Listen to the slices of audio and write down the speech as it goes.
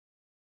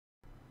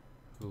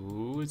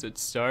Ooh, is it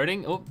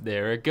starting? Oh,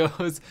 there it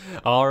goes.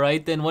 All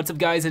right then, what's up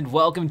guys, and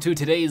welcome to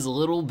today's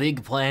Little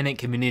Big Planet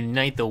Community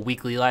Night, the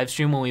weekly live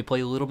stream when we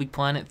play Little Big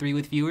Planet 3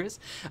 with viewers.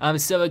 I'm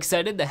so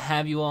excited to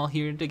have you all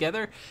here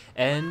together,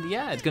 and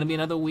yeah, it's gonna be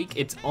another week.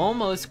 It's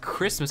almost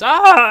Christmas.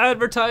 Ah,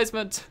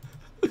 advertisement!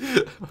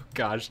 Oh,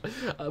 gosh.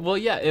 Well,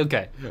 yeah,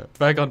 okay,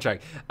 back on track.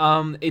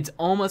 It's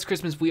almost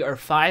Christmas. We are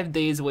 5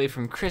 days away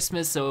from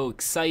Christmas, so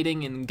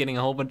exciting and getting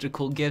a whole bunch of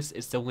cool gifts.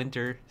 It's the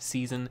winter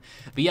season.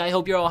 But yeah, I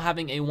hope you're all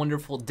having a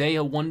wonderful day,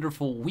 a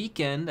wonderful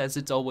weekend, as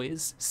it's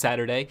always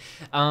Saturday.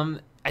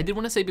 I did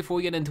want to say before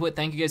we get into it,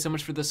 thank you guys so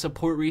much for the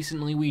support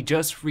recently. We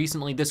just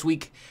recently, this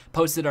week,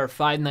 posted our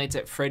Five Nights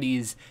at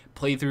Freddy's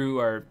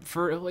playthrough,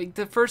 for like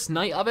the first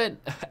night of it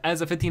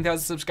as a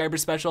 15,000 subscriber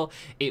special.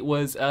 It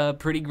was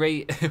pretty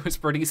great. It was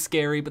pretty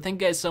scary, but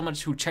thank you guys so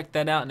much who checked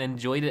that out and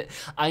enjoyed it.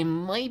 I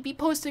might be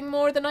posting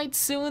more of the nights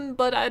soon,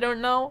 but I don't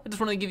know. I just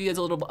want to give you guys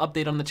a little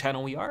update on the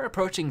channel. We are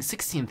approaching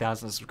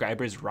 16,000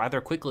 subscribers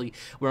rather quickly.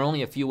 We're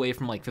only a few away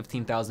from like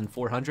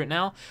 15,400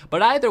 now,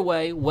 but either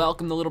way,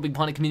 welcome to Little Big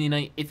Planet Community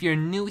Night. If you're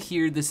new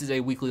here, this is a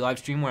weekly live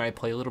stream where I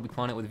play Little Big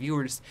Planet with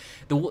viewers.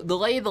 The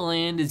lay of the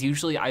land is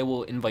usually I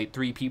will invite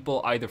 3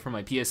 people, either from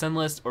my PSN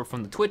list or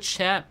from the Twitch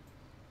chat,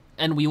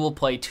 and we will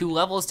play 2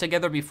 levels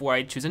together before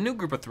I choose a new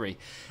group of 3.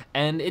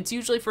 And it's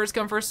usually first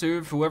come, first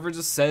serve. Whoever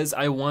just says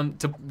I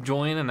want to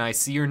join and I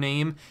see your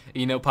name,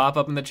 pop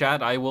up in the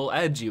chat, I will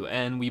add you,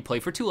 and we play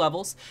for 2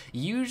 levels.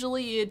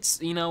 Usually it's,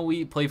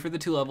 we play for the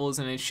 2 levels,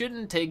 and it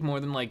shouldn't take more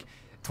than like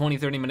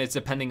 20-30 minutes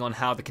depending on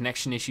how the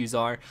connection issues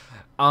are.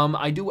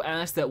 I do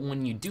ask that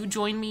when you do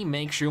join me,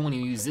 make sure when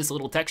you use this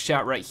little text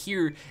chat right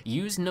here,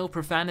 use no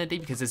profanity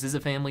because this is a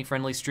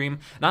family-friendly stream.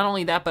 Not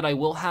only that, but I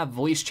will have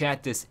voice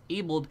chat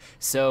disabled,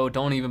 so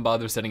don't even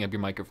bother setting up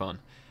your microphone.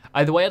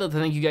 Either way, I'd like to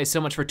thank you guys so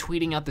much for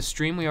tweeting out the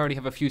stream. We already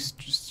have a few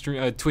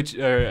Twitter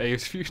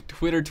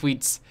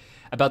tweets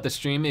about the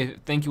stream.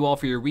 Thank you all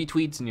for your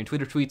retweets and your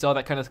Twitter tweets, all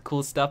that kind of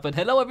cool stuff. But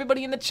hello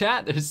everybody in the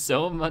chat. There's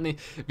so many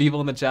people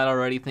in the chat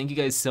already. Thank you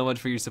guys so much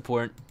for your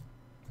support.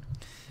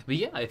 But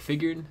yeah, I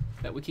figured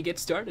that we could get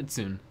started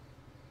soon.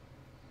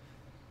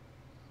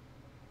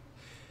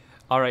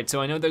 Alright,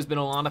 so I know there's been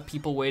a lot of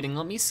people waiting.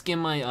 Let me skim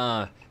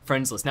my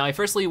friends list. Now, I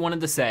firstly wanted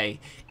to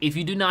say, if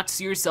you do not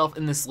see yourself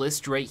in this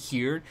list right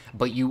here,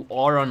 but you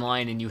are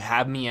online and you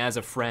have me as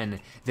a friend,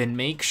 then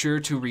make sure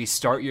to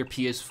restart your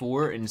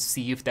PS4 and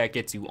see if that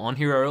gets you on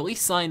here, or at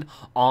least sign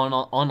on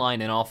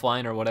online and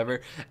offline or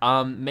whatever.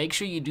 Make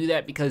sure you do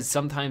that because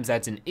sometimes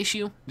that's an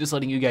issue, just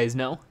letting you guys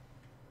know.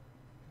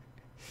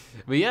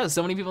 But yeah,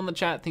 so many people in the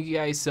chat. Thank you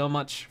guys so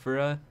much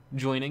for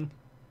joining.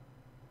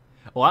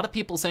 A lot of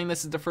people saying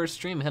this is the first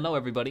stream. Hello,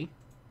 everybody.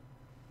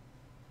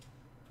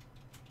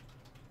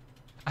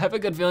 I have a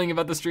good feeling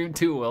about the stream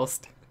too,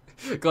 Wilst.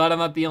 Glad I'm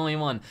not the only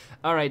one.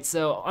 Alright,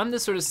 so I'm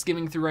just sort of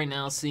skimming through right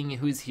now, seeing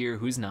who's here,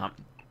 who's not.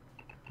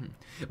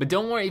 But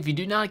don't worry, if you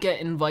do not get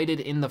invited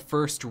in the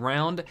first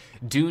round,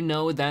 do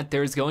know that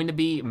there's going to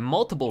be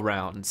multiple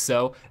rounds.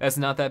 So that's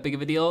not that big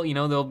of a deal.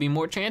 There'll be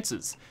more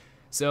chances.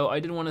 So I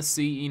did want to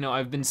see,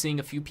 I've been seeing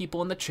a few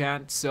people in the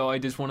chat, so I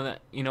just want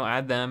to,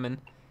 add them and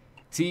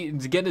see,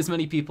 to get as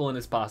many people in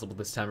as possible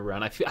this time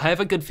around. I have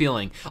a good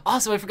feeling.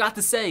 Also, I forgot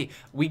to say,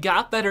 we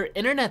got better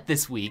internet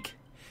this week,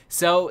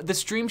 so the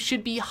stream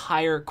should be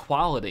higher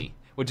quality,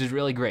 which is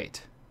really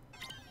great.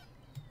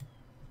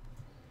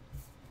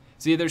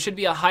 So yeah, there should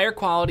be a higher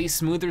quality,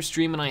 smoother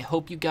stream, and I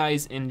hope you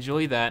guys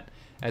enjoy that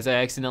as I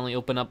accidentally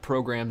open up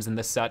programs and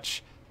the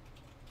such.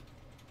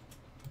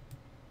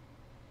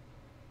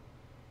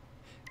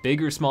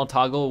 Big or small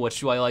toggle, which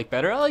do I like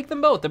better? I like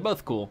them both, they're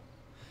both cool.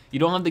 You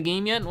don't have the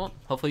game yet? Well,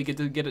 hopefully you get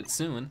to get it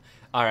soon.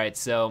 All right,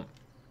 so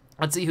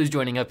let's see who's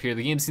joining up here.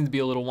 The game seems to be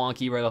a little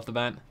wonky right off the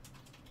bat.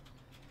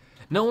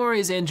 No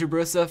worries, Andrew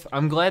Brusov.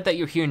 I'm glad that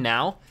you're here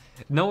now.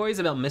 No worries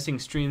about missing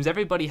streams.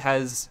 Everybody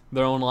has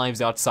their own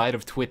lives outside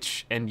of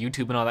Twitch and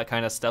YouTube and all that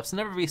kind of stuff, so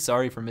never be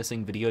sorry for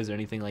missing videos or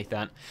anything like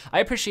that. I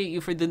appreciate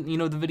you for the, the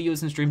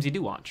videos and streams you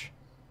do watch.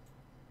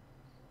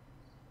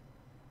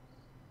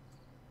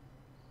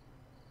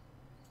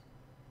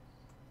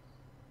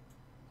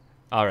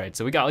 All right,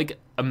 so we got like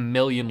a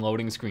million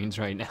loading screens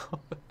right now.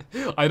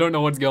 I don't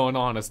know what's going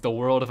on. It's the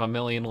world of a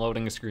million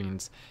loading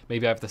screens.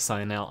 Maybe I have to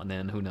sign out and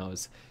then who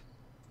knows.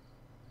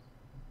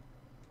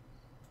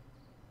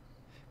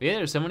 But yeah,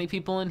 there's so many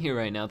people in here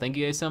right now. Thank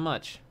you guys so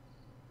much.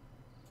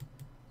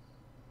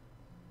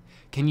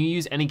 Can you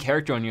use any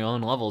character on your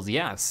own levels?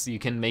 Yes, you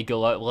can make a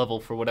level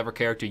for whatever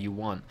character you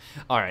want.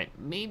 All right,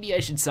 maybe I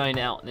should sign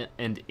out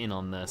and in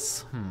on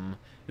this.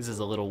 This is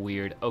a little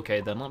weird.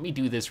 Okay, then let me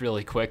do this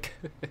really quick.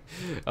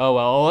 Oh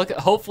well, look,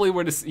 hopefully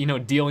we're just,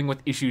 dealing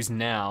with issues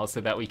now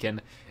so that we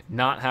can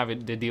not have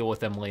to deal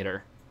with them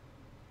later.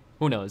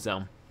 Who knows,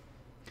 though.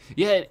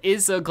 Yeah, it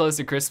is so close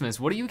to Christmas.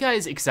 What are you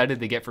guys excited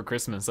to get for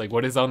Christmas? Like,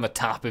 what is on the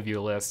top of your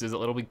list? Is it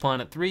Little Big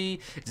Planet 3?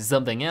 Is it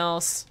something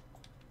else?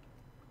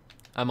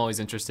 I'm always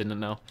interested to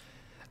know.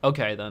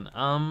 Okay, then,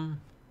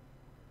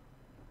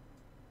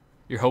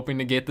 You're hoping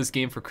to get this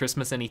game for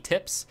Christmas. Any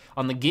tips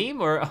on the game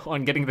or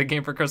on getting the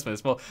game for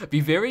Christmas? Well, be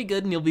very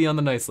good and you'll be on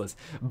the nice list.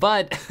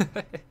 But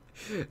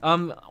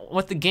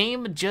with the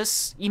game,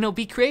 just, you know,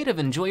 be creative,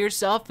 enjoy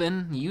yourself,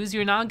 and use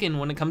your noggin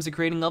when it comes to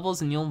creating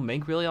levels, and you'll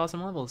make really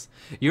awesome levels.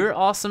 You're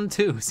awesome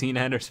too, Scene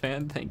Anders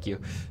fan. Thank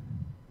you.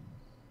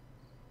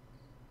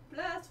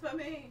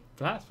 Blasphemy.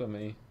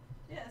 Blasphemy.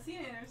 Yeah,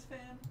 Scene Anders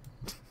fan.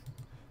 It's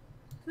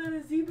not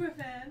a zebra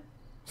fan.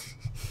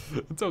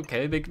 It's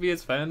okay, they can be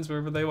his fans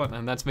wherever they want.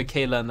 And that's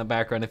Michaela in the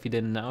background if you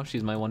didn't know.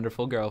 She's my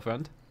wonderful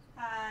girlfriend.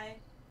 Hi.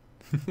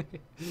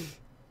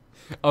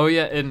 Oh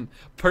yeah, in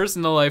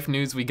personal life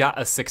news, we got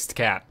a 6th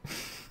cat.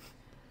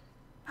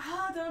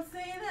 Oh, don't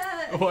say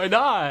that. Why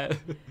not?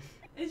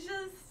 It's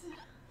just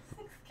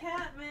 6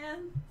 cat,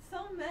 man.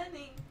 So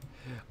many.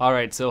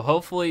 Alright, so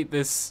hopefully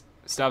this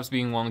stops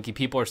being wonky.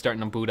 People are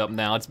starting to boot up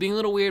now. It's being a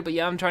little weird, but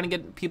yeah, I'm trying to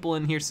get people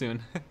in here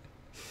soon.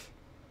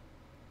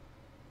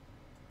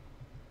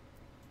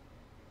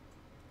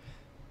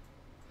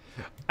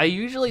 I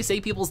usually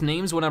say people's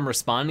names when I'm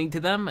responding to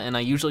them, and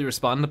I usually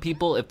respond to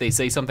people if they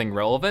say something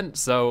relevant,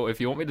 so if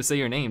you want me to say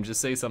your name,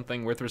 just say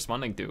something worth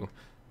responding to.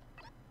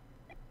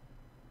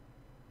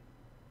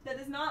 That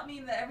does not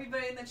mean that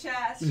everybody in the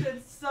chat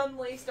should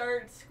suddenly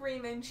start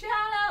screaming, shout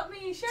out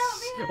me, shout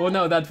me out. Well,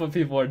 no, that's what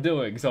people are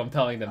doing, so I'm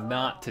telling them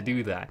not to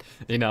do that.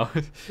 You know,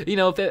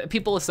 if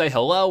people say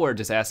hello or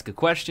just ask a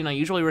question, I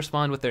usually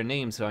respond with their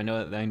name, so I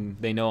know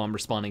that they know I'm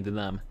responding to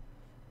them.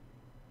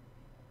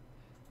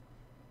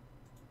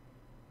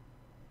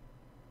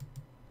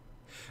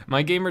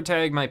 My gamer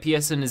tag, my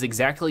PSN is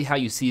exactly how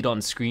you see it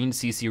on screen,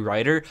 CC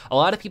Writer. A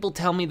lot of people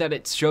tell me that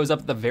it shows up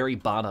at the very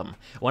bottom.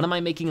 When am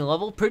I making a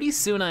level? Pretty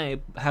soon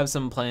I have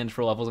some plans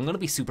for levels. I'm gonna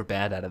be super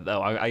bad at it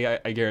though.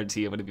 I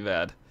guarantee I'm gonna be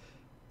bad.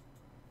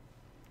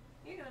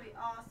 You're gonna be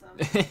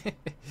awesome.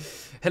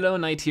 Hello,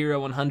 Night Hero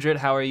 100,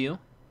 how are you?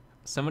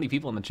 So many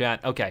people in the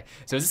chat. Okay,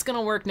 so is this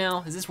gonna work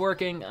now? Is this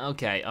working?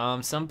 Okay,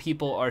 some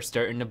people are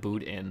starting to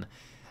boot in.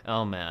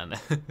 Oh man.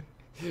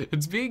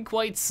 It's being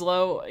quite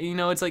slow, you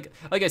know, it's like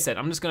I said,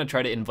 I'm just gonna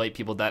try to invite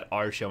people that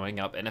are showing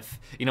up, and if,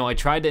 you know, I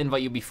tried to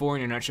invite you before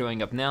and you're not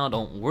showing up now,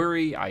 don't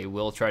worry, I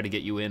will try to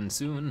get you in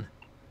soon.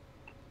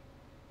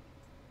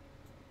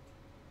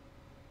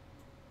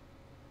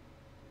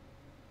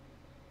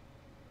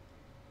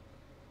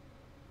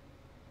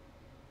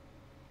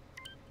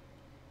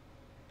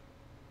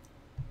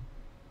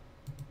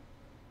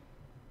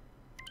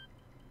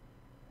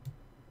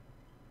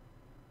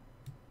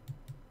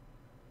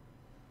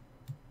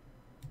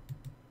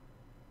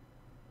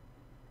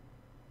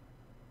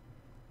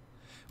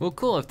 Well,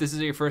 cool. If this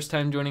is your first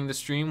time joining the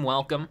stream,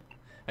 welcome.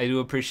 I do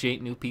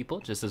appreciate new people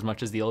just as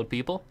much as the old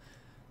people.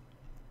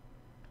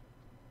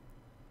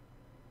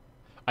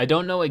 I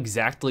don't know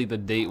exactly the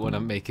date when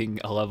I'm making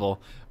a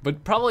level,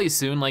 but probably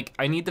soon. Like,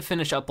 I need to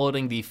finish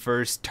uploading the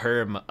first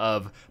term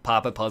of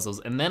Pop-It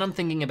Puzzles, and then I'm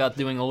thinking about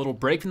doing a little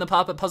break from the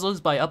Pop-It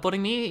Puzzles by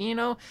uploading me, you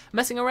know,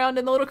 messing around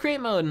in the little create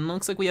mode, and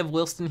looks like we have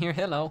Wilston here.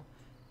 Hello.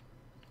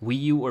 Wii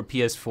U or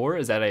PS4?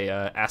 Is that a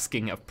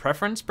asking of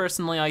preference?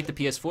 Personally, I like the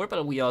PS4,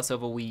 but we also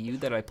have a Wii U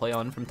that I play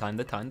on from time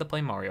to time to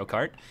play Mario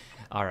Kart.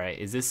 All right,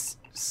 is this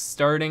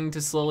starting to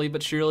slowly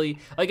but surely?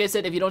 Like I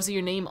said, if you don't see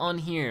your name on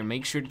here,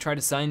 make sure to try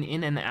to sign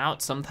in and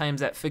out.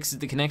 Sometimes that fixes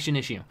the connection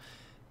issue.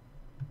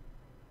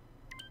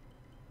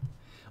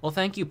 Well,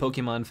 thank you,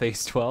 Pokemon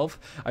Face 12.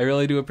 I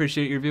really do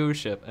appreciate your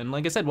viewership. And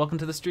like I said, welcome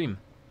to the stream.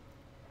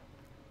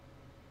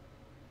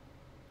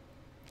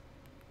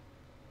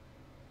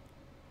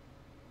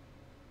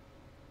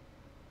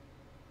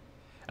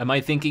 Am I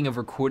thinking of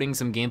recording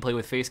some gameplay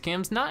with face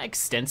cams? Not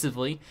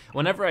extensively.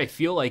 Whenever I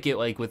feel like it,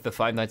 like with the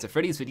Five Nights at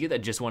Freddy's video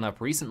that just went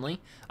up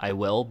recently, I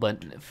will,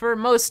 but for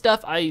most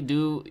stuff, I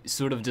do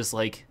sort of just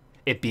like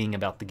it being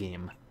about the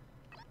game.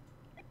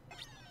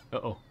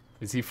 Uh-oh,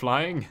 is he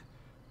flying?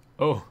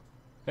 Oh,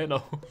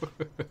 hello.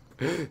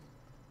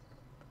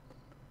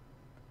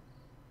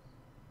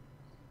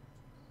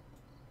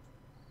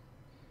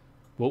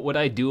 What would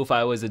I do if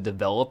I was a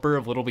developer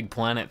of Little Big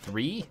Planet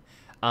 3?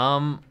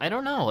 I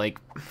don't know, like,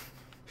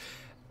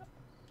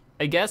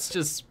 I guess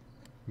just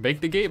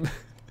make the game.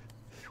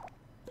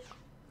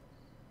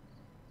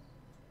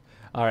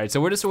 All right,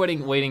 so we're just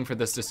waiting for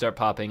this to start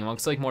popping. It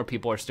looks like more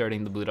people are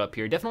starting to boot up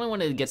here. Definitely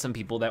wanted to get some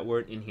people that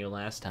weren't in here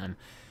last time.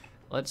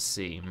 Let's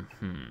see,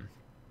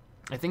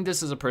 I think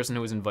this is a person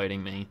who was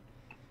inviting me.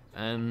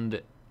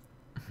 And,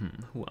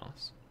 who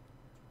else?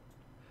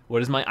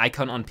 What is my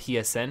icon on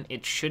PSN?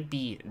 It should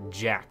be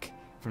Jack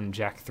from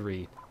Jak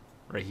 3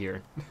 right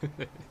here.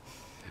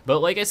 But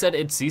like I said,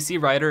 it's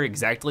CC Writer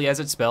exactly as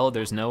it's spelled.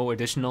 There's no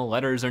additional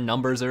letters or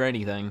numbers or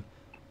anything.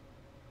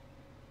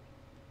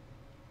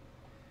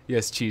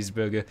 Yes,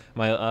 cheeseburger.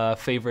 My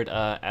favorite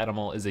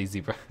animal is a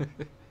zebra.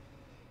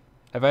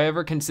 Have I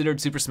ever considered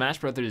Super Smash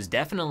Brothers?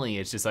 Definitely,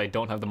 it's just I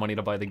don't have the money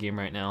to buy the game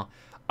right now.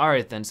 All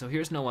right then, so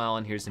here's Noelle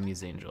and here's the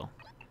Muse Angel.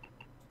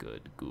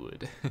 Good,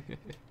 good.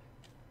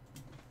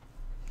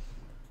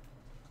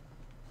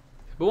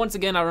 But once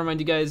again, I'll remind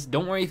you guys,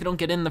 don't worry if you don't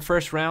get in the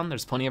first round.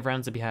 There's plenty of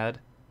rounds to be had.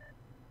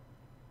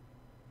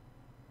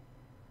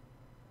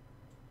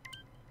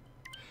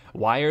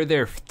 Why are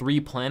there 3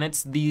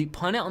 planets? The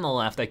planet on the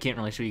left, I can't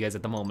really show you guys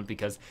at the moment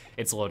because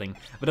it's loading.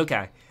 But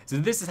okay, so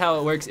this is how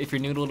it works if you're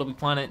new to Little Big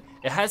Planet.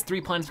 It has 3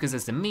 planets because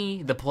it's the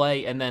me, the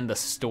play, and then the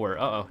store.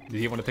 Uh-oh, do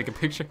you want to take a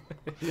picture?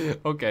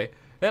 Okay,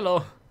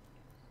 hello.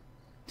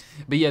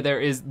 But yeah,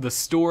 there is the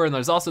store, and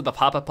there's also the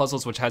pop-up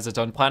puzzles, which has its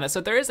own planet.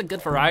 So there is a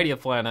good variety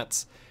of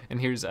planets. And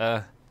here's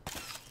Timmy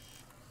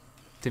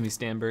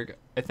Stanberg,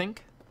 I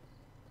think.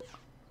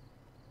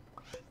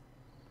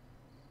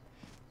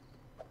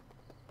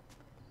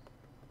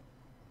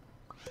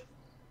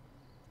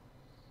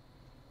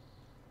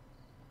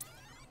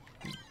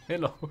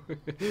 Hello,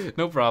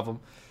 no problem.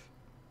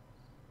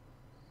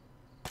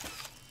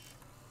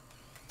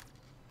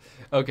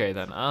 Okay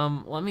then,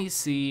 let me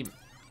see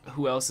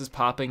who else is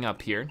popping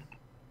up here.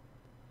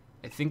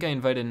 I think I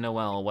invited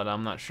Noelle, but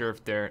I'm not sure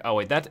if they're, oh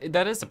wait,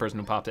 that is the person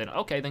who popped in.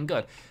 Okay, then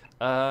good.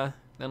 Then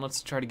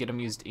let's try to get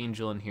Amused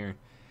Angel in here.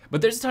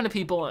 But there's a ton of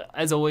people,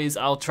 as always.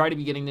 I'll try to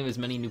be getting them as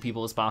many new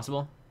people as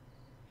possible.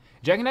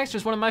 Jak and Daxter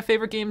is one of my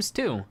favorite games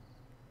too.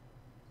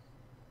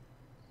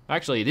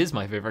 Actually, it is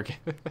my favorite game.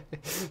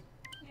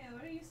 Yeah,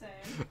 what are you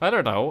saying? I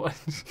don't know.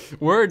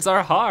 Words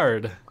are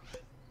hard.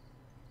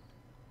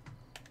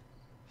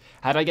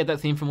 How did I get that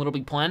theme from Little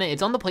Big Planet?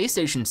 It's on the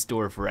PlayStation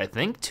Store for, I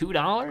think,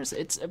 $2.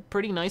 It's a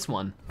pretty nice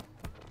one.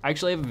 I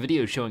actually have a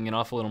video showing it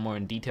off a little more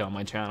in detail on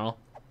my channel.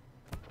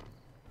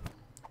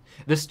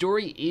 The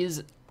story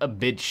is a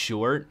bit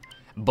short,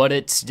 but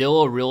it's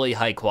still a really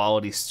high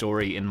quality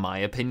story in my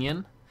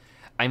opinion.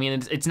 I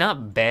mean, it's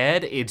not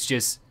bad, it's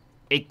just,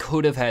 it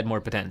could have had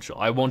more potential.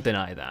 I won't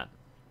deny that.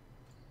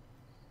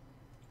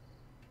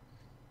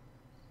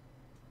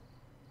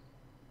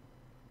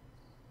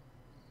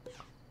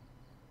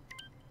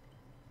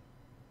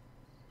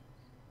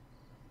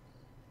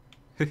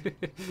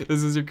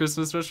 This is your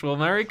Christmas wish? Well,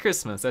 Merry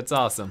Christmas, that's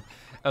awesome.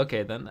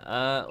 Okay then,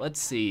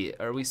 let's see.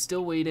 Are we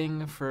still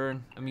waiting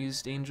for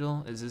Amused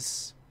Angel? Is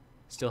this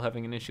still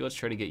having an issue? Let's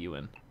try to get you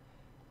in.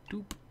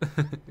 Doop.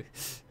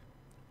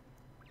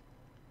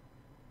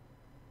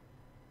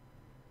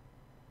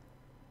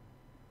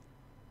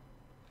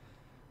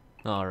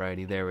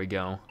 Alrighty, there we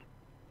go.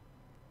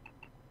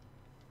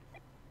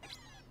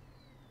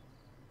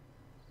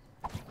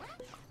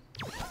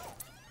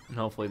 And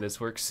hopefully this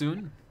works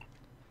soon.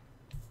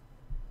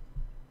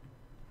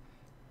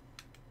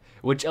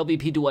 Which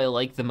LBP do I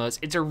like the most?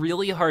 It's a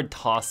really hard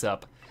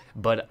toss-up,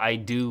 but I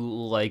do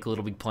like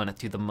Little Big Planet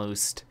 2 the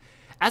most.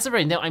 As of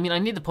right now, I mean, I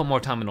need to put more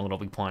time into Little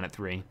Big Planet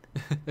 3.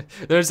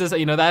 There's just,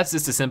 you know, that's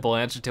just a simple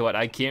answer to it.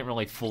 I can't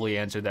really fully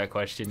answer that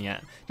question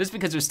yet, just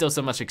because there's still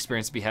so much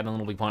experience to be had in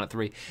Little Big Planet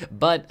 3.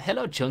 But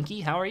hello,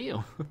 Chunky, how are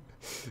you?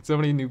 So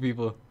many new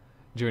people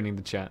joining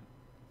the chat.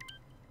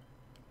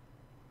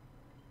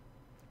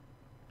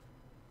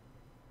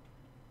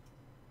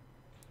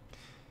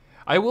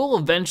 I will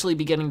eventually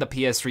be getting the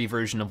PS3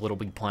 version of Little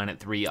Big Planet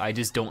 3. I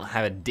just don't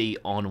have a date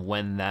on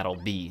when that'll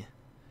be.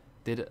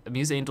 Did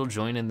Amused Angel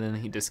join and then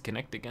he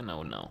disconnect again?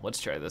 Oh no, let's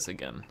try this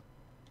again.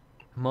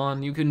 Come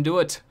on, you can do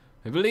it.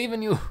 I believe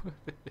in you.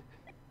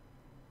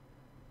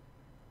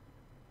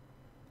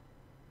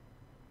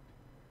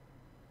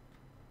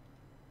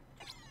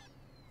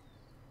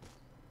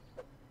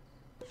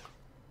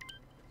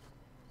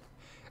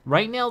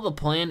 Right now, the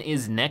plan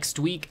is next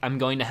week, I'm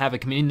going to have a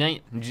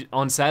community night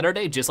on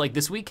Saturday, just like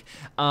this week.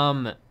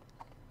 I'm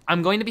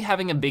going to be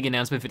having a big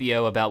announcement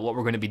video about what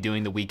we're going to be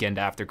doing the weekend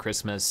after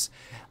Christmas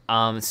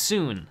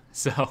soon.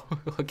 So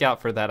look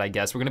out for that, I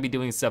guess. We're going to be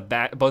doing stuff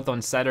both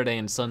on Saturday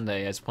and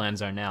Sunday as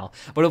plans are now.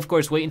 But of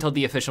course, wait until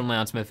the official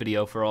announcement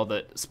video for all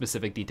the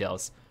specific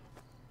details.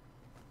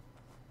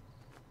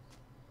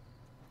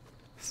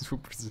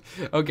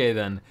 Okay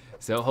then,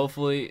 so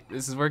hopefully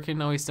this is working.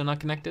 No, he's still not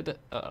connected?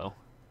 Uh-oh.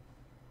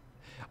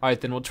 Alright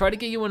then, we'll try to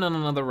get you in on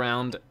another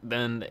round.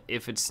 Then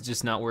if it's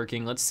just not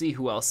working, let's see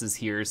who else is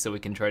here so we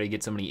can try to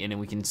get somebody in and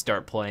we can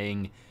start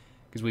playing,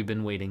 because we've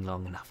been waiting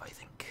long enough, I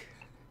think.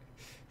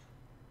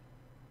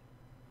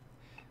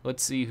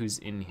 Let's see who's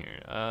in here.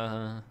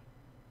 I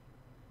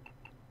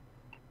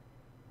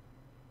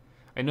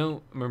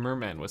know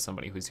Merman was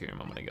somebody who's here a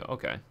moment ago.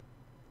 Okay,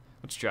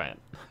 let's try it.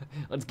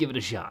 Let's give it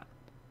a shot.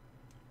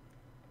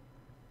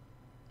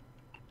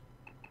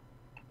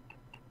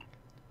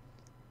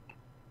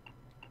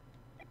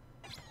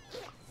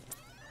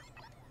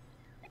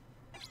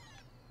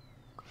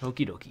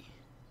 Okie dokie.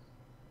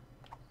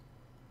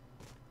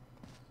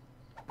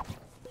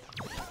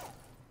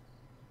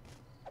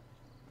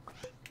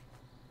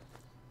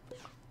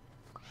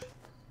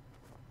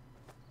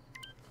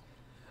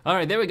 All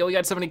right, there we go, we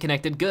got somebody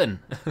connected, good.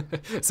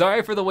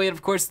 Sorry for the wait,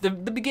 of course, the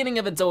beginning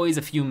of it's always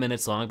a few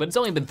minutes long, but it's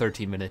only been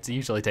 13 minutes. It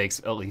usually takes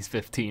at least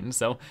 15,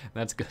 so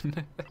that's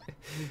good.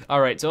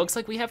 All right, so it looks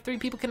like we have 3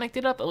 people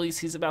connected up. At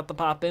least he's about to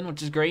pop in,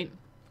 which is great.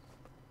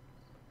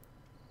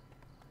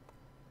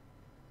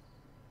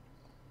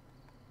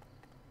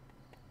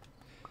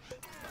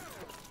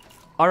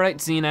 All right,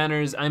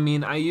 CNNers, I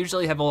mean, I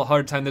usually have a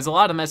hard time. There's a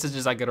lot of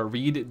messages I gotta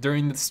read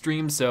during the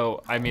stream,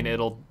 so, I mean,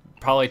 it'll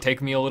probably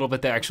take me a little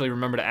bit to actually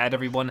remember to add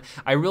everyone.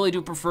 I really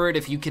do prefer it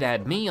if you could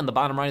add me on the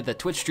bottom right of the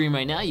Twitch stream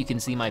right now. You can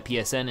see my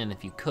PSN, and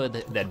if you could,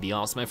 that'd be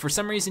awesome. If for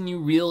some reason you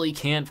really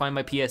can't find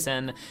my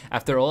PSN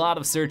after a lot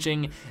of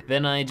searching,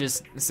 then I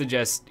just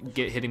suggest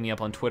hitting me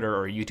up on Twitter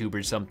or YouTube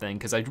or something,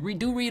 because I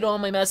do read all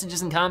my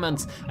messages and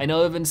comments. I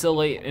know I've been so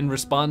late in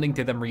responding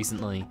to them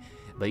recently,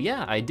 but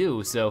yeah, I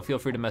do, so feel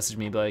free to message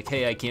me and be like,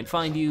 hey, I can't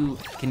find you,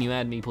 can you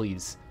add me,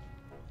 please?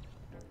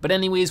 But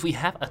anyways, we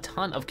have a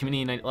ton of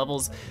community night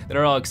levels that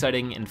are all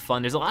exciting and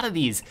fun. There's a lot of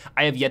these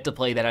I have yet to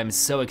play that I'm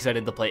so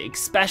excited to play,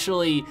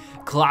 especially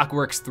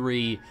Clockworks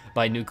 3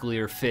 by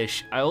Nuclear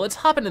Fish. Let's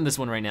hop into this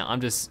one right now. I'm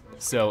just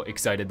so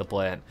excited to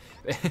play it.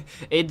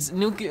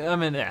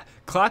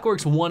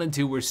 Clockworks 1 and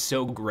 2 were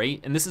so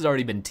great, and this has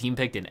already been team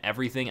picked and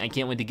everything. I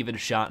can't wait to give it a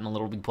shot in a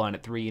Little Big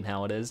Planet 3 and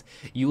how it is.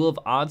 You love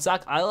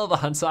Oddsock? I love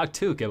Oddsock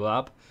too,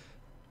 Kebab.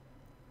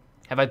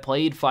 Have I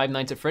played Five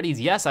Nights at Freddy's?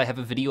 Yes, I have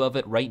a video of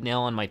it right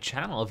now on my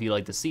channel if you'd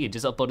like to see it.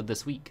 Just uploaded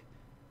this week.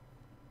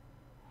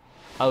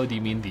 Oh, do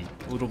you mean the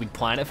Little Big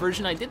Planet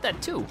version? I did that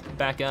too.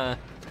 Back in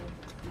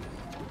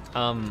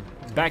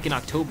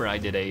October, I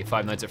did a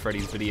Five Nights at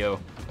Freddy's video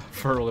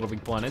for Little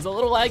Big Planet. It's a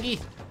little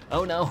laggy.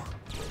 Oh no.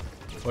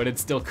 But it's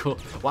still cool.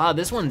 Wow,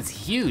 this one's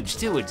huge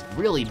too. It's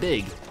really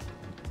big.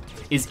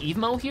 Is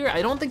Evemo here?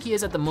 I don't think he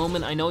is at the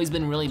moment. I know he's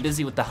been really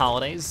busy with the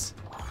holidays.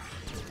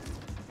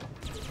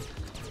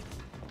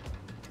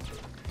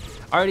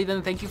 Alrighty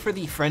then, thank you for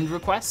the friend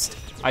request.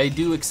 I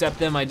do accept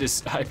them, I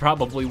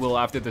probably will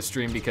after the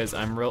stream because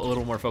I'm a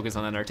little more focused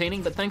on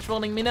entertaining, but thanks for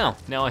letting me know.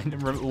 Now I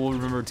will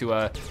remember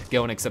to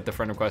go and accept the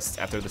friend requests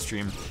after the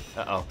stream.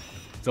 Uh-oh.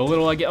 It's a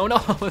little like, oh no,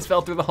 I almost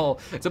fell through the hole.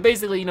 So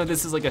basically, you know,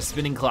 this is like a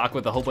spinning clock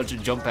with a whole bunch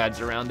of jump pads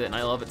around it, and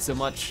I love it so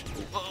much.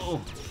 Whoa.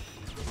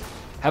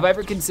 Have I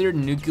ever considered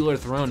Nuclear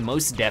Throne?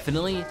 Most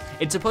definitely.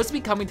 It's supposed to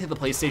be coming to the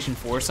PlayStation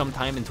 4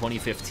 sometime in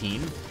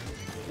 2015.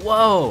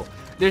 Whoa.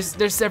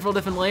 There's several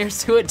different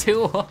layers to it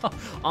too.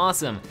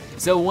 Awesome.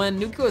 So when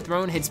Nuclear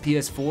Throne hits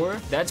PS4,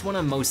 that's when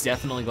I'm most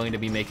definitely going to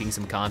be making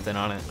some content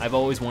on it. I've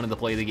always wanted to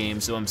play the game,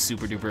 so I'm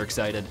super duper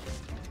excited.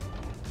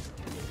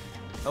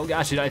 Oh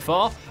gosh, did I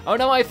fall? Oh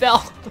no, I fell.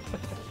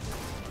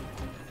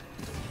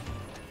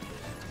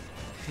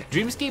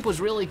 Dreamscape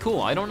was really cool.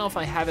 I don't know if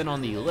I have it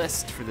on the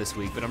list for this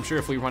week, but I'm sure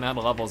if we run out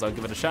of levels, I'll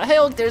give it a shot. Hey,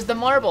 look, there's the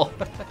marble.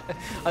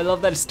 I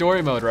love that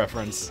story mode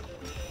reference.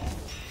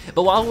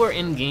 But while we're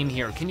in game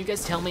here, can you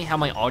guys tell me how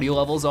my audio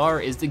levels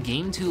are? Is the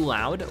game too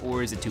loud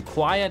or is it too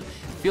quiet?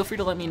 Feel free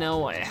to let me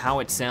know how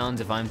it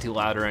sounds if I'm too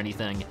loud or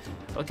anything.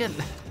 Look at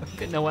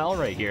Noel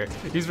right here.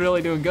 He's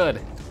really doing good.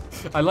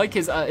 I like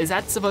his, is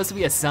that supposed to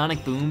be a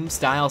Sonic Boom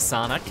style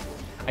Sonic?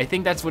 I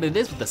think that's what it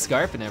is with the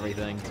scarf and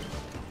everything.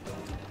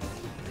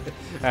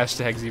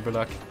 Hashtag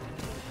ZebraDuck.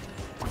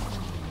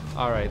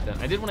 All right then,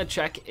 I did want to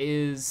check,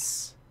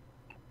 is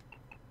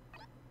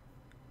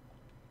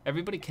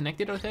everybody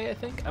connected okay, I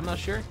think? I'm not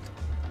sure.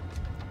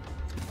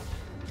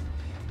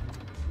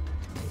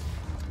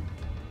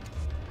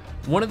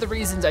 One of the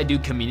reasons I do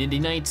community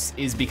nights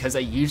is because I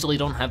usually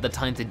don't have the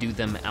time to do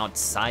them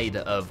outside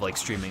of like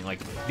streaming. Like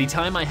the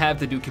time I have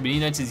to do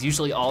community nights is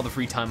usually all the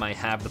free time I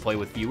have to play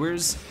with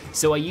viewers.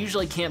 So I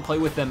usually can't play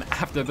with them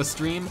after the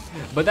stream,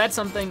 but that's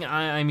something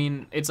I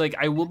mean, it's like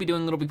I will be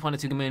doing Little Big Planet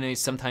 2 community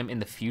nights sometime in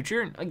the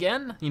future.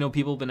 Again, you know,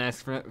 people have been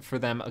asking for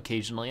them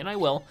occasionally and I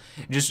will.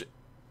 Just,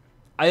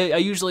 I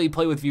usually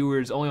play with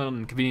viewers only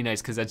on community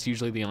nights because that's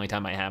usually the only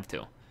time I have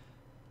to.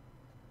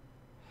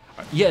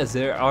 Yes,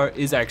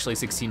 is actually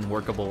 16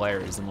 workable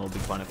layers in Little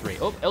Big Planet 3.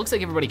 Oh, it looks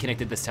like everybody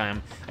connected this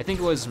time. I think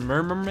it was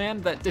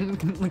Murmurman that didn't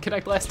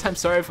connect last time.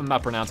 Sorry if I'm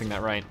not pronouncing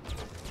that right.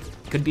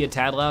 Could be a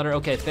tad louder.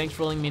 Okay, thanks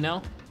for letting me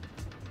know.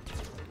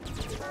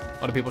 A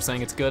lot of people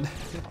saying it's good.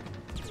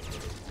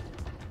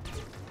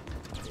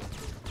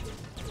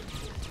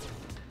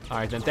 All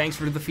right, then thanks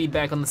for the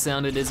feedback on the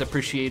sound. It is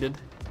appreciated.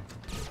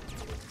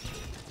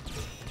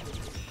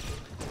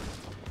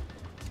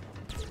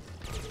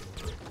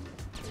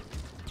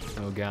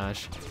 Oh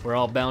gosh, we're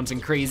all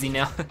bouncing crazy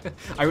now.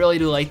 I really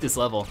do like this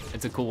level.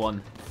 It's a cool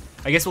one.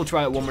 I guess we'll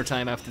try it one more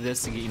time after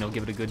this to, you know,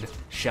 give it a good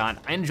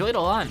shot. I enjoyed it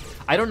a lot.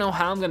 I don't know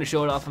how I'm gonna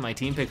show it off in my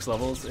Team Picks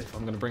levels, if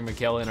I'm gonna bring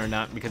Mikhail in or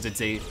not, because it's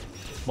a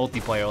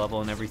multiplayer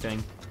level and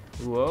everything.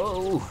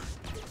 Whoa.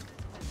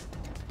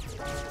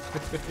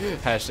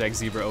 Hashtag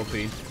Zebra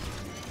OP.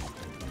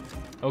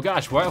 Oh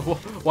gosh,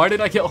 why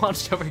did I get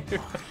launched over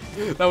here?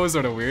 That was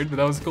sort of weird, but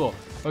that was cool.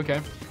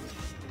 Okay.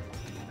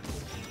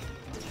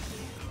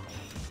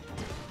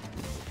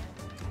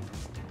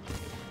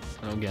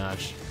 Oh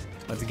gosh,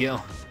 let's go.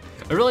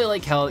 I really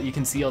like how you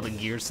can see all the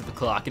gears to the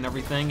clock and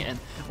everything, and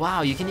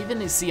wow, you can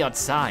even see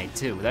outside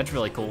too. That's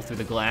really cool through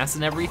the glass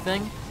and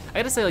everything. I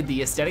gotta say, like,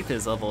 the aesthetic to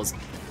this level is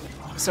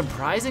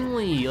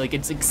surprisingly, like,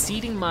 it's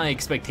exceeding my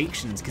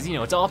expectations, because, you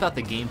know, it's all about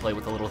the gameplay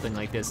with a little thing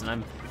like this, and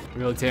I'm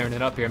really tearing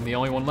it up here. I'm the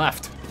only one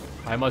left.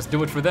 I must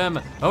do it for them.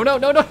 Oh no,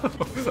 no, no!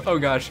 Oh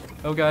gosh,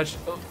 oh gosh,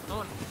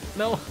 oh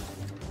no.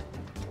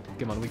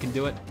 Come on, we can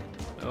do it.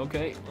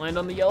 Okay, land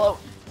on the yellow.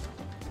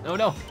 Oh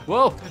no,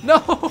 whoa,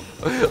 no!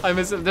 I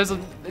missed it. There's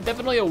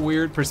definitely a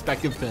weird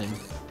perspective thing.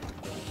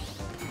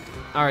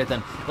 All right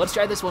then, let's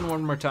try this one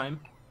more time.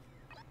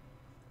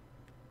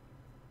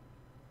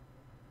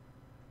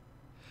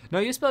 No,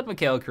 you spelled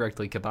Mikhail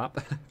correctly,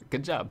 Kebab.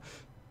 Good job.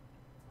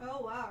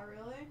 Oh wow,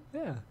 really?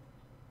 Yeah.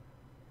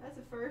 That's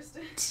a first.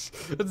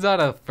 It's not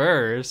a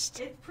first.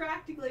 It's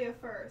practically a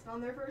first. On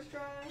their first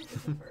try, it's a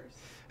first.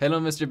 Hello,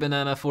 Mr.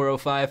 Banana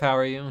 405. How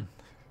are you?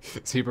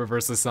 Zebra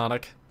versus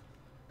Sonic.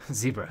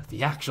 Zebra,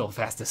 the actual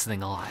fastest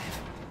thing alive.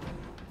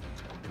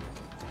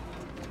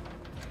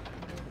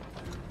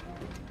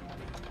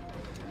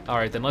 All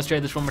right, then let's try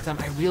this one more time.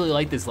 I really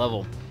like this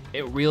level.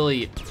 It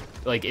really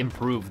like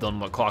improved on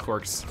what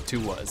Clockworks 2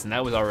 was, and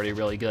that was already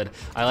really good.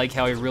 I like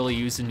how he really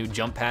used the new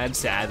jump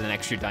pads to add an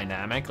extra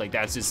dynamic. Like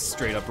that's just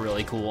straight up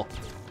really cool.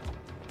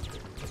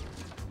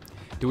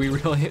 Do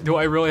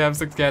I really have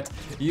 6 cats?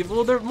 Yeah,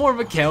 well, they're more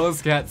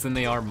Michaela's cats than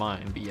they are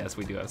mine, but yes,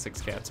 we do have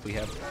 6 cats. We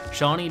have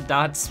Shawnee,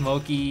 Dot,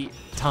 Smokey,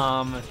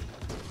 Tom,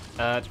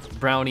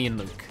 Brownie, and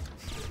Luke.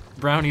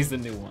 Brownie's the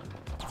new one.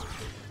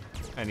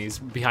 And he's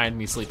behind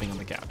me sleeping on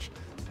the couch.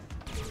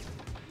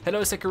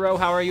 Hello, Sekiro,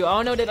 how are you?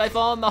 Oh no, did I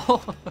fall in the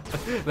hole?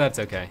 That's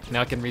okay, now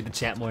I can read the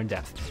chat more in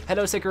depth.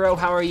 Hello, Sekiro,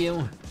 how are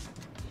you?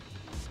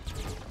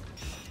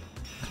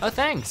 Oh,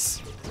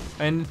 thanks.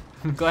 And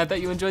I'm glad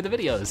that you enjoyed the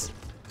videos.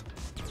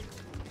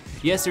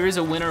 Yes, there is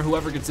a winner.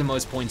 Whoever gets the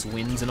most points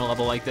wins in a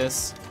level like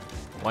this.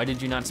 Why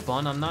did you not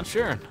spawn? I'm not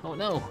sure. Oh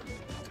no.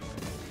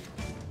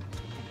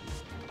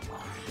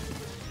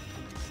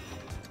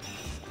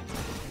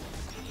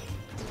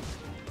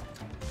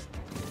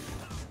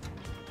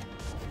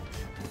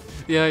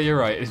 Yeah, you're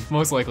right. It's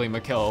most likely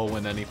Mikkel will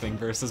win anything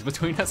versus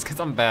between us because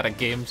I'm bad at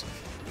games.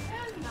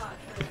 That's not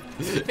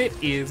true. It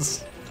is.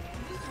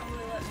 You just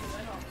totally let me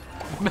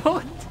win all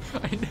the time.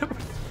 No, I never.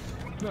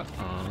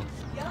 Uh-uh.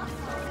 Yeah.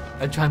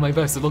 I try my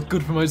best to look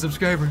good for my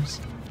subscribers.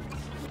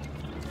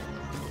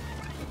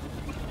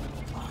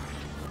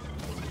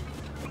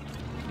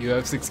 You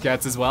have 6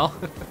 cats as well?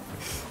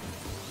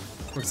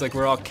 Looks like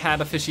we're all cat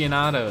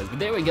aficionados. But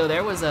there we go,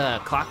 there was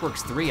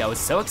Clockworks 3. I was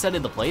so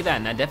excited to play that,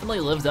 and that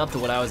definitely lived up to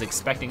what I was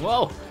expecting.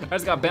 Whoa, I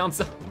just got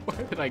bounced up.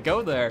 Where did I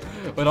go there?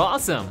 But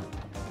awesome.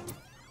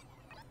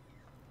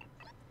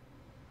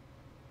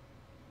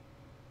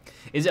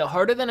 Is it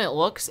harder than it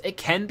looks? It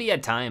can be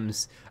at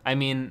times. I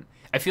mean,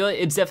 I feel like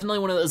it's definitely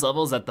one of those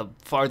levels that the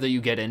farther you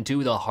get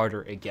into, the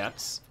harder it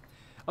gets.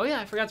 Oh yeah,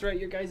 I forgot to write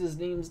your guys'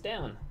 names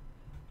down.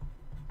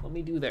 Let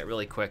me do that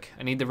really quick.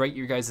 I need to write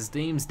your guys'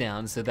 names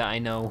down so that I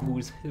know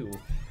who's who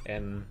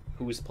and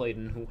who's played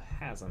and who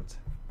hasn't.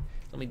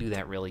 Let me do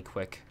that really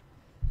quick.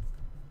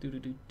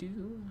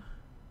 Do.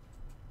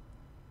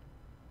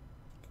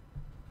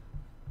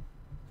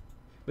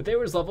 But there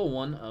was level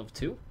 1 of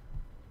 2.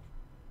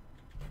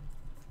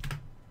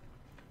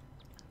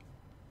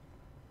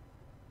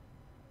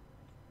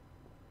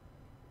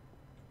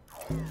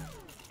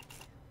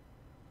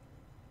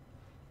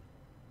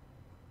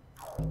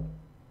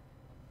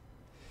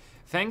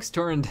 Thanks,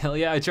 Torrendale.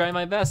 Yeah, I try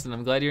my best, and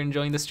I'm glad you're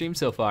enjoying the stream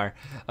so far.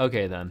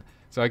 Okay, then.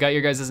 So I got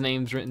your guys'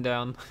 names written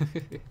down.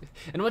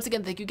 And once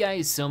again, thank you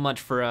guys so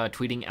much for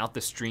tweeting out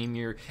the stream.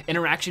 Your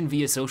interaction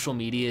via social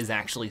media is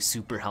actually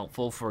super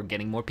helpful for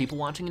getting more people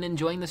watching and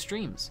enjoying the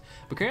streams.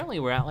 But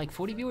currently, we're at like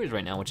 40 viewers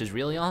right now, which is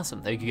really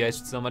awesome. Thank you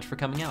guys so much for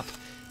coming out.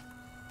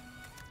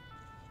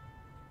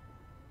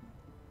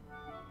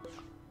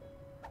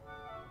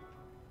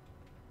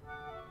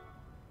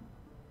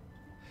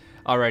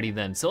 Alrighty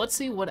then, so let's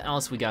see what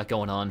else we got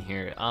going on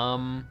here.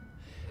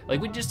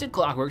 Like we just did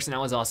Clockworks and that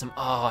was awesome.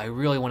 Oh, I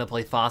really want to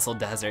play Fossil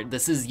Desert.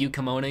 This is Yu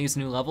Kimone's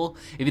new level.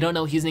 If you don't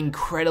know, he's an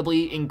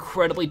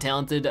incredibly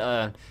talented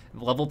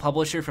level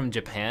publisher from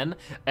Japan.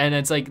 And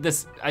it's like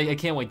this, I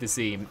can't wait to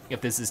see if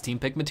this is team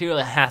pick material.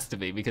 It has to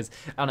be because,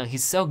 I don't know,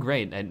 he's so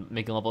great at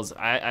making levels.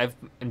 I've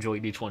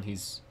enjoyed each one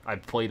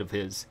I've played of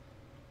his.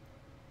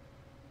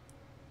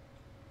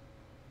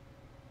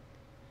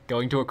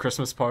 Going to a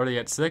Christmas party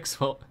at 6?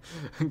 Well,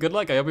 good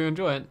luck. I hope you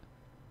enjoy it.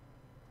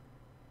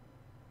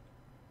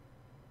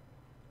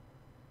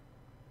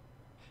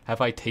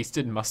 Have I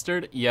tasted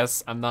mustard?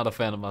 Yes, I'm not a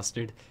fan of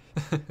mustard.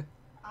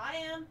 I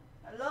am.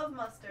 I love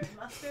mustard.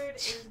 Mustard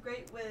is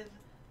great with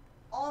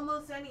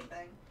almost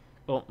anything.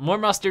 Well, more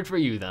mustard for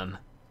you then.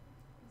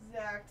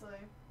 Exactly.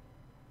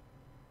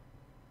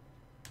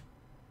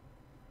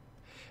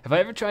 Have I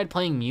ever tried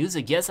playing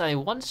music? Yes, I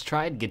once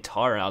tried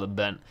guitar out of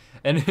bent,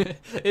 and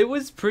it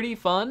was pretty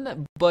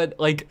fun, but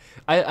like,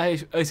 I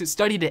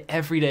studied it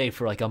every day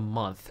for like a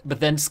month, but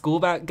then school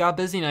got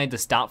busy and I had to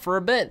stop for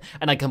a bit,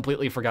 and I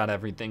completely forgot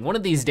everything. One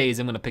of these days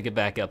I'm gonna pick it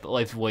back up, but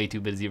life's way too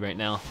busy right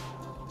now.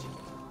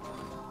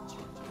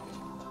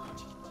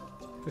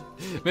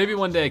 Maybe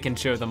one day I can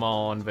show them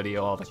all on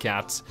video, all the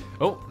cats.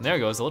 Oh, there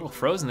goes, a little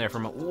frozen there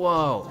from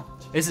whoa.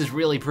 This is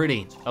really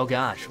pretty. Oh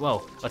gosh,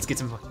 whoa. Let's get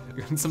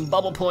some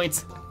bubble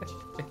points.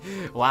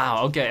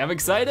 Wow, okay, I'm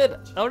excited.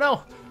 Oh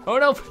no, oh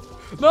no.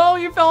 No,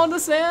 you fell in the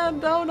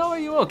sand. Oh no, are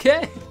you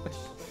okay?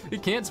 You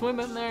can't swim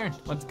in there.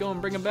 Let's go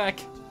and bring him back.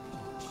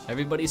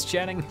 Everybody's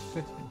chatting.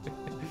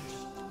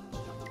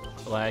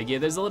 Lag, yeah,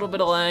 there's a little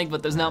bit of lag,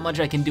 but there's not much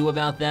I can do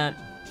about that.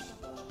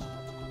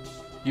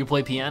 You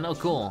play piano?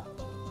 Cool.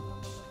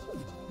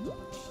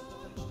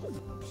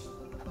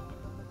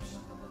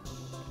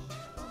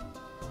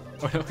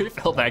 We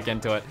fell back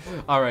into it.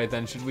 All right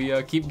then, should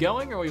we keep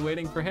going? Or are we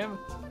waiting for him?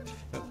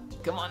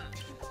 Come on.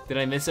 Did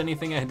I miss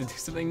anything? I had to do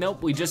something?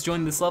 Nope, we just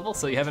joined this level,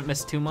 so you haven't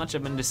missed too much.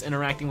 I've been just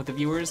interacting with the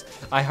viewers.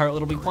 I heart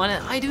Little Big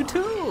Planet. I do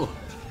too.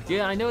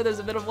 Yeah, I know there's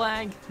a bit of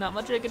lag. Not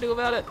much I can do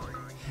about it.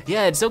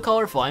 Yeah, it's so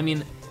colorful. I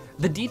mean,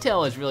 the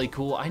detail is really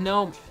cool. I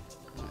know,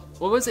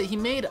 what was it? He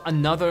made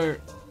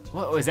another,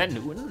 what was that,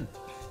 Newton?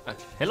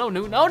 Hello,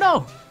 Newton. Oh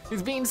no,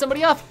 he's beating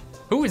somebody up.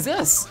 Who is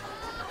this?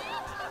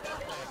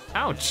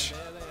 Ouch.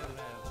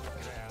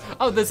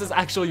 Oh, this is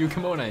actual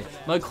Yukimone.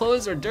 My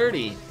clothes are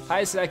dirty.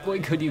 Hi,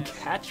 Sackboy, could you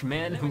catch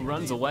man who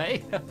runs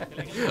away?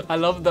 I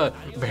love the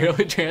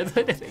barely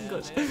translated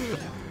English.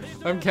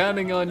 I'm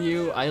counting on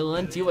you. I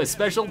lent you a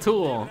special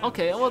tool.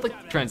 Okay, well, the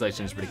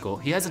translation is pretty cool.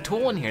 He has a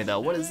tool in here,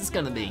 though. What is this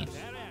gonna be?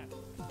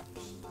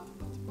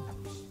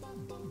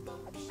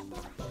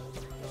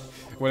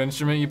 What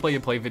instrument you play? You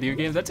play video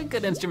games? That's a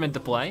good instrument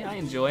to play. I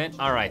enjoy it.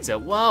 All right, so,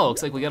 whoa,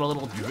 looks like we got a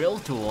little drill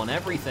tool and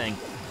everything.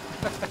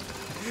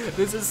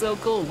 This is so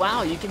cool.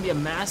 Wow, you can be a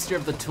master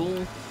of the tool.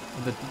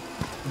 Is the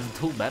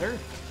tool better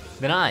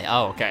than I?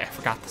 Oh, okay, I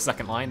forgot the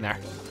second line there.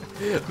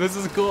 This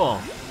is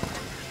cool.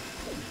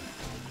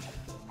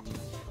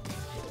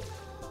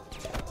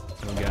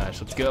 Oh gosh,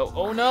 let's go.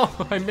 Oh no,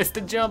 I missed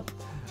a jump.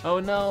 Oh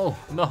no,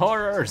 the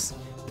horrors.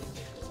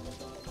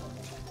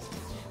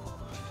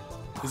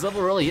 This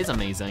level really is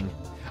amazing.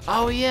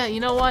 Oh yeah, you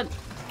know what?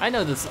 I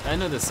know this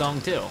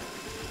song too.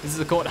 This is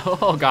a cool,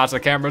 oh gosh, the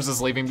camera's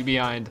just leaving me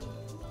behind.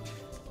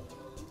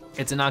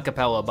 It's an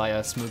acapella by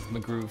Smooth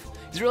McGroove.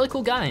 He's a really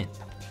cool guy.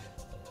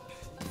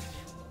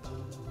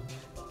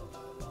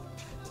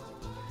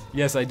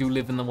 Yes, I do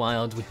live in the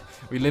wild.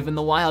 We live in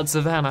the wild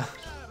savannah.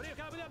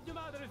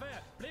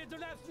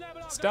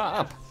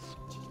 Stop.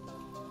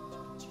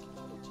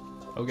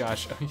 Oh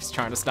gosh, he's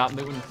trying to stop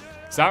Newton.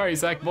 Sorry,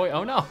 Sackboy.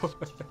 Oh no,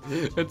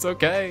 it's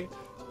okay.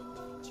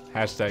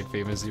 Hashtag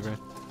famous zebra.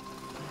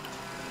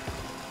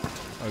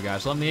 Oh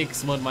gosh, let me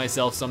explode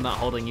myself so I'm not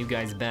holding you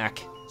guys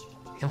back.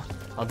 Come on,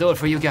 I'll do it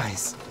for you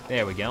guys.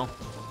 There we go.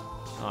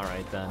 All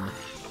right then.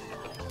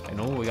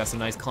 And oh, we got some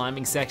nice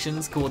climbing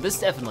sections. Cool, this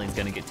definitely is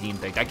gonna get team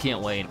picked. I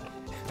can't wait.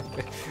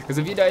 Because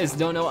if you guys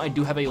don't know, I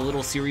do have a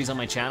little series on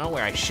my channel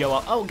where I show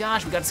off, oh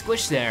gosh, we got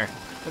squished there.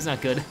 That's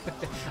not good.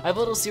 I have a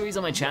little series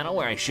on my channel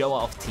where I show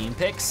off team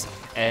picks,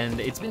 and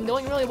it's been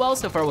going really well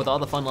so far with all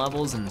the fun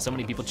levels and so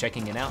many people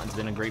checking it out. It's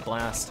been a great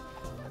blast.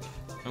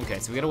 Okay,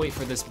 so we gotta wait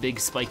for this big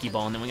spiky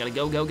ball, and then we gotta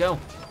go, go, go.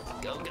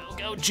 Go, go,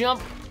 go,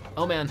 jump.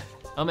 Oh man,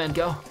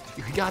 go.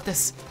 We got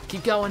this,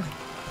 keep going,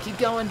 keep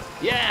going.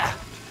 Yeah!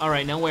 All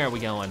right, now where are we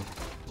going?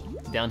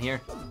 Down here?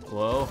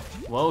 Whoa,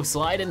 whoa,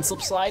 sliding,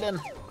 slip sliding.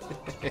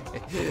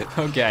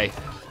 Okay.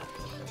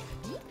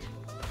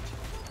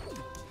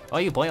 Oh,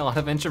 you play a lot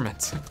of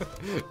instruments.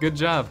 Good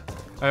job.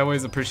 I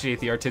always appreciate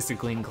the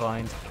artistically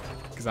inclined,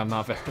 because I'm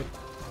not very.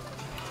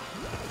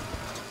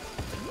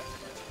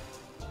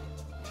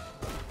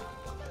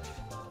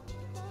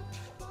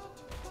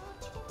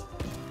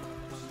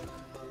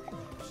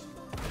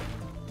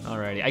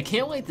 Alrighty, I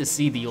can't wait to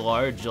see the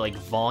large, like,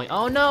 volume.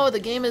 Oh no, the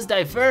game is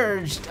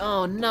diverged.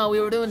 Oh no, we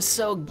were doing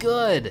so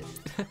good.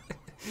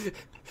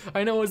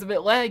 I know it was a bit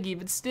laggy,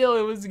 but still,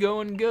 it was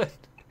going good.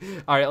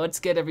 All right, let's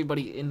get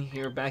everybody in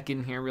here, back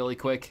in here really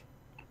quick.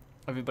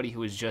 Everybody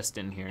who was just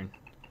in here.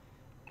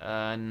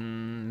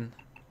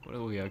 What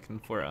are we looking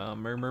for?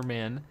 Murmur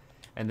Man,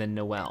 and then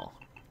Noel.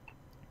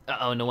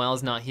 Uh-oh,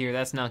 Noel's not here,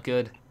 that's not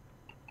good.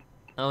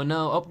 Oh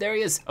no, oh, there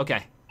he is,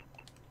 okay.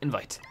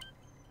 Invite.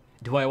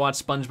 Do I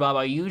watch SpongeBob?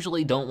 I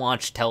usually don't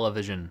watch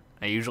television.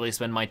 I usually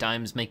spend my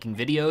times making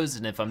videos,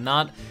 and if I'm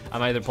not,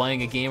 I'm either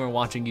playing a game or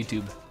watching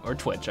YouTube, or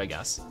Twitch, I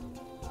guess.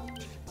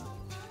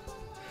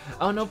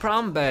 Oh, no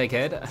problem,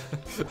 Baghead.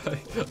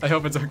 I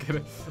hope it's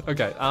okay.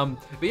 Okay, but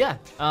yeah,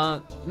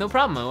 no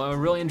problem. I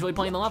really enjoyed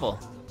playing the level.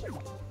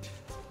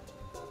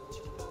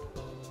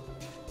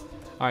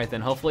 All right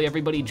then, hopefully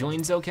everybody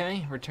joins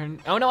okay.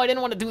 Return, oh no, I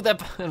didn't want to do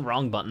that,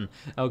 wrong button.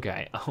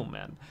 Okay, oh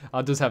man,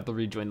 I'll just have to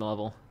rejoin the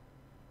level.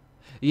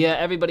 Yeah,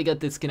 everybody got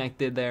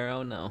disconnected there,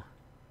 oh no.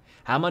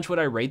 How much would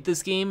I rate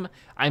this game?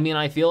 I mean,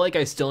 I feel like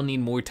I still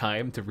need more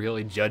time to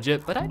really judge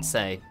it, but I'd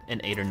say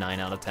an 8 or 9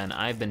 out of 10.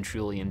 I've been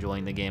truly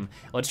enjoying the game.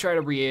 Let's try to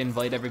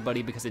re-invite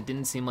everybody because it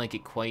didn't seem like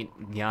it quite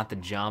got the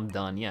job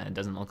done. Yeah, it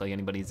doesn't look like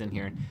anybody's in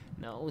here.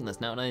 No, that's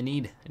not what I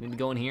need. I need to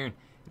go in here and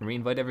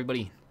re-invite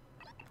everybody.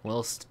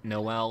 Whilst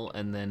Noel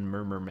and then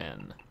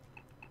Murmurman.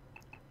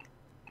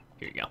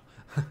 Here you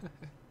go.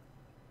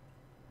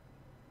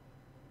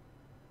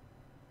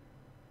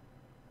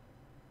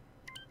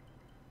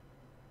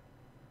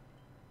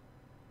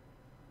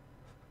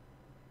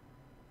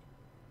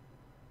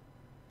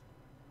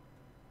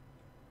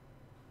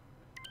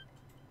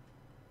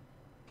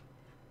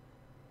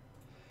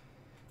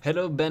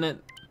 Hello,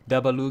 Bennett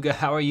Dabaluga,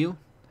 how are you?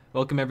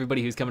 Welcome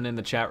everybody who's coming in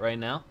the chat right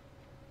now.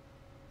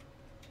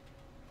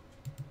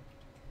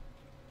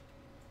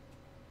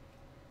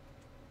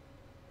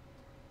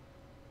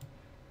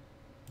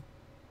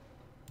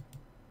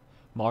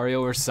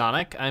 Mario or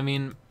Sonic? I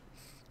mean,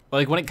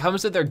 like when it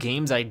comes to their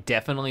games, I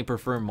definitely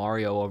prefer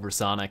Mario over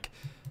Sonic.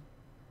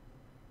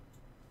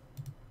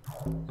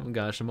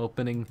 gosh, I'm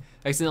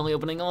accidentally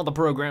opening all the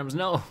programs,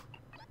 no.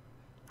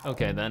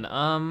 Okay then,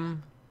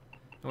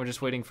 we're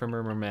just waiting for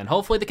Murmur Man.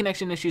 Hopefully the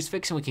connection issue's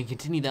fixed and we can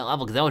continue that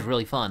level, because that was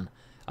really fun.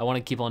 I want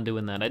to keep on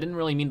doing that. I didn't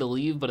really mean to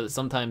leave, but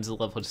sometimes the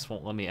level just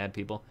won't let me add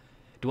people.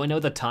 Do I know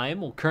the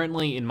time? Well,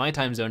 currently in my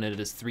time zone it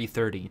is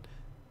 3:30.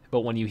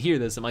 But when you hear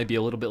this, it might be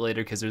a little bit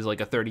later because there's like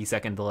a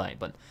 30-second delay,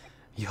 but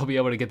you'll be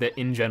able to get the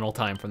in general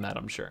time from that,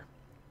 I'm sure.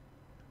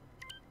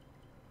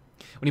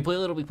 When you play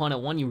Little Big Planet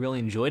 1, you really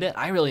enjoyed it?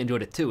 I really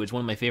enjoyed it too. It's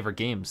one of my favorite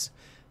games.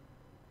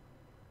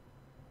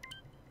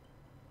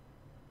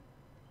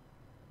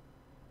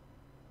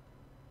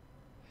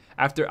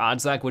 After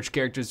Oddsack, which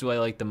characters do I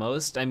like the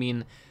most? I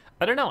mean,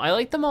 I don't know. I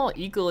like them all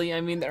equally.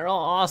 I mean, they're all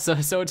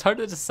awesome, so it's hard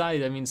to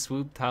decide. I mean,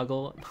 Swoop,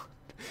 Toggle,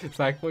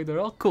 Sackboy, they're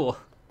all cool.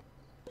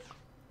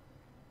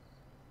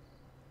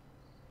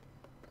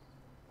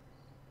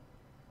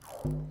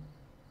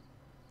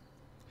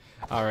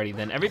 Alrighty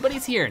then,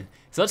 everybody's here.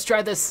 So let's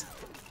try this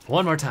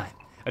one more time.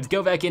 Let's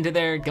go back into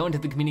there, go into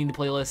the community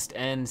playlist,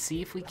 and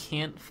see if we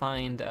can't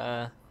find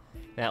that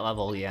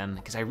level again.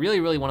 Because I really,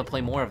 really want to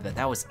play more of that.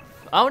 That was,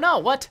 oh no,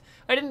 what?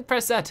 I didn't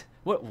press that.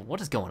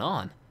 What is going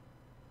on?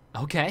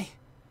 Okay,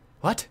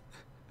 what?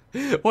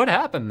 What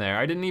happened there?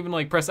 I didn't even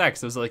like press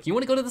X. I was like, you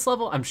want to go to this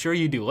level? I'm sure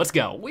you do. Let's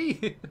go.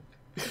 Wee.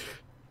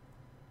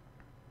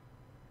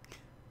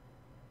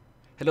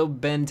 Hello,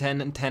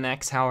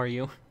 Ben1010X. How are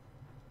you?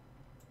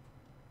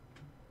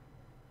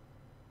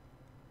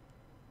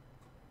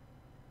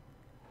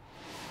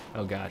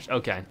 Oh gosh,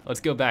 okay,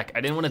 let's go back.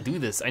 I didn't want to do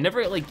this. I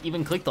never like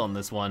even clicked on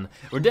this one.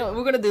 We're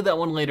gonna do that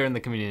one later in the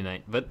community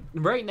night, but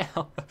right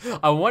now,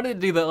 I wanted to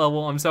do that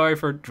level. I'm sorry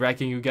for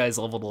dragging you guys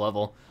level to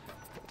level.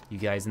 You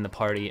guys in the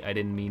party, I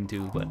didn't mean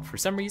to, but for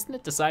some reason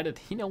it decided,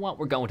 you know what,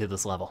 we're going to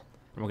this level,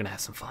 and we're gonna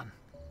have some fun.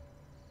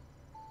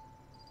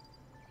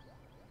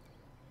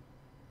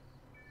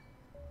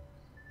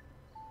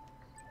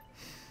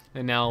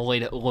 And now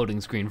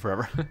loading screen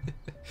forever.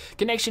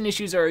 Connection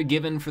issues are a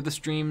given for the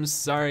streams.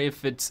 Sorry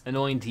if it's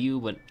annoying to you,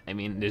 but I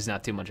mean, there's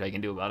not too much I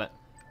can do about it.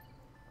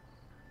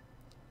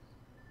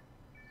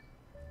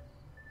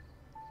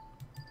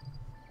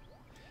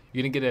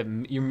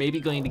 You're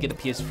maybe going to get a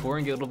PS4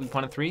 and get Little Big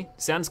Planet 3?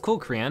 Sounds cool,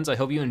 Krians. I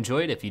hope you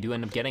enjoy it if you do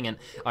end up getting it.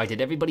 All right, did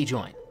everybody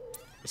join?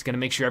 Just gonna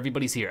make sure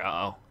everybody's here.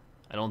 Uh-oh.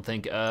 I don't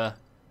think, uh-oh,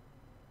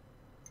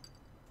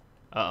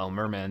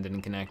 Merman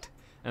didn't connect.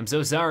 I'm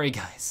so sorry,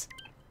 guys.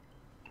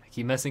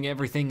 Keep messing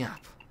everything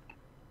up.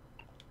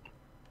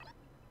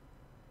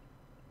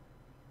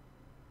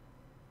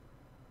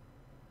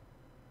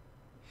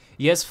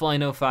 Yes,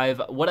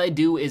 Flyno5. What I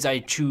do is I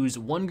choose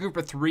one group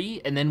of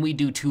 3, and then we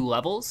do 2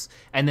 levels,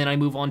 and then I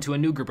move on to a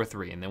new group of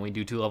 3, and then we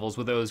do 2 levels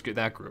with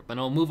that group, and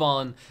I'll move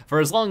on for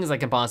as long as I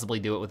can possibly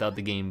do it without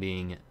the game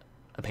being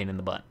a pain in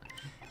the butt.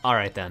 All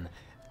right then.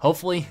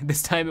 Hopefully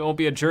this time it won't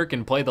be a jerk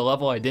and play the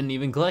level I didn't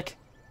even click.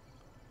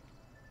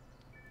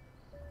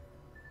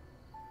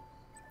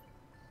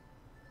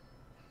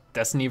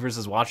 Destiny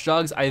versus Watch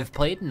Dogs? I have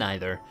played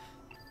neither.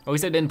 At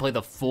least I didn't play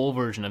the full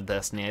version of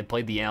Destiny. I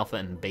played the alpha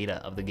and beta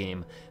of the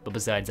game, but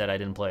besides that, I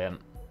didn't play it.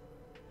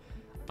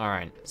 All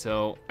right,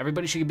 so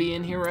everybody should be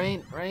in here,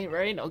 right?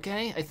 Right?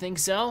 Okay, I think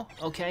so.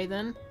 Okay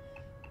then.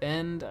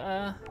 And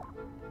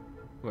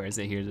where is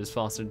it here? This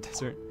Foster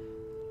Desert.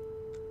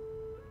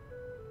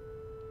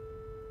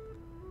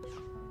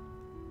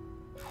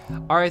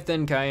 All right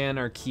then, Cayenne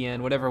or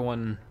Kian, whatever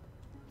one.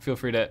 Feel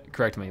free to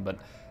correct me, but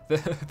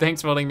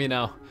thanks for letting me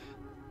know.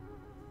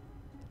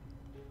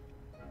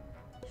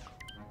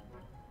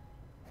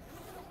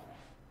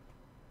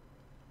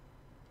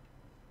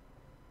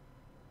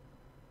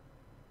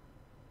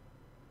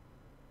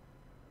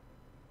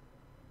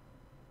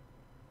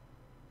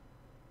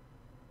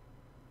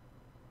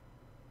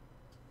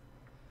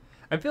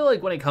 I feel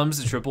like when it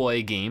comes to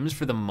AAA games,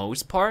 for the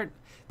most part,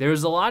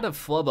 there's a lot of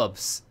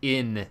flub-ups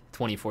in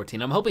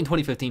 2014. I'm hoping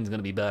 2015 is going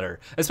to be better,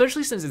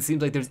 especially since it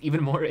seems like there's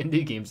even more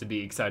indie games to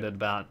be excited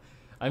about.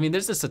 I mean,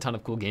 there's just a ton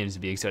of cool games to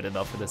be excited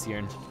about for this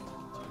year.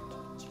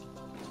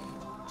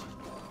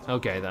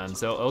 Okay then,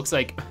 so it looks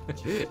like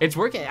it's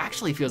working. It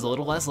actually feels a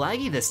little less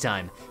laggy this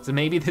time. So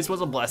maybe this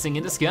was a blessing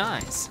in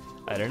disguise.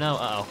 I don't know,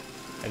 uh-oh.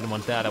 I didn't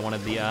want that, I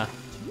wanted the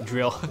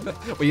drill.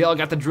 We all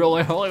got the drill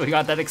early, we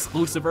got that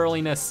exclusive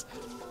earliness.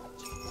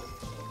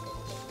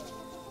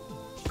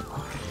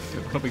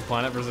 Little Big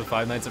Planet versus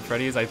Five Nights at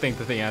Freddy's? I think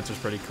that the answer's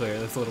pretty clear.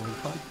 That's a little bit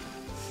fun.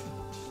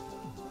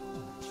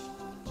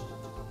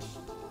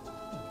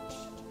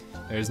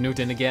 There's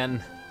Newton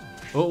again.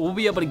 We'll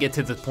be able to get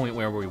to the point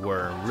where we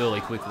were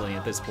really quickly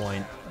at this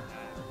point.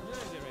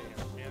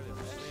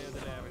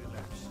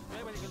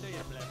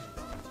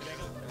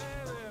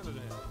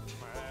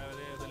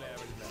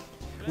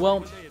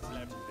 Well,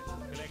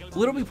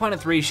 Little Big Planet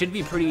 3 should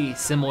be pretty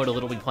similar to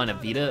Little Big Planet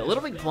Vita.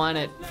 Little Big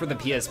Planet for the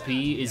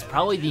PSP is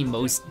probably the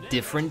most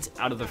different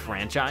out of the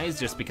franchise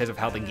just because of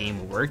how the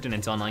game worked and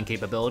its online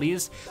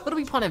capabilities. Little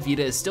Big Planet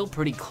Vita is still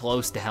pretty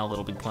close to how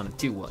Little Big Planet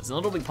 2 was. And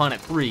Little Big Planet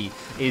 3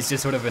 is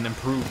just sort of an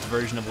improved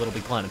version of Little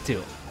Big Planet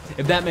 2.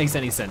 If that makes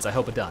any sense, I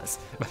hope it does.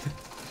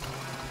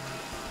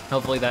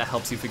 Hopefully that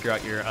helps you figure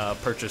out your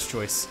purchase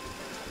choice.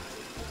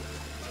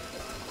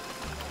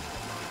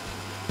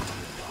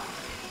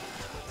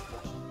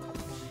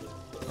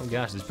 Oh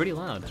gosh, it's pretty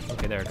loud.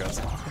 Okay, there it goes.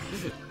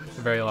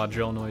 Very loud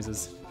drill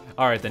noises.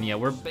 All right then, yeah,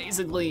 we're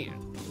basically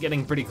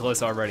getting pretty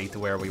close already to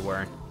where we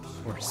were.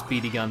 We're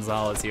Speedy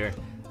Gonzalez here.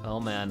 Oh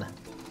man.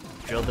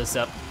 Drill this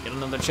up, get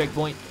another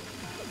checkpoint.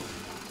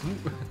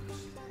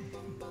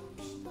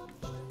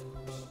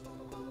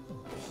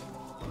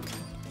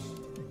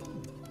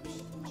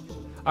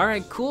 All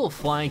right, cool,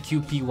 Flying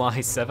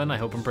QPY7. I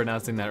hope I'm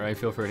pronouncing that right.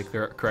 Feel free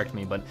to correct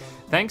me, but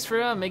thanks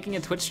for making a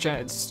Twitch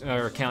chat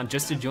account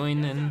just to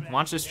join and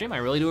watch the stream. I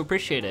really do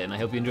appreciate it, and I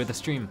hope you enjoyed the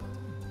stream.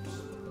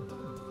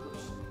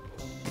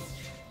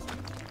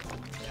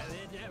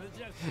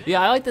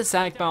 Yeah, I like the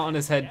sack mount on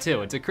his head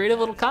too. It's a creative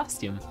little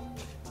costume.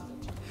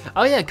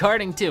 Oh yeah,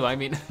 karting too. I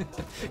mean,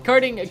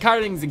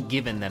 karting's a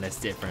given that it's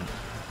different.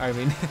 I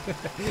mean,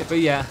 but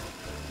yeah.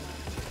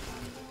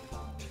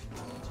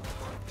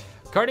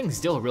 Karting's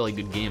still a really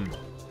good game.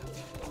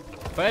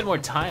 If I had more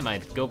time,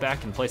 I'd go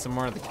back and play some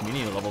more of the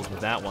community levels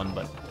with that one,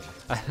 but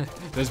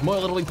there's more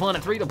Little Big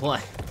Planet 3 to play.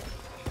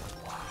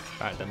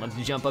 All right, then let's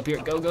jump up here,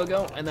 go, go,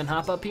 go, and then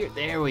hop up here.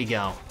 There we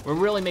go. We're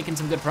really making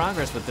some good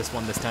progress with this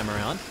one this time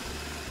around.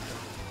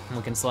 And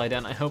we can slide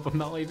down. I hope I'm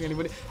not leaving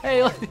anybody.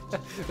 Hey, look,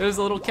 there's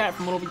a little cat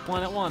from Little Big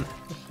Planet 1.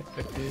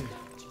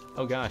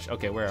 Oh gosh,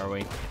 okay, where are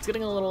we? It's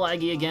getting a little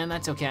laggy again,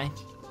 that's okay.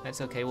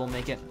 That's okay, we'll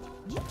make it.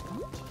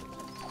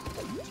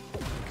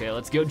 Okay,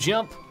 let's go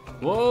jump.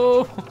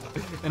 Whoa!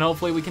 And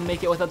hopefully we can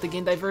make it without the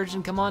game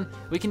diversion. Come on,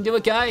 we can do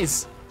it,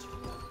 guys.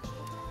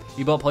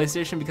 You bought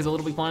PlayStation because of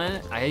Little Big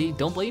Planet? I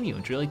don't blame you,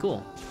 it's really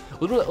cool.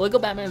 Lego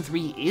Batman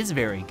 3 is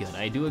very good,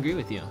 I do agree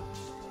with you.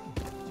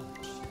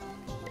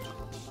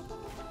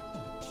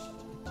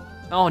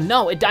 Oh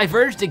no, it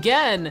diverged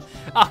again!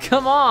 Oh,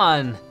 come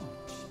on!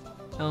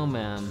 Oh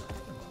man.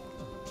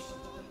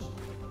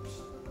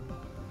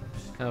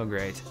 Oh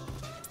great.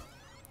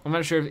 I'm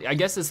not sure, I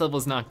guess this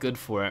level's not good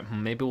for it.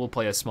 Maybe we'll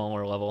play a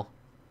smaller level.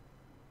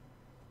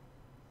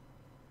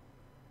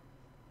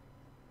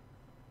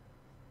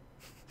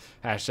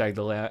 Hashtag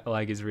the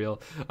lag is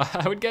real.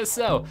 I would guess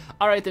so.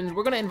 All right then,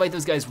 we're gonna invite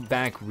those guys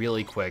back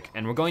really quick,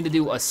 and we're going to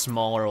do a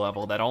smaller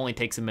level that only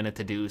takes a minute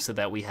to do so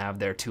that we have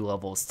their 2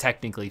 levels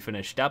technically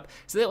finished up,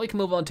 so that we can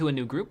move on to a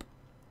new group.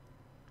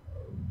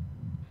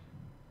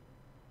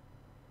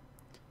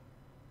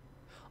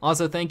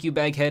 Also, thank you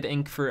Baghead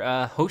Inc. for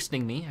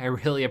hosting me. I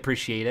really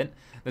appreciate it.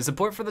 The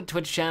support for the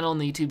Twitch channel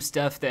and the YouTube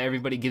stuff that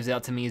everybody gives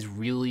out to me is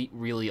really,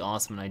 really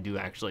awesome, and I do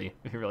actually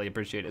really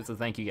appreciate it, so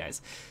thank you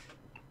guys.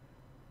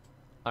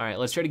 All right,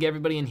 let's try to get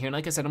everybody in here. And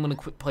like I said, I'm gonna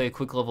play a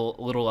quick little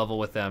level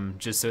with them,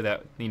 just so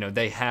that, you know,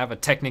 they have a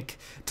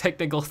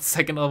technical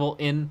second level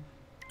in.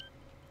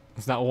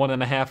 It's not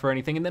 1.5 or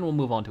anything, and then we'll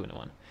move on to a new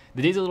one.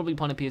 The days of Little Big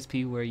Planet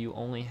PSP where you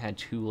only had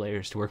 2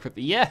 layers to work with.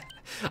 Yeah,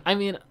 I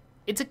mean,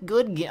 it's a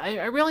good game.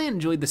 I really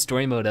enjoyed the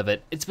story mode of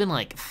it. It's been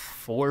like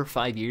 4 or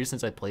 5 years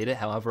since I played it,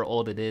 however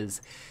old it is.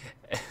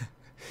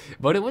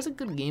 But it was a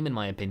good game in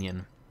my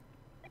opinion.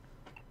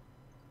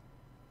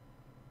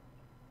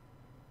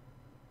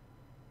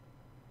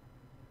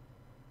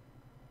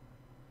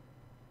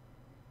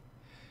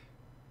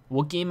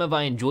 What game have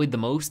I enjoyed the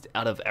most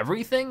out of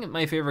everything?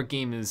 My favorite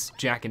game is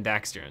Jak and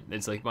Daxter.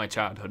 It's like my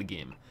childhood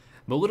game.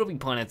 But Little Big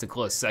Planet's a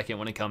close second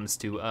when it comes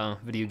to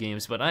video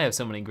games, but I have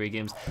so many great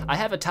games. I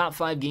have a top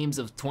 5 games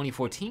of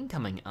 2014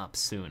 coming up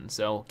soon,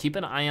 so keep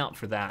an eye out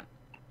for that.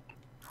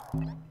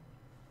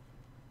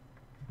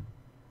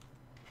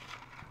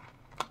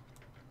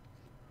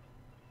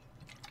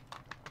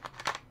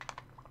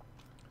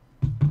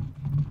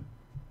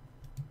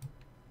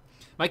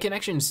 My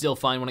connection's still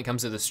fine when it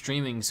comes to the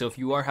streaming, so if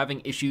you are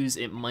having issues,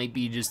 it might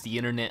be just the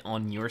internet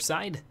on your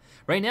side.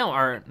 Right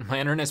now, my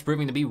internet's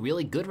proving to be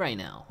really good right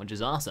now, which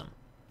is awesome.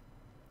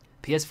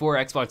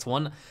 PS4, Xbox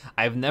One,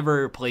 I've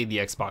never played the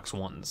Xbox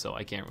One, so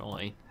I can't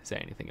really say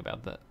anything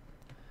about that.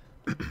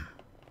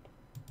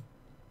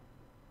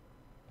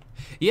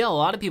 Yeah, a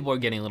lot of people are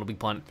getting Little Big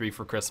Planet 3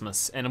 for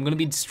Christmas, and I'm going to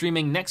be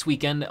streaming next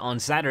weekend on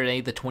Saturday,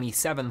 the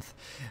 27th.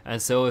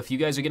 And so if you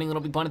guys are getting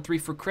Little Big Planet 3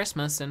 for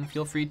Christmas, then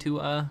feel free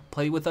to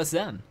play with us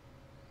then.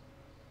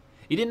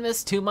 You didn't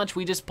miss too much.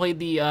 We just played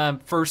the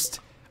first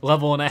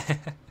level and a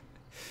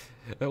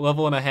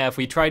half.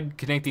 We tried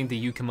connecting to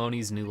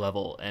Yukimoni's new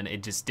level, and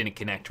it just didn't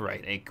connect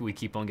right. We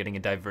keep on getting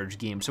a diverged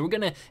game. So we're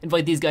going to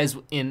invite these guys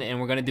in,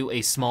 and we're going to do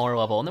a smaller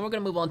level, and then we're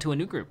going to move on to a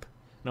new group.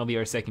 And it'll be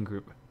our second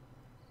group.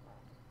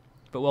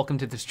 But welcome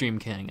to the stream,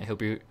 King. I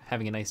hope you're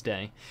having a nice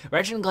day.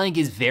 Ratchet & Clank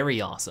is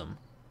very awesome.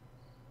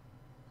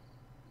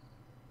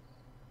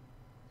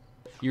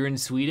 You're in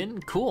Sweden?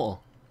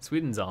 Cool.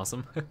 Sweden's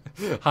awesome.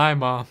 Hi,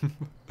 Mom.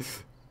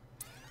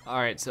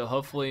 Alright, so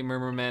hopefully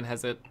Murmurman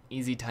has an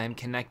easy time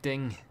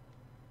connecting.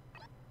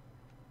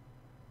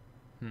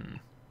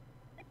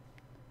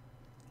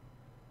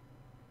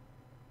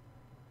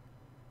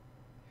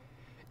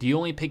 Do you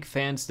only pick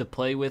fans to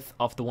play with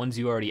off the ones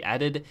you already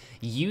added?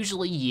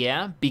 Usually,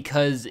 yeah,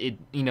 because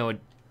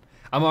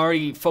I'm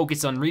already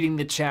focused on reading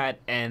the chat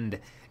and,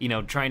 you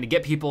know, trying to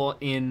get people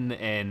in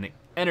and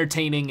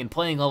entertaining and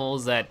playing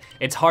levels that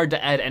it's hard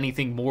to add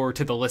anything more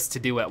to the list to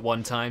do at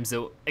one time.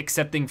 So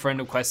accepting friend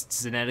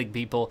requests and adding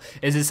people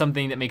is just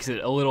something that makes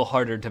it a little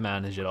harder to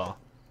manage it all.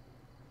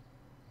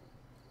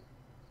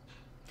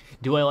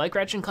 Do I like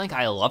Ratchet & Clank?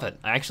 I love it.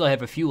 I actually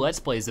have a few Let's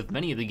Plays of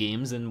many of the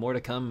games and more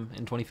to come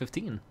in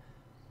 2015.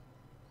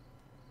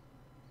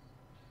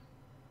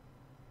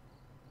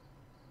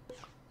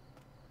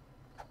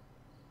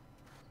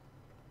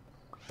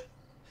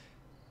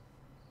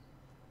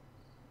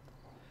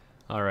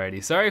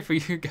 Alrighty, sorry for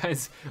you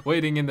guys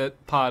waiting in the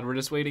pod. We're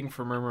just waiting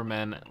for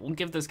Murmurman. We'll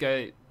give this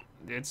guy,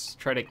 let's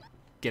try to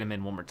get him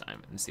in one more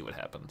time and see what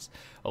happens.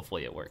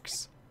 Hopefully it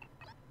works.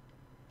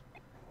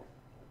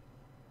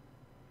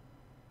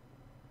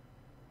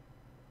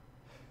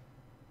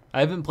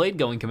 I haven't played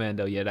Going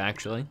Commando yet,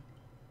 actually.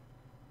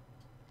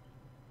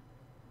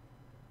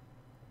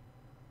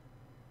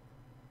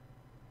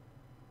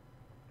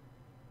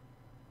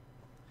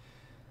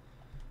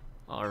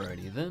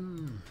 Alrighty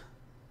then.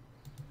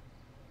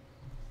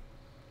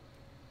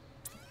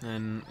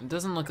 And it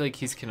doesn't look like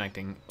he's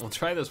connecting. We'll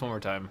try this one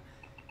more time.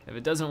 If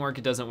it doesn't work,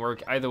 it doesn't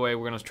work. Either way,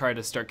 we're gonna try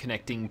to start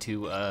connecting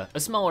to a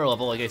smaller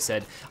level, like I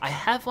said. I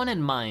have one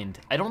in mind.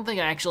 I don't think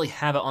I actually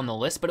have it on the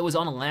list, but it was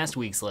on last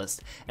week's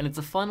list. And it's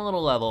a fun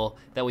little level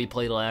that we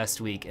played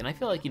last week. And I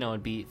feel like, you know,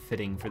 it'd be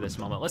fitting for this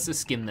moment. Let's just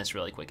skim this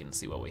really quick and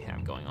see what we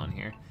have going on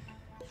here.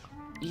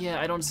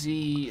 Yeah, I don't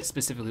see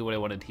specifically what I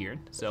wanted here.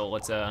 So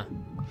let's, yeah,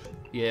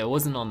 it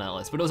wasn't on that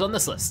list, but it was on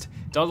this list.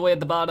 It's all the way at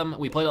the bottom.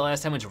 We played it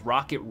last time, it's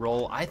Rocket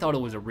Roll. I thought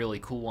it was a really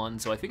cool one,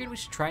 so I figured we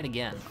should try it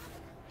again.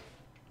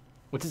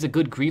 What does a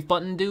good grief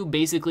button do?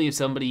 Basically, if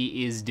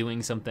somebody is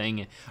doing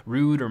something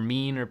rude or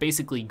mean or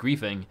basically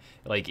griefing,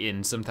 like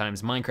in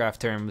sometimes Minecraft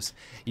terms,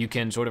 you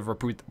can sort of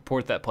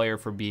report that player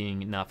for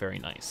being not very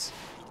nice.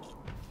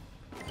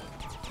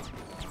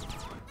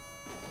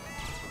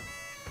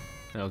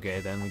 Okay,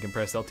 then we can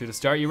press L2 to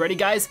start. You ready,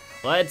 guys?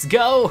 Let's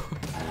go!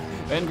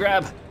 And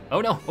grab. Oh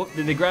no, oh,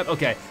 did they grab?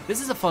 Okay,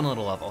 this is a fun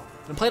little level.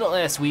 I played it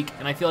last week,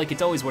 and I feel like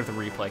it's always worth a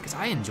replay, because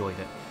I enjoyed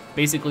it.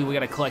 Basically, we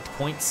gotta collect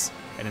points,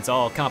 and it's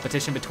all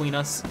competition between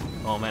us.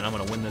 Oh man, I'm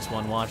gonna win this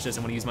one, watch this.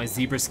 I'm gonna use my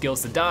Zebra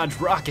skills to dodge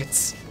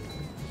rockets.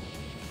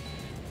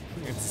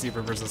 It's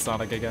Zebra versus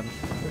Sonic again.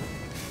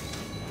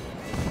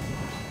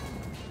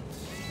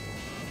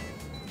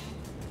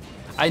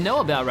 I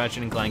know about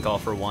Ratchet & Clank All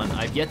For One.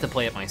 I've yet to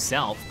play it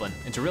myself, but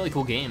it's a really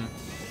cool game.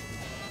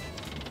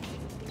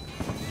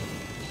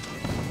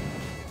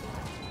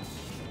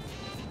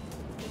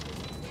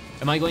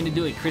 Am I going to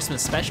do a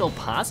Christmas special?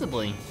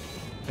 Possibly.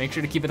 Make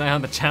sure to keep an eye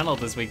on the channel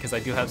this week because I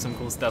do have some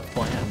cool stuff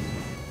planned.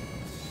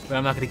 But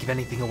I'm not gonna give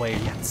anything away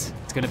yet.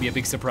 It's gonna be a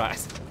big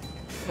surprise.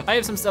 I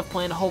have some stuff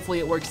planned, hopefully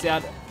it works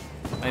out.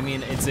 I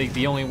mean, it's like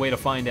the only way to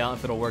find out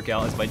if it'll work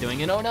out is by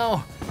doing it. Oh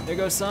no, there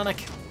goes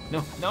Sonic.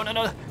 No, no, no,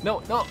 no,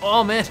 no, no,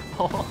 oh man,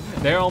 oh,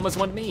 there almost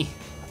went me.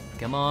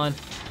 Come on,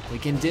 we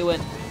can do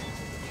it.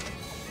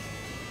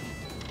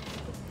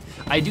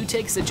 I do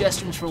take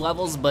suggestions for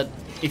levels, but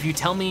if you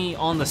tell me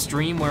on the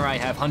stream where I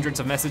have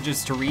hundreds of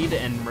messages to read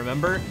and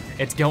remember,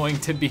 it's going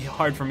to be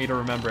hard for me to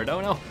remember it.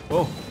 Oh no,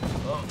 whoa,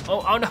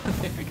 oh no,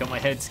 there we go, my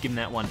head skimmed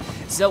that one.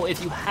 So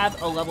if you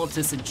have a level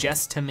to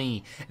suggest to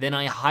me, then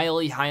I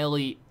highly,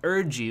 highly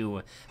urge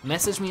you,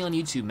 message me on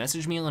YouTube,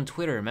 message me on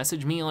Twitter,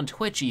 message me on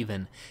Twitch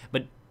even,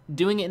 but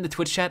doing it in the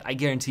Twitch chat, I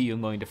guarantee you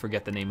I'm going to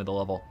forget the name of the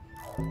level.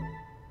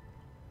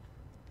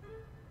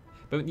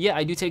 But yeah,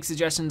 I do take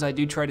suggestions. I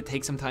do try to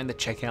take some time to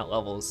check out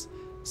levels.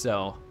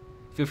 So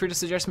feel free to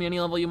suggest me any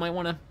level you might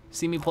want to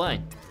see me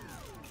play.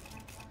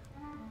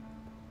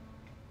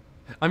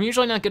 I'm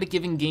usually not good at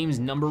giving games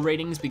number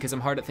ratings because I'm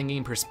hard at thinking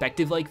in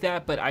perspective like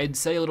that, but I'd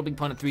say Little Big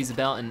Planet 3 is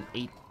about an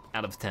 8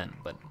 out of 10,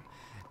 but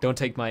don't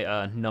take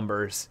my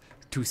numbers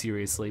too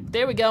seriously. But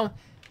there we go.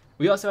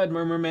 We also had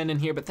Murmurman in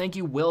here, but thank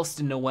you,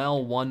 Whilst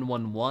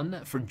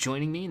Noel111, for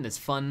joining me in this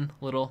fun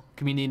little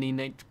community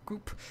night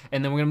group.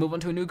 And then we're gonna move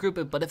on to a new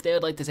group, but if they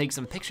would like to take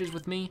some pictures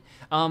with me,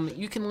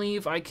 you can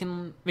leave, I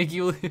can make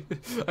you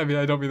leave. I mean,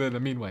 I don't mean that in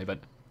a mean way, but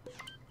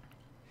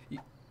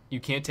you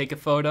can't take a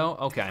photo?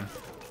 Okay.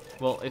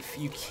 Well, if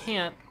you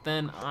can't,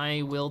 then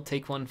I will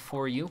take one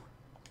for you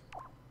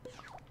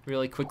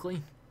really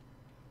quickly.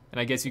 And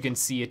I guess you can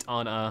see it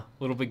on a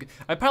Little Big,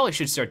 I probably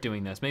should start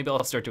doing this. Maybe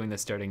I'll start doing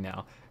this starting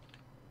now.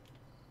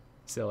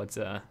 So let's,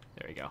 there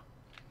we go.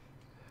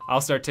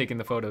 I'll start taking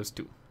the photos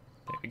too.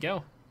 There we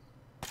go.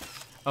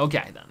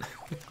 Okay then.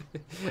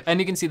 And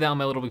you can see that on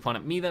my Little Big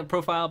Planet Me that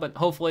profile, but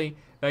hopefully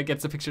that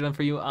gets the picture done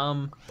for you.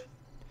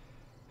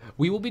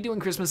 We will be doing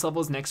Christmas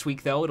levels next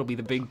week though. It'll be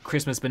the big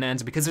Christmas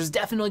bonanza because there's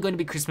definitely going to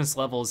be Christmas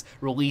levels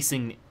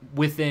releasing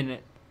within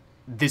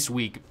this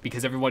week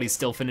because everybody's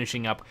still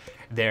finishing up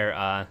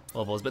their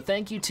levels. But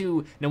thank you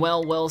to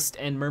Noel, Welst,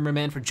 and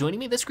Murmurman for joining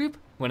me this group.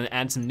 I'm gonna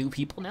add some new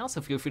people now, so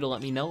feel free to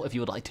let me know if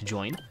you would like to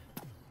join.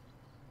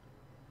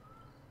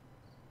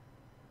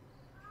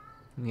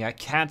 We got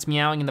cats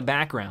meowing in the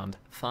background,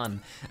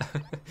 fun.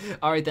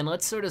 All right then,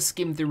 let's sort of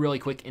skim through really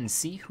quick and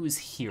see who's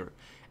here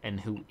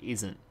and who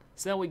isn't.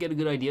 so that we get a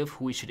good idea of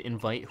who we should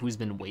invite, who's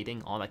been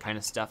waiting, all that kind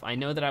of stuff. I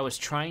know that I was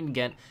trying to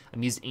get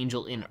Amused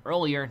Angel in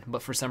earlier,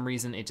 but for some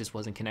reason it just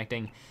wasn't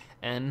connecting.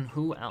 And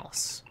who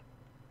else?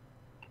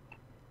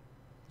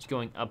 Just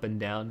going up and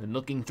down and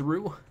looking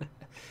through.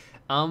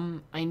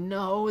 I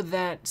know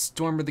that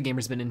Stormer the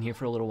Gamer's been in here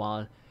for a little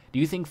while. Do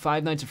you think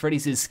Five Nights at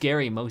Freddy's is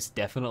scary? Most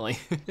definitely.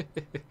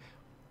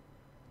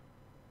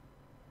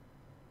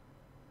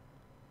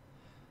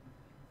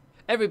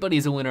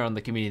 Everybody's a winner on the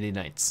community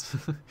nights.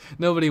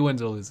 Nobody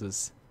wins or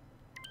loses.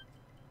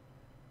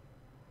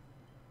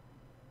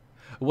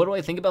 What do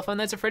I think about Five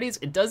Nights at Freddy's?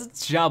 It does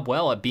its job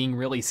well at being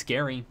really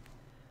scary.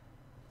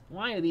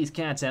 Why are these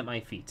cats at my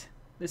feet?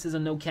 This is a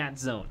no cat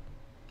zone.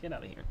 Get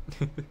out of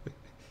here.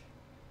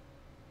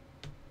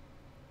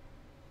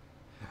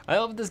 I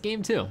love this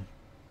game too.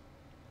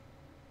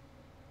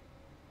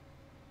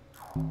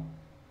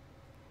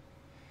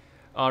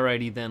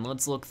 Alrighty then,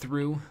 let's look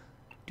through.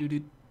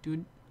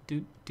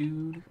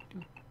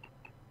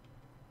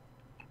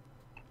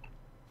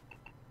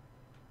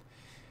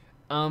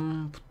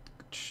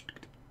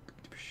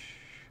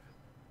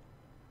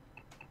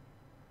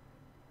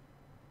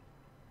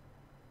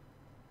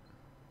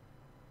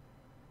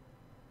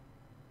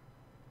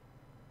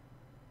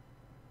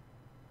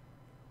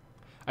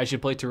 I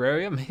should play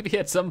Terraria? Maybe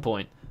at some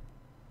point.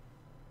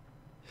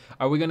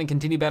 Are we going to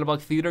continue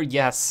BattleBlock Theater?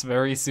 Yes,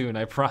 very soon,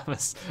 I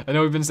promise. I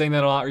know we've been saying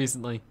that a lot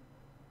recently.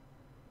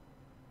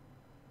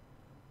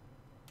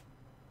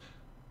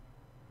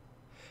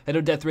 Hello,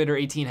 Death Raider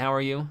 18, how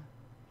are you?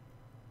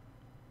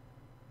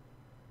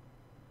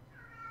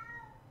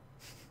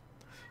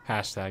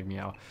 Hashtag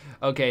meow.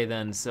 Okay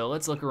then, so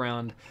let's look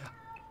around.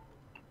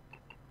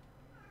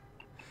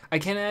 I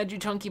can add you,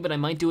 Chunky, but I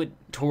might do it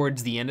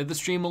towards the end of the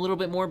stream a little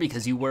bit more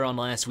because you were on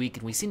last week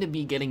and we seem to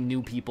be getting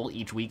new people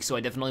each week, so I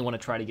definitely want to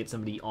try to get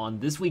somebody on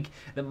this week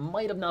that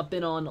might have not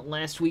been on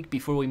last week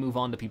before we move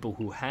on to people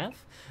who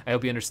have. I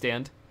hope you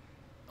understand.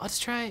 Let's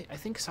try, I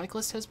think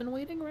Cyclist has been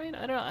waiting, right?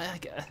 I don't know,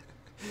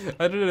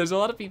 I don't know, there's a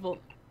lot of people.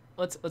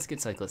 Let's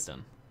get Cyclist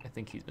done. I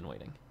think he's been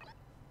waiting.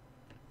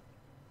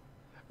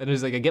 And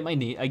it's like I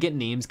get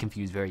names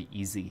confused very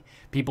easy.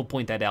 People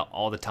point that out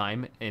all the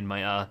time in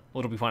my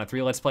Little Big Planet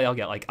 3 Let's Play. I'll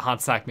get like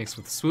Hot Sack mixed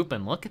with Swoop,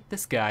 and look at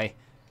this guy.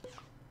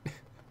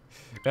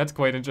 That's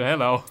quite interesting.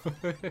 Hello.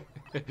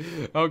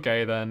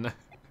 Okay then.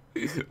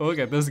 Look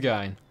at this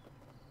guy.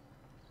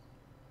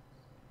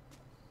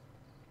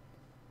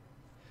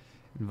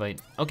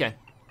 Invite. Okay,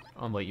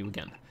 I'll invite you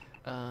again.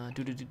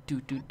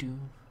 Do.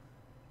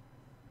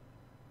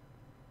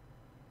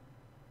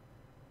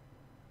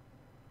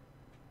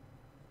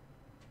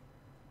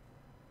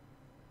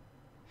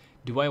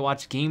 Do I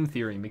watch Game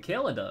Theory?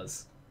 Michaela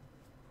does.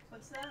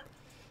 What's that?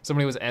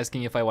 Somebody was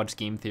asking if I watch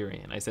Game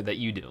Theory, and I said that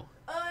you do.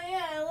 Oh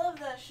yeah, I love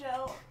that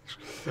show.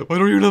 Why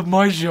don't you love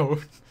my show?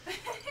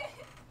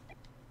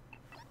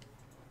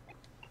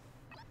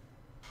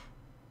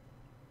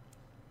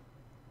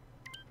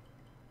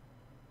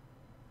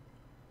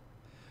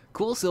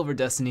 Cool, Silver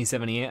Destiny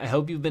 78. I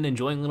hope you've been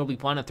enjoying Little Big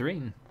Planet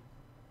 3.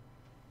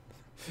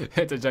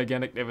 It's a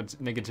gigantic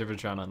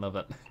negativitron. I love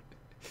it.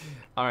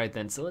 Alright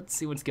then, so let's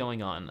see what's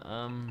going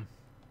on.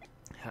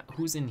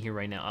 Who's in here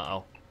right now?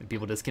 Uh-oh. Did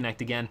people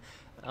disconnect again?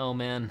 Oh,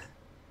 man.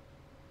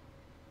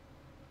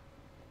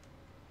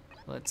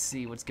 Let's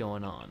see what's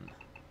going on.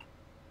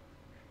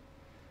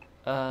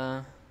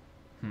 I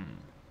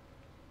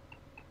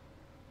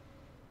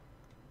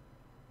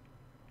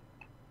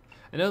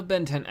know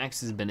Ben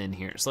 10X has been in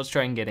here, so let's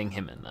try and getting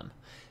him in then.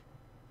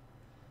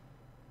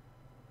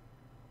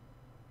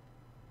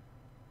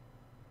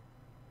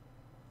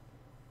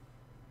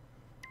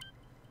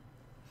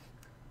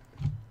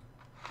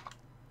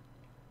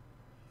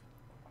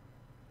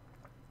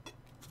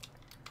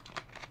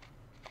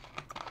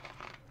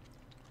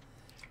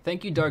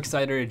 Thank you,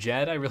 Darksider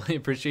Jed. I really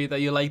appreciate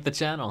that you like the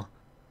channel.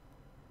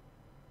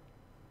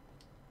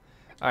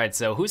 Alright,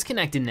 so who's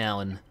connected now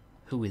and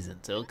who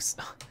isn't? It looks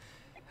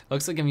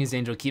like Amused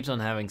Angel keeps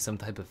on having some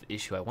type of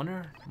issue. I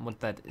wonder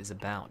what that is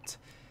about.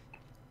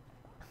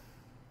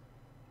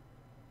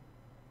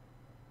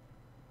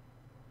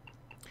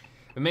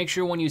 But make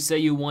sure when you say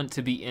you want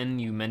to be in,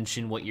 you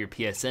mention what your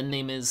PSN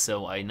name is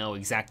so I know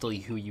exactly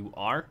who you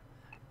are.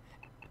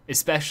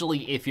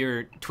 Especially if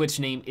your Twitch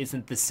name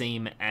isn't the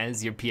same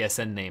as your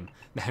PSN name.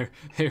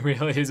 It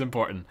really is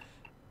important.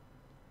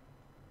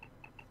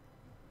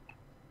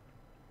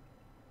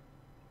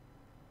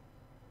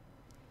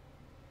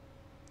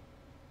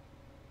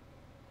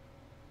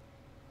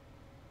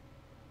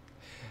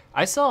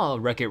 I saw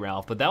Wreck-It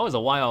Ralph, but that was a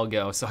while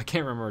ago, so I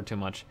can't remember too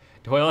much.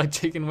 Do I like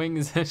chicken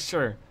wings?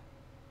 Sure.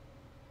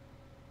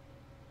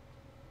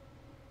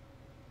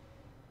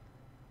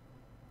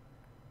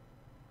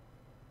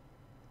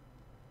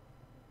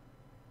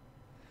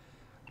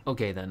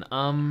 Okay then,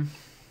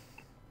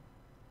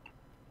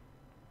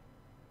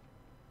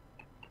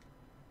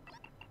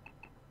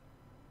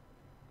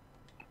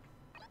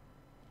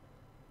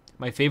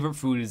 my favorite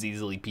food is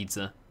easily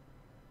pizza.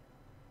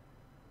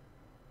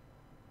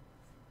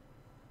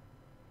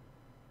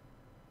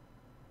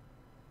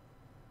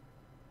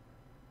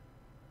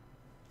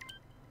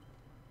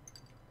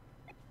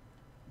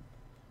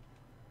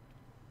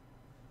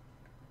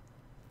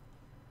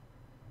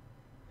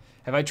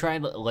 Have I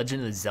tried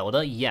Legend of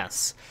Zelda?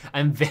 Yes.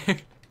 I'm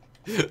very...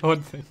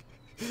 One thing.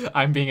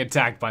 I'm being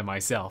attacked by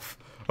myself.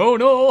 Oh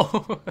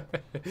no!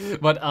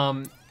 But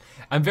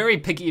I'm very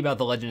picky about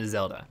the Legend of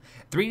Zelda.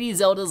 3D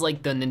Zeldas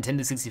like the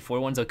Nintendo 64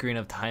 ones, Ocarina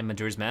of Time,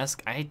 Majora's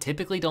Mask, I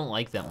typically don't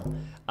like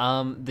them.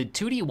 The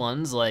 2D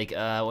ones like,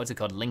 what's it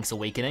called, Link's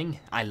Awakening?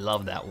 I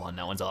love that one,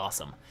 that one's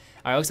awesome.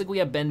 All right, looks like we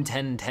have Ben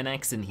 10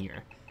 10X in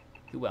here.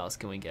 Who else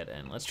can we get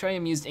in? Let's try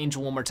Amused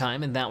Angel one more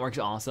time, and that works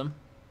awesome.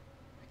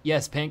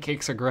 Yes,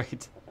 pancakes are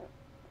great.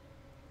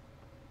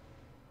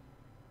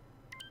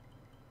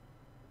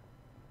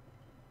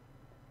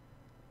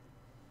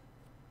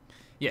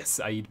 Yes,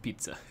 I eat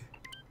pizza.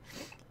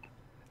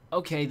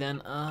 Okay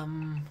then,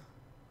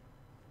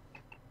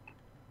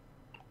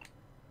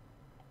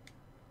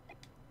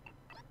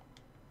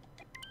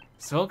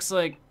 so it looks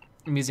like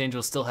Amused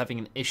Angel's still having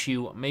an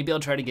issue. Maybe I'll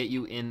try to get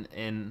you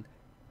in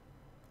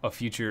a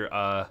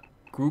future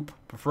group.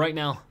 But for right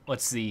now,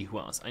 let's see who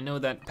else. I know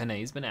that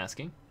Panay's been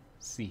asking.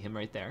 See him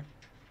right there.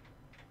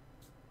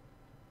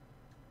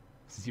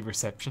 See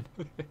reception.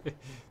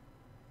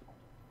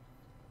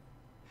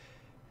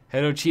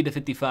 Hello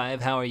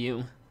Cheetah55, how are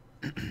you?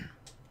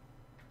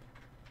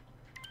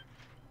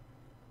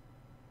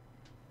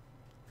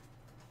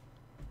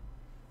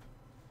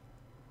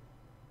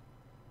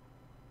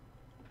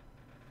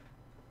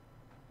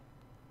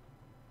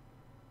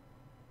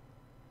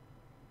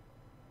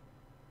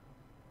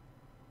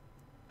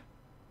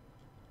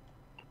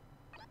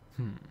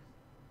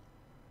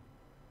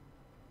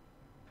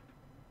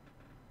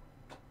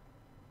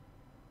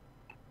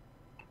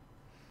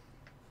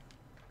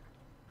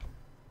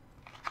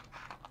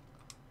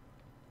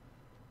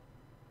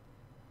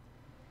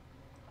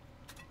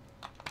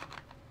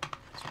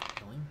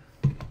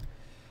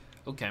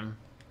 Okay.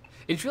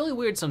 It's really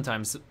weird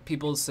sometimes.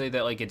 People say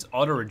that like it's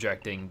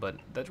auto-rejecting, but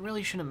that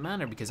really shouldn't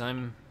matter because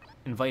I'm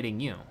inviting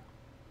you.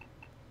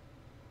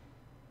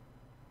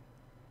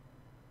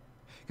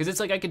 Because it's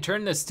like I could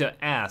turn this to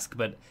ask,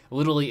 but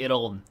literally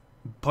it'll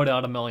put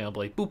out a million. I'll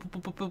be like boop,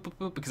 boop, boop, boop, boop,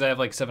 boop, because I have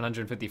like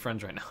 750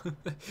 friends right now.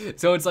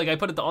 So it's like I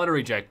put it to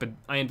auto-reject, but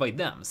I invite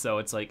them. So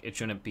it's like it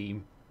shouldn't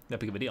be that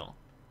big of a deal.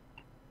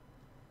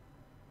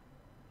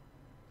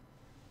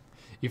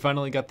 You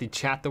finally got the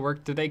chat to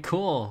work today?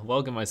 Cool.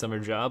 Welcome, my summer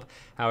job.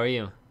 How are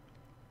you?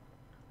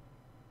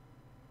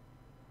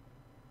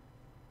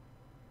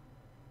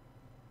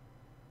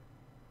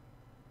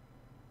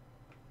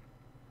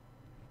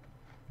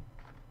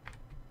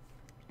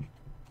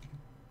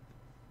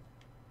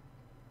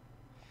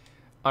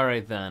 All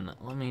right then,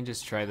 let me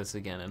just try this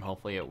again and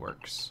hopefully it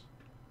works.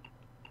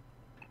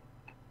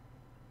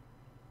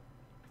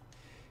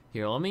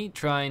 Here, let me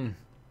try and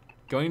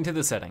going into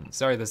the settings.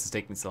 Sorry this is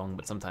taking so long,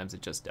 but sometimes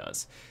it just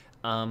does.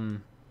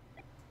 Nope,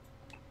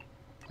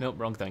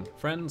 wrong thing.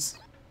 Friends,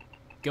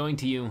 going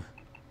to you,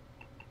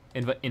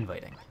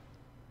 inviting.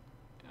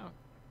 Oh.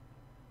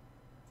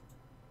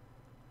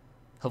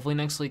 Hopefully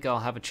next week I'll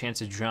have a chance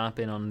to drop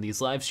in on these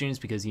live streams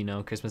because you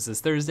know Christmas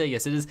is Thursday.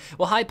 Yes, it is.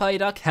 Well, hi, Pie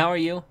Duck. How are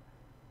you?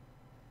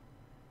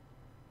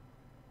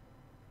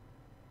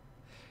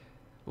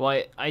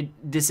 Well, I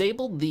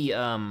disabled the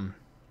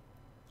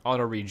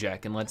auto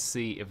reject, and let's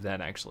see if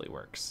that actually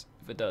works.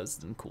 If it does,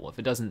 then cool. If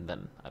it doesn't,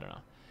 then I don't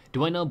know.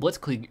 Do I know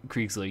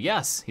Blitzkriegsler?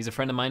 Yes, he's a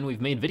friend of mine.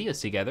 We've made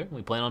videos together.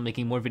 We plan on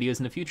making more videos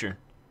in the future.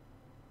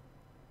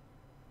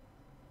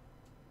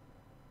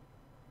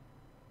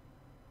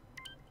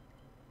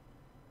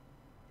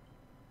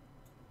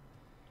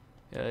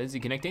 Is he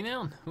connecting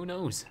now? Who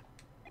knows?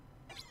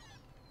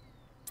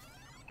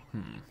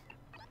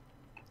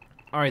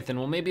 All right then.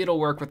 Well, maybe it'll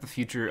work with the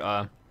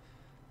future.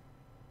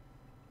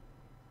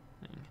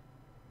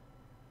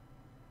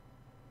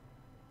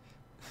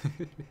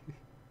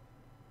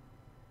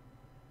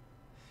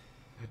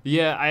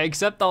 Yeah, I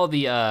accept all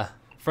the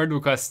friend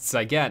requests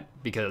I get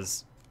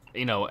because,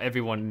 you know,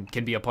 everyone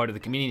can be a part of the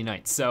community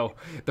night. So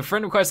the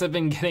friend requests have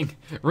been getting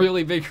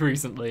really big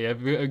recently.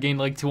 I've gained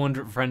like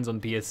 200 friends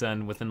on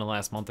PSN within the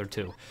last month or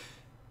two.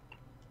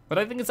 But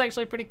I think it's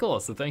actually pretty cool,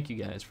 so thank you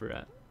guys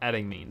for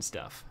adding me and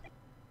stuff.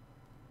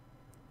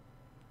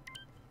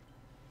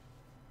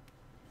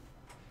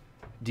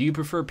 Do you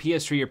prefer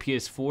PS3 or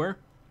PS4?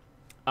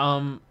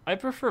 I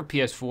prefer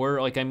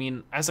PS4. Like, I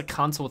mean, as a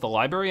console with a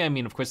library, I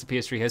mean, of course the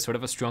PS3 has sort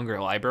of a stronger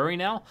library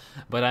now,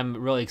 but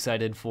I'm really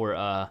excited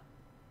for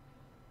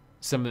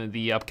some of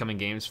the upcoming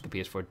games for the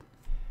PS4.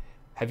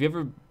 Have you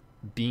ever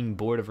been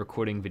bored of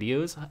recording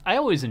videos? I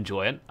always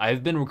enjoy it.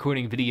 I've been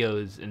recording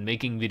videos and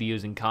making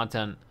videos and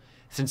content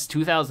since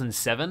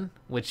 2007,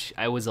 which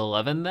I was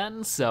 11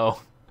 then, so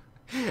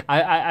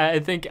I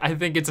think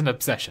it's an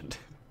obsession.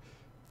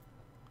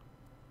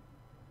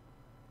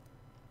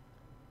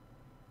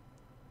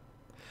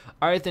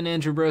 All right then,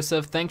 Andrew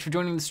Broseph, thanks for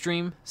joining the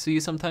stream. See you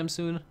sometime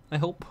soon, I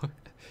hope.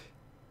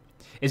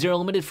 Is there a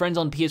limited friends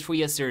on PS4?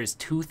 Yes, there is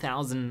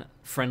 2,000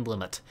 friend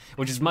limit,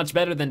 which is much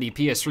better than the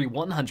PS3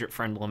 100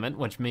 friend limit,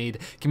 which made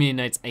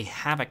community nights a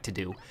havoc to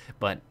do.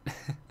 But,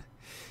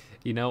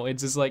 you know,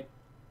 it's just like,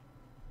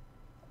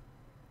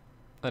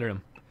 I don't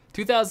know.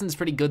 2,000 is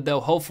pretty good though.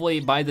 Hopefully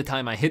by the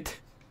time I hit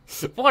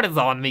What is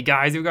on me,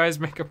 guys? You guys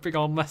make a big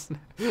old mess.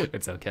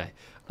 It's okay.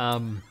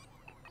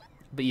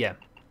 But yeah,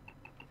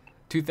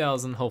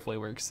 2000 hopefully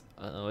works.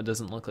 It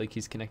doesn't look like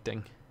he's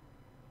connecting.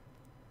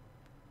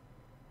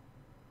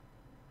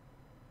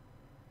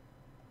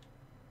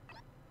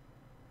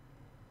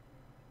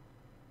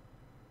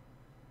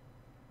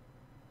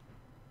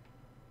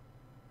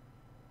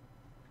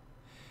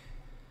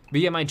 But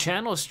yeah, my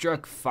channel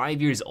struck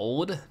 5 years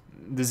old.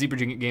 The Zebra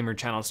Gamer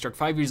channel struck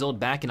 5 years old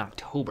back in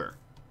October.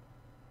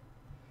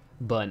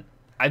 But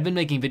I've been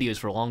making videos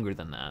for longer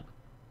than that.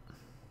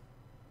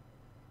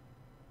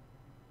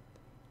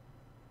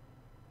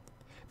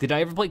 Did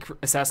I ever play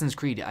Assassin's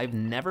Creed? I've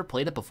never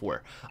played it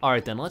before. All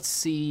right, then let's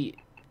see.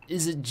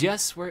 Is it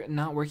just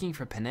not working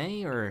for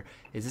Panay, or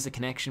is this a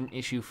connection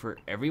issue for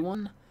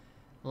everyone?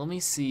 Let me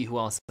see who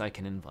else I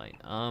can invite.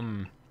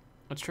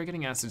 Let's try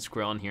getting Acid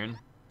Squirrel in here.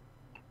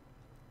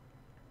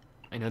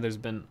 I know there's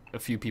been a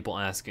few people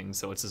asking,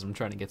 so it's just I'm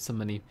trying to get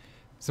some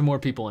more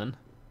people in.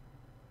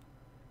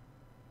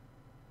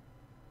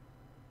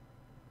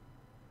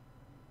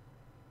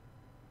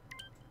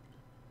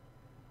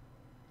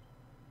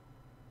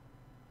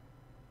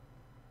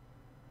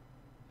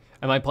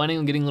 Am I planning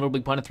on getting Little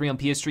Big Planet 3 on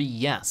PS3?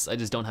 Yes, I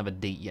just don't have a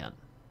date yet.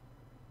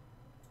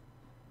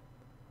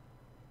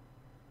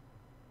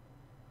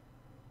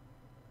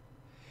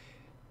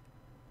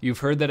 You've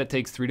heard that it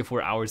takes 3 to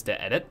 4 hours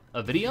to edit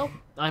a video?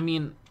 I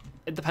mean,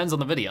 it depends on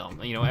the video.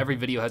 You know, every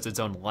video has its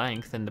own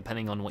length, and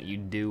depending on what you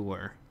do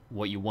or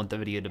what you want the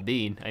video to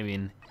be, I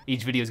mean,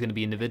 each video is going to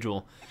be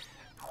individual.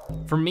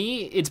 For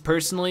me, it's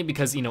personally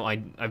because, you know,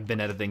 I've been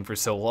editing for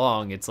so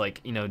long, it's like,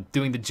 you know,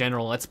 doing the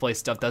general Let's Play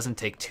stuff doesn't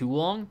take too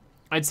long.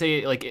 I'd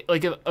say,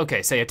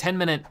 okay, say a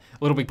 10-minute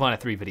Little Big Planet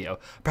 3 video.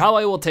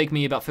 Probably will take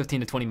me about 15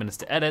 to 20 minutes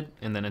to edit,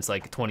 and then it's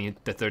like 20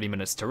 to 30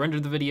 minutes to render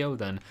the video,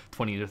 then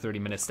 20 to 30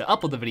 minutes to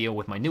upload the video.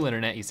 With my new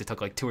internet, it used to take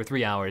like 2 or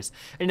 3 hours,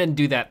 and then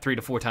do that 3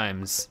 to 4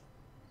 times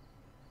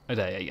a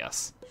day, I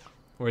guess.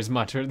 Or as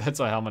much, or that's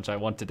how much I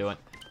want to do it.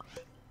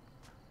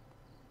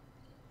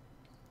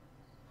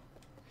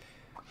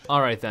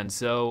 All right then,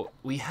 so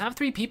we have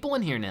 3 people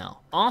in here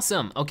now.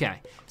 Awesome,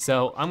 okay.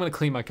 So I'm gonna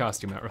clean my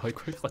costume out really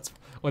quick.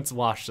 Let's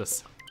wash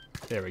this.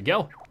 There we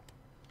go.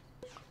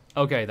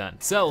 Okay then,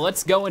 so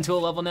let's go into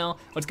a level now.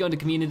 Let's go into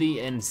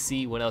community and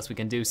see what else we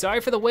can do. Sorry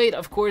for the wait,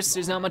 of course,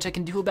 there's not much I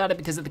can do about it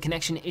because of the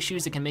connection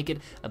issues. It can make it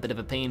a bit of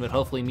a pain, but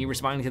hopefully me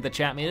responding to the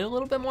chat made it a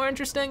little bit more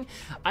interesting.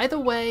 Either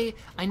way,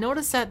 I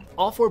noticed that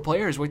all 4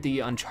 players were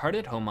the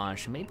Uncharted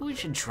homage. Maybe we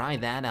should try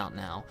that out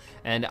now.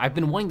 And I've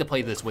been wanting to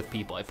play this with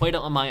people. I played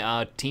it on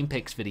my Team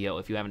Picks video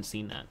if you haven't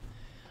seen that.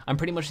 I'm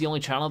pretty much the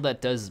only channel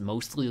that does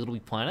mostly Little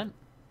Big Planet.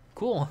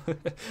 Cool.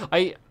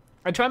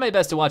 I try my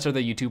best to watch other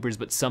YouTubers,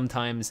 but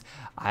sometimes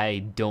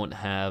I don't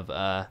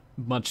have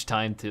much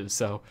time to,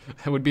 so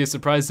it would be a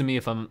surprise to me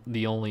if I'm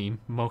the only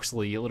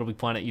mostly Little Big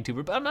Planet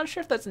YouTuber, but I'm not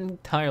sure if that's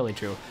entirely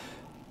true.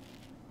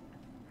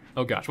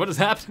 Oh gosh, what has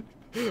happened?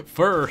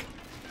 Fur.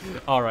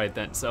 All right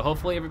then, so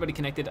hopefully everybody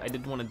connected. I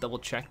did want to double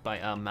check by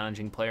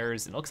managing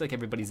players. It looks like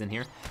everybody's in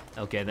here.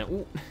 Okay then,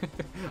 ooh,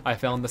 I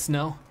fell in the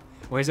snow.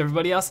 Where's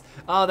everybody else?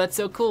 Oh, that's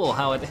so cool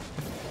how it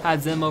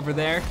has them over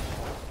there.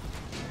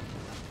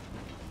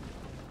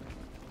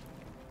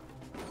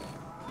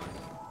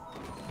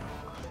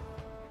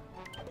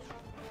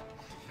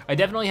 I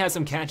definitely have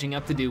some catching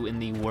up to do in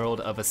the world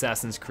of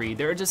Assassin's Creed.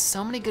 There are just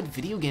so many good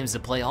video games to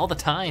play all the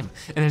time,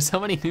 and there's so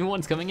many new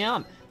ones coming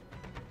out.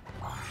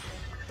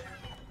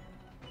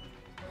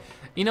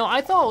 You know,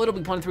 I thought Little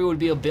Big Planet 3 would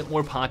be a bit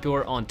more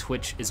popular on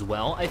Twitch as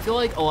well. I feel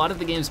like a lot of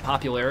the game's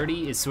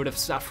popularity is sort of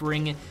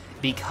suffering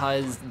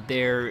because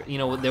there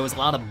was a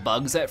lot of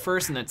bugs at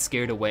first, and that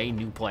scared away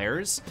new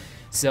players.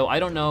 So I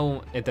don't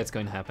know if that's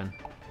going to happen.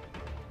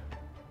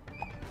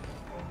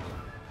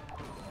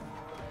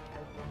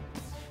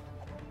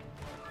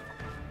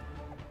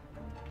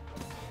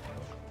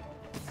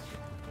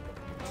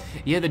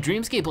 Yeah, the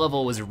Dreamscape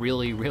level was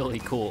really, really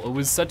cool. It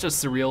was such a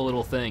surreal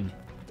little thing.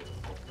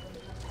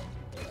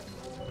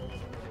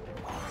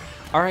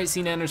 All right,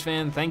 CNanners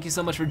fan, thank you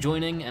so much for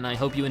joining, and I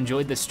hope you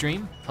enjoyed this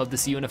stream. Hope to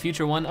see you in a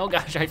future one. Oh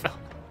gosh, I fell.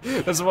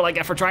 This is what I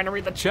get for trying to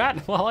read the chat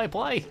while I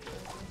play.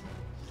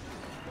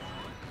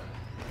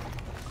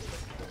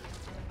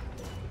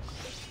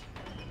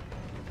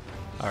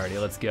 Alrighty,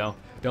 let's go.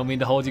 Don't mean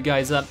to hold you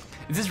guys up.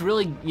 This is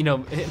really, you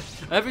know,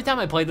 every time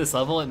I play this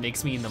level, it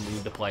makes me in the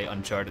mood to play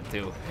Uncharted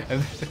 2.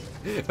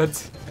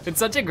 It's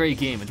such a great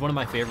game. It's one of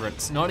my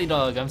favorites. Naughty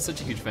Dog, I'm such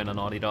a huge fan of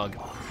Naughty Dog.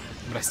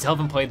 But I still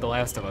haven't played The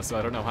Last of Us, so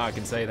I don't know how I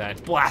can say that.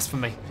 It's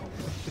blasphemy.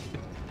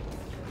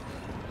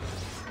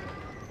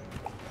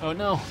 Oh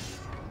no.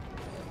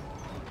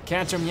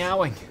 Cats are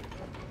meowing.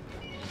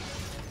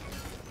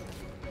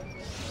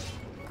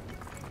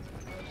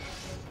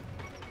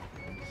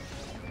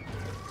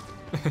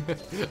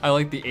 I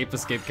like the Ape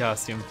Escape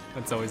costume.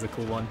 That's always a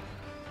cool one.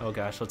 Oh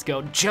gosh, let's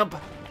go. Jump!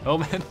 Oh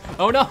man.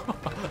 Oh no!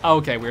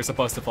 Okay, we're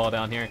supposed to fall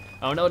down here.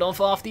 Oh no, don't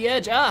fall off the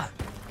edge. Ah!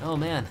 Oh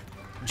man.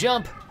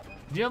 Jump!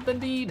 Jump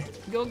indeed.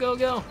 Go, go,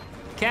 go.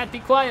 Cat, be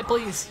quiet,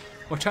 please.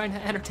 We're trying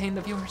to entertain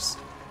the viewers.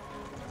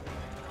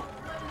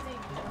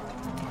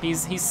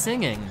 He's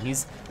singing.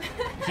 He's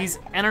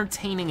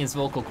entertaining his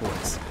vocal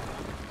cords.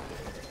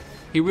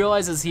 He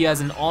realizes he has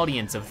an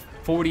audience of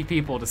 40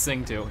 people to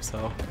sing to,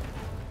 so.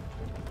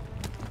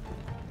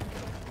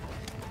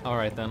 All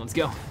right then, let's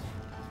go.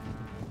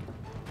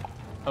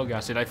 Oh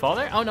gosh, did I fall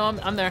there? Oh no,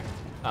 I'm there.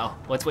 Oh,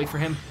 let's wait for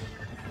him.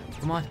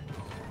 Come on,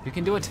 you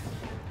can do it.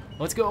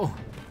 Let's go.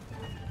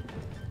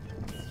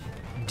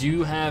 Do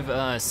you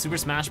have Super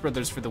Smash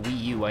Brothers for the Wii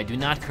U? I do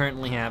not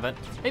currently have it.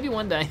 Maybe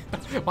one day.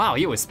 Wow,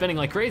 he was spinning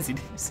like crazy,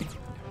 did you see?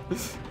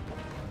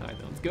 All right,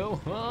 then, let's go.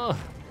 Oh,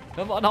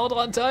 come on, hold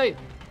on tight.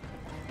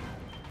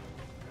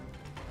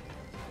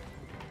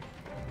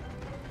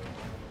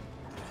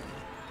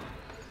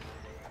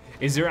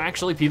 Is there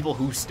actually people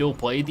who still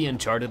play the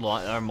Uncharted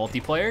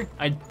multiplayer?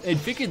 I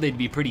figured they'd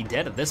be pretty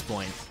dead at this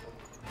point.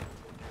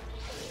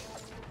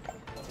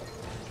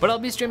 But I'll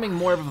be streaming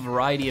more of a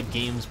variety of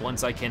games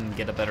once I can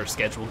get a better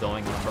schedule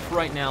going on. But for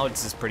right now,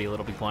 it's just pretty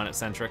Little Big Planet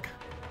centric.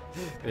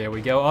 There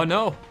we go. Oh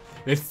no,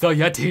 it's the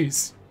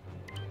Yetis.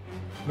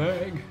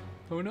 Meg,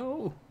 oh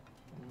no.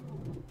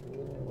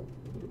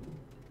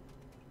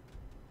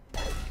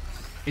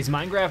 Is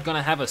Minecraft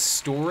gonna have a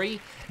story?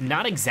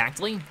 Not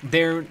exactly.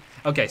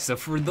 Okay, so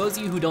for those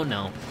of you who don't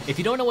know, if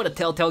you don't know what a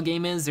Telltale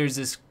game is, there's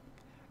this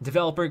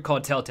developer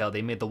called Telltale.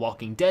 They made the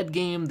Walking Dead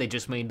game, they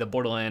just made the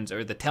Borderlands,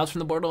 or the Tales from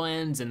the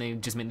Borderlands, and they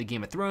just made the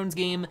Game of Thrones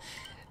game.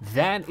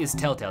 That is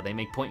Telltale. They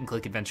make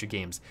point-and-click adventure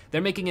games.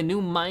 They're making a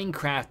new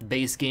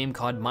Minecraft-based game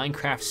called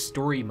Minecraft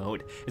Story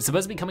Mode. It's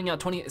supposed to be coming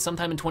out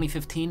sometime in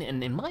 2015,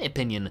 and in my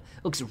opinion,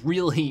 looks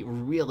really,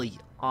 really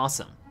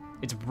awesome.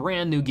 It's a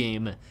brand new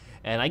game,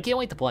 and I can't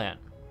wait to play it.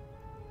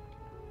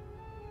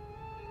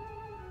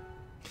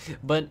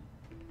 But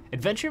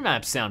adventure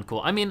maps sound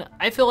cool. I mean,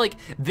 I feel like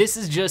this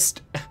is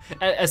just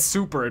a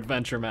super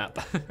adventure map.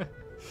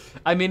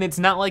 I mean, it's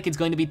not like it's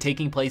going to be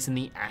taking place in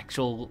the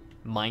actual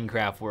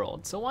Minecraft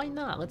world, so why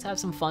not? Let's have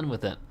some fun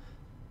with it.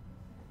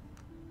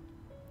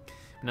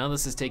 Now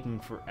this is taking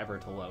forever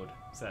to load,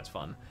 so that's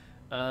fun.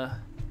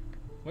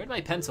 Where'd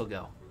my pencil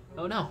go?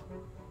 Oh no.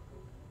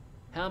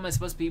 How am I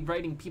supposed to be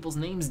writing people's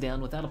names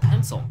down without a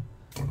pencil?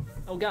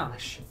 Oh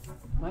gosh.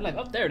 My life,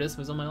 oh there it is, it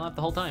was on my lap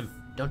the whole time.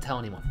 Don't tell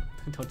anyone.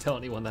 Don't tell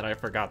anyone that I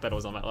forgot that it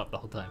was on my lap the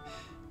whole time.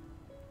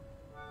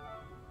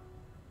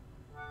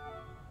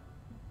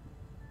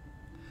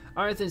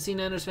 Alright then,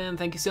 C-Niners fan,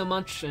 thank you so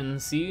much,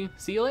 and see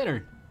you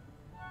later.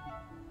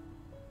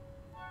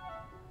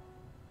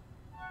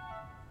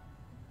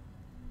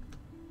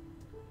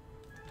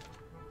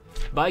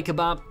 Bye,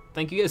 Kebab.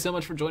 Thank you guys so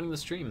much for joining the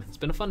stream. It's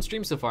been a fun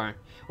stream so far.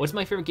 What's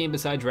my favorite game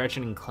besides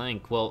Ratchet and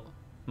Clank? Well,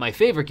 my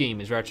favorite game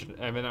is Jak and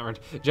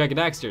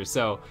Daxter,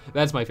 so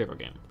that's my favorite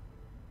game.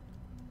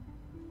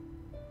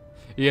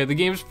 Yeah, the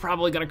game's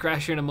probably gonna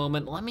crash here in a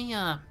moment. Let me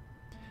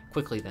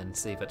quickly then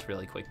save it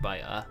really quick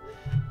by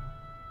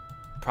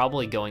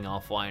probably going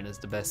offline is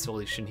the best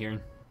solution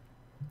here.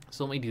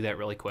 So let me do that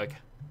really quick.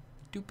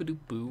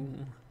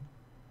 Doop-a-doop-boo.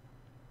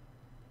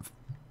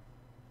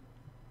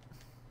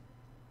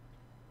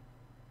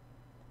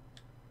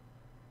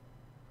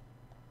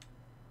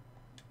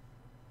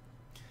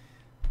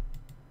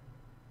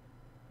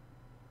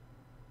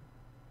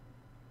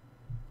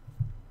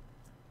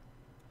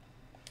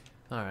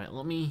 All right,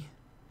 let me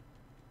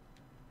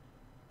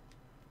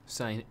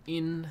sign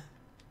in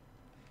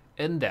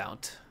and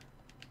out,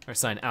 or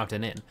sign out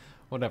and in,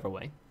 whatever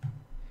way.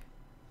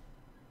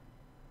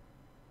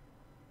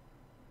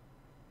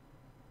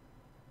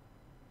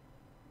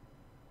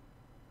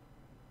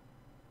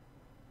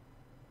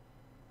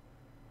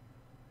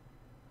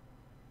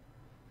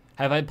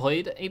 Have I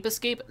played Ape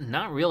Escape?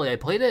 Not really. I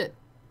played it,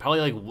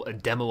 probably like a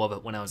demo of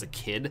it when I was a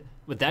kid,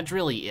 but that's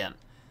really it.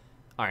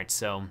 All right,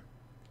 so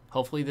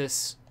hopefully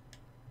this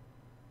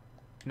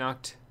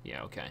knocked.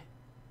 Yeah, okay.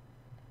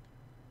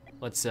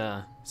 Let's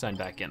sign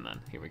back in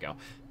then. Here we go.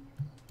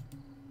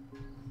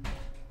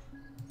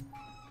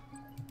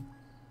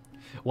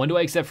 When do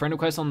I accept friend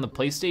requests on the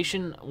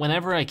PlayStation?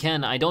 Whenever I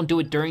can. I don't do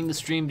it during the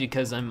stream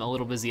because I'm a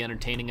little busy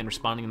entertaining and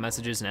responding to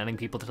messages and adding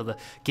people to the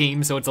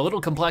game, so it's a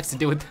little complex to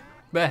do it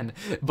then.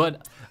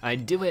 But I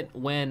do it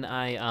when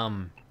I,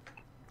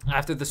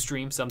 after the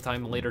stream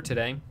sometime later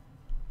today.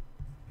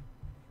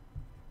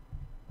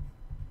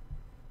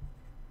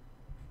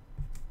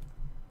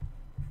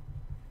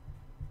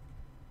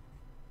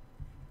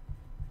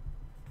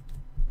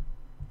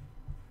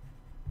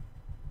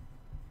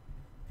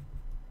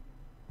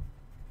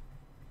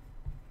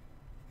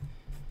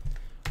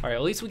 All right,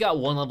 at least we got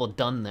one level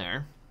done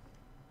there.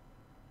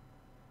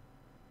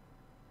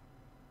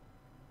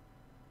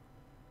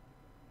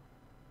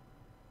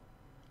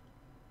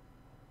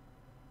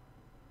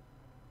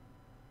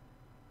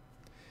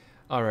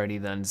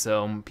 Alrighty then,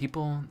 so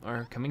people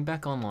are coming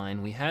back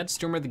online. We had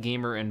Stormer the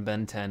Gamer and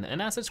Ben 10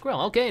 and Acid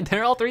Squirrel. Okay,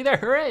 they're all three there,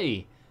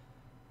 hooray!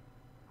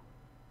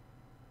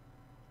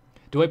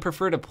 Do I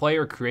prefer to play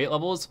or create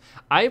levels?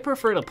 I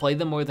prefer to play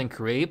them more than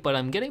create, but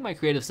I'm getting my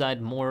creative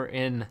side more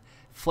in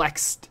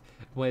flexed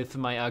with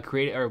my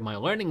my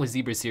Learning with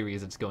Zebra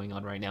series that's going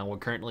on right now. We're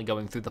currently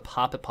going through the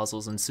Poppet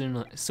puzzles, and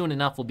soon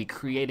enough we'll be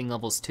creating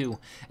levels too.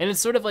 And it's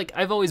sort of like,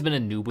 I've always been a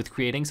noob with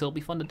creating, so it'll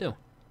be fun to do.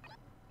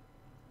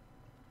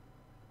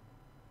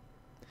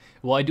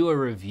 Will I do a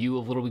review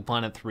of Little Big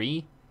Planet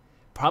 3?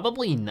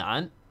 Probably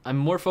not. I'm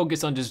more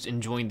focused on just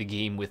enjoying the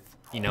game with,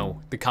 you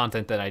know, the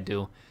content that I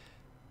do.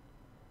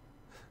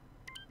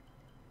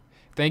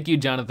 Thank you,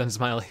 Jonathan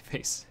Smiley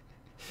Face.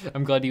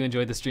 I'm glad you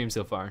enjoyed the stream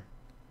so far.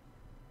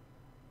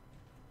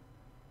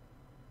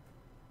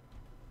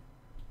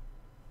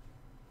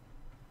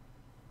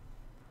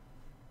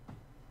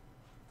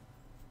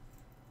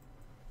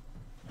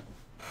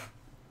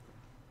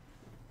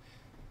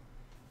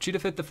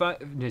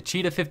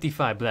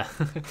 Cheetah55, blah.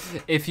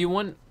 If you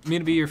want me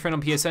to be your friend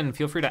on PSN,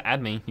 feel free to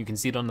add me. You can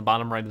see it on the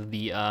bottom right of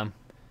the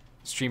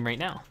stream right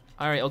now.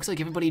 All right, looks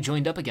like everybody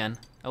joined up again.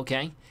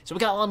 Okay, so we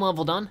got one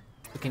level done.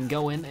 We can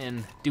go in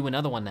and do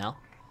another one now.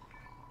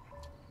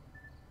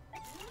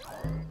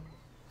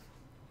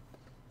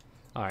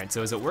 All right,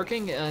 so is it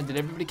working? Did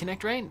everybody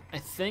connect right? I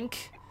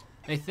think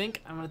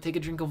I'm gonna take a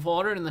drink of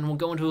water and then we'll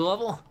go into a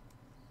level.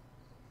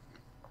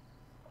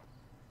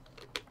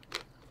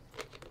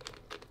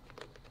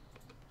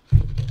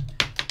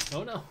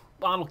 Oh no,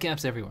 bottle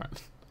caps everywhere.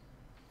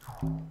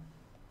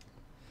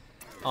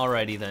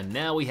 Alrighty then,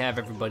 now we have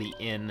everybody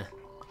in.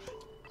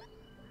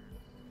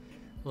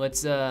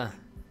 Let's, oh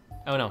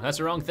no, that's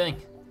the wrong thing.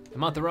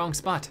 I'm at the wrong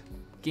spot.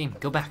 Game,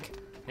 go back.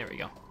 There we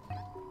go.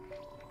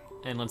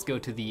 And let's go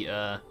to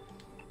the,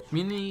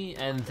 community,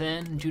 and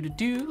then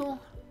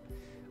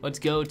let's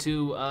go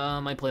to,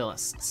 my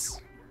playlists.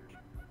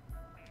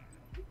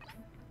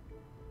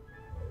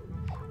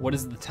 What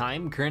is the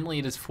time? Currently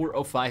it is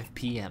 4:05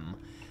 p.m.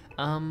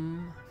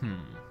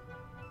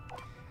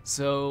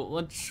 So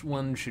which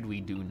one should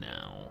we do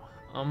now?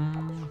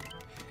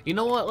 You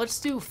know what? Let's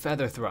do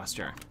Feather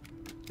Thruster.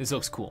 This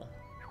looks cool.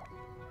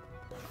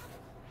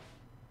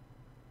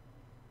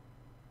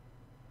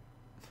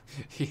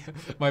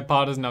 My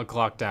pod is now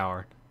Clock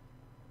Tower.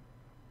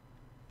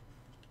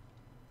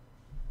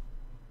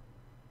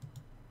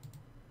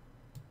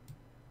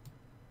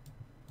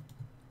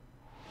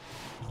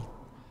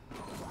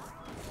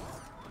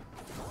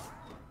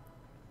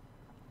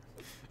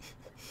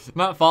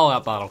 Not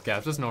Fallout bottle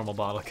caps, just normal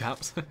bottle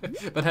caps.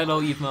 But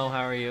hello, Evemo,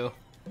 how are you?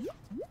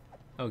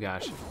 Oh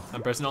gosh,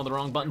 I'm pressing all the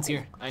wrong buttons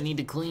here. I need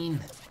to clean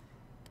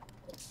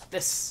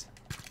this.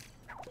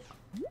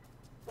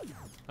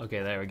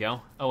 Okay, there we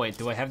go. Oh wait,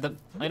 do I have the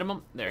item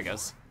on? There it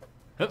goes.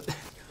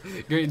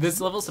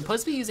 This level's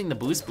supposed to be using the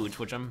boost boots,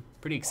 which I'm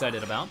pretty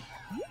excited about.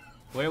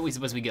 Where are we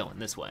supposed to be going?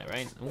 This way,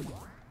 right? Ooh.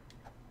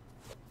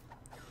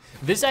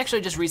 This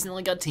actually just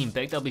recently got team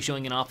picked. I'll be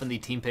showing it off in the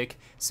team pick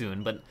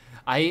soon, but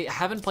I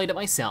haven't played it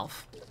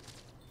myself.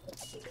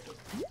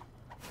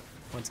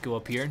 Let's go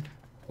up here.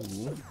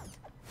 Ooh.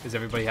 Does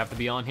everybody have to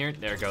be on here?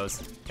 There it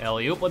goes.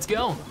 Alley-oop, let's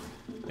go.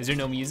 Is there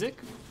no music?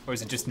 Or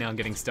is it just now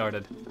getting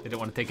started? Did it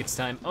want to take its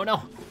time? Oh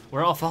no,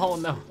 we're all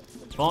falling though.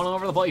 Falling all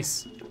over the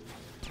place.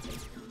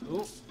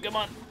 Ooh, come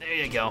on, there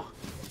you go.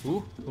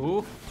 Ooh,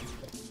 ooh.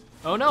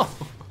 Oh no,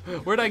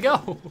 where'd I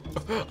go?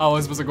 Oh, I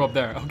was supposed to go up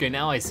there. Okay,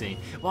 now I see.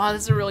 Wow,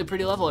 this is a really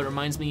pretty level. It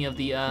reminds me of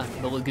the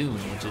lagoon,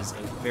 which is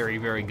a very,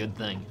 very good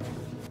thing.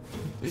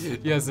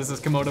 Yes, this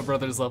is Komodo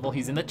Brothers level.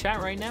 He's in the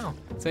chat right now.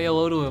 Say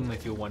hello to him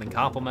if you want and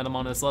compliment him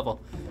on this level.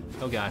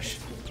 Oh gosh,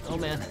 oh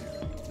man,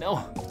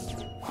 no.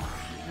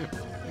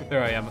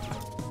 There I am.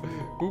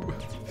 Oop.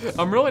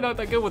 I'm really not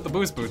that good with the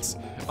boost boots.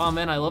 Oh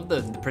man, I love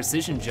the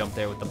precision jump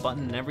there with the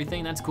button and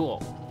everything. That's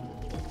cool.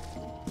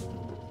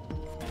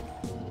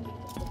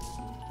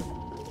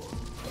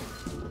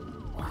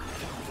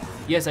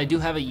 Yes, I do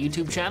have a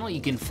YouTube channel.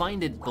 You can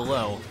find it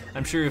below.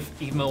 I'm sure if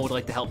Evemo would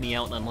like to help me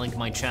out and link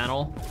my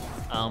channel,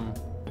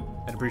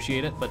 I'd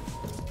appreciate it. But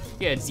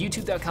yeah, it's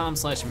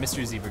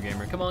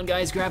youtube.com/MrZebraGamer. Come on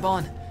guys, grab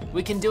on.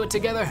 We can do it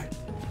together.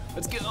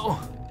 Let's go.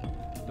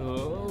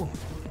 Oh.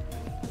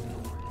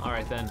 All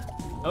right then.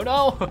 Oh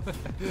no,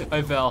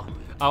 I fell.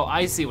 Oh,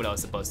 I see what I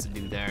was supposed to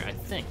do there, I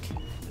think.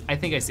 I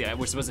think I see it.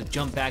 We're supposed to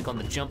jump back on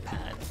the jump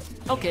pad.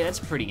 Okay, that's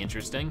pretty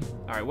interesting.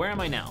 All right, where am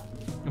I now?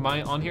 Am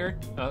I on here?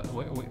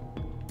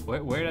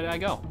 Where did I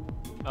go?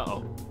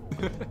 Uh-oh.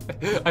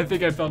 I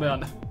think I fell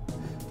down.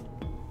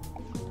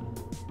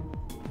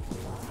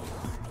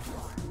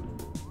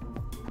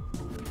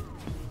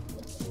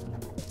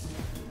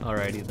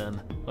 Alrighty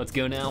then, let's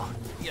go now.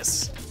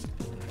 Yes.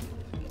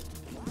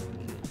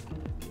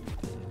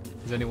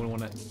 Does anyone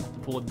want to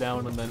pull it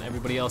down and then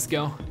everybody else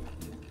go?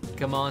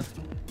 Come on,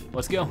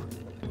 let's go.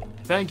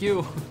 Thank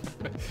you.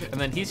 And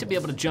then he should be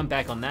able to jump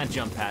back on that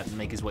jump pad and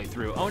make his way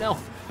through. Oh no,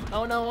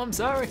 I'm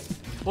sorry.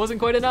 Wasn't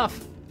quite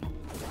enough.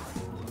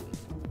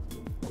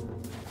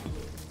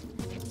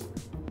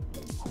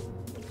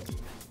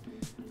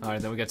 All right,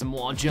 then we got some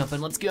wall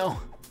jumping, let's go.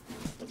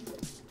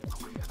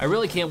 I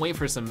really can't wait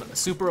for some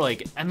super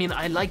like, I mean,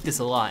 I like this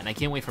a lot and I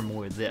can't wait for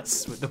more of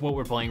this, what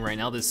we're playing right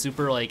now, this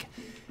super like,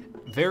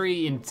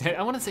 very intense,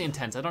 I wanna say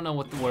intense, I don't know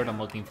what the word I'm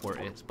looking for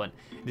is, but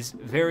this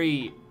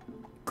very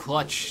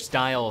clutch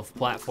style of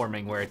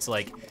platforming where it's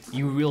like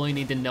you really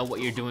need to know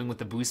what you're doing with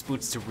the boost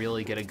boots to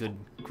really get a good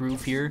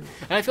groove here.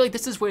 And I feel like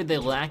this is where the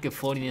lack of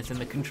floatiness in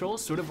the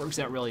controls sort of works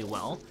out really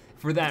well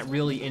for that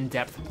really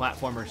in-depth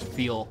platformer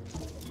feel.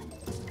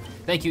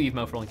 Thank you,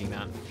 Evemo, for linking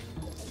that.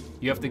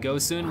 You have to go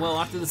soon? Well,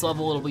 after this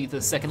level, it'll be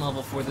the second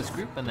level for this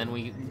group, and then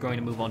we're going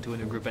to move on to a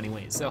new group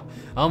anyways. So,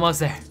 almost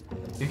there.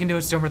 You can do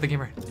it, Stormbreath the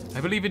Gamer.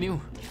 I believe in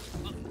you.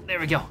 There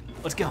we go.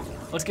 Let's go.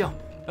 Let's go.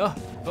 Oh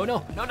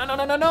no. No, no, no,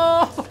 no, no,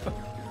 no!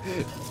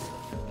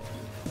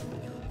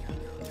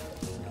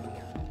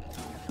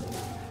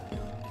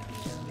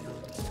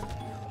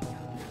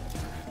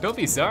 Don't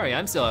be sorry,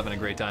 I'm still having a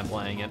great time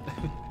playing it.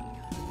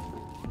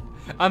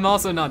 I'm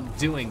also not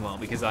doing well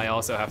because I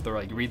also have to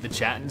like read the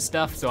chat and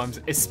stuff, so I'm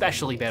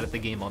especially bad at the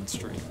game on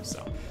stream,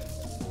 so.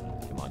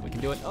 Come on, we can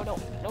do it. Oh no,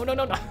 no, no,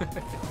 no, no.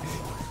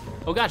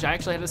 Oh gosh, I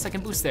actually had a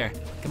second boost there.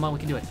 Come on, we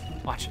can do it.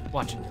 Watch,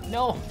 watch.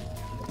 No!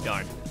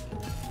 Darn.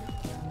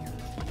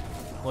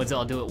 Let's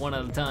all do it one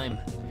at a time.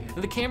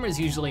 The camera's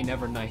usually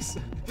never nice.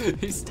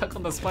 He's stuck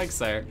on the spikes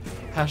there.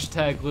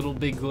 Hashtag little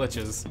big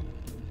glitches.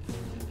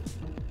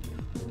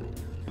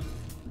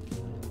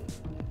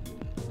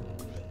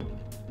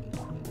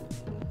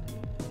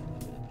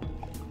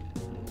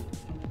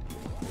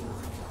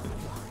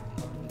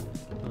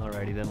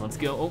 Alrighty then, let's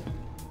go. Oh.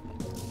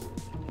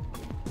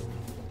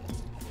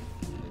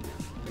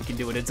 We can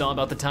do it, it's all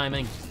about the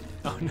timing.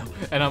 Oh no,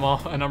 and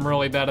I'm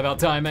really bad about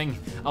timing.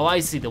 Oh,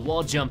 I see, the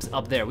wall jumps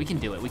up there. We can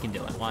do it,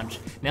 watch.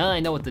 Now that I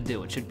know what to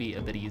do, it should be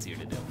a bit easier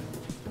to do.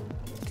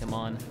 Come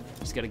on,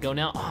 just gotta go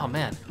now. Oh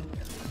man,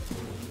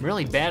 I'm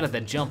really bad at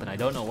that jump and I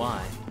don't know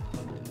why.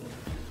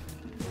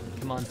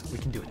 Come on, we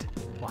can do it,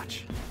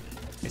 watch.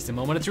 It's the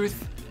moment of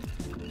truth.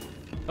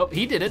 Oh,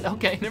 he did it,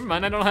 okay, never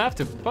mind, I don't have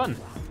to, fun.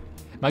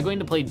 Am I going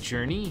to play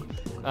Journey?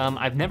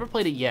 I've never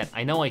played it yet.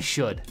 I know I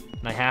should,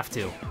 and I have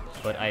to,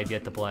 but I have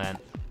yet to play it.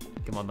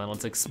 Come on, man,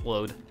 let's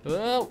explode.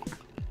 Oh!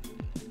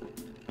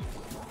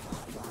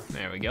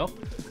 There we go.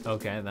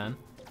 Okay, then.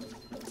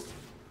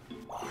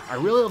 I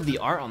really love the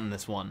art on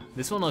this one.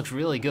 This one looks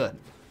really good.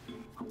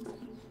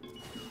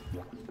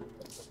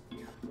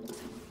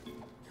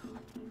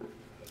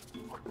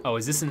 Oh,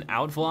 is this an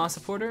out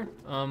Velociporter?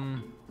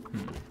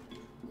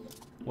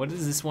 What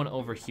is this one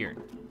over here?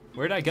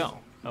 Where'd I go?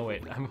 Oh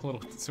wait, I'm a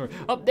little sorry.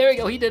 Oh, there we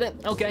go, he did it.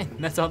 Okay,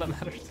 that's all that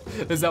matters.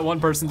 Is that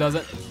one person does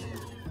it?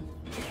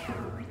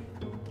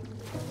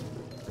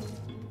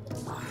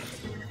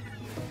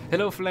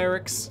 Hello,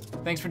 Flarix.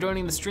 Thanks for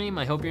joining the stream.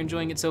 I hope you're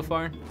enjoying it so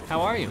far.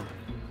 How are you?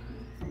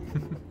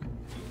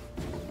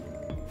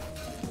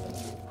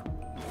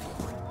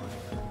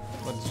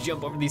 Let's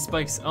jump over these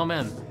spikes. Oh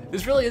man,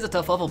 this really is a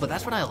tough level, but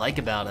that's what I like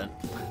about it.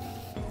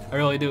 I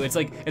really do. It's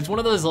like, it's one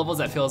of those levels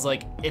that feels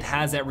like it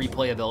has that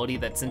replayability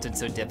that since it's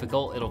so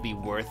difficult, it'll be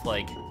worth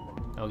like,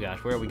 oh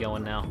gosh, where are we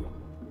going now?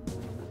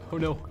 Oh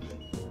no.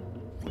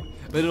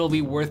 But it'll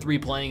be worth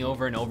replaying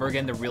over and over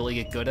again to really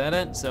get good at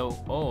it.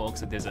 So, oh,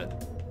 looks like there's a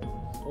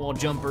wall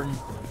jumper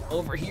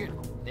over here.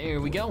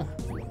 There we go.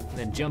 And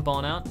then jump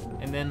on out.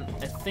 And then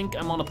I think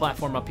I'm on a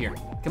platform up here.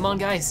 Come on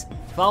guys,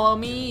 follow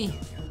me.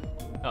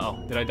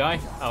 Uh-oh, did I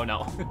die? Oh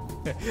no,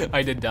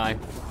 I did die.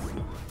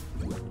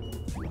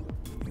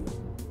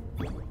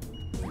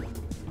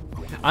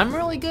 I'm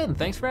really good,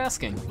 thanks for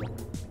asking.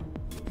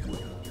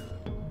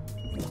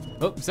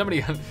 Oh,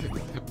 somebody,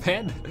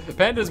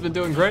 Panda's been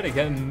doing great at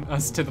getting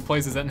us to the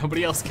places that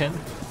nobody else can.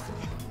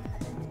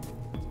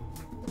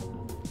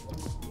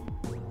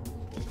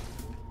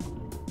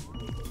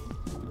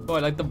 Oh, I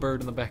like the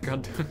bird in the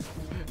background.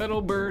 That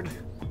old bird,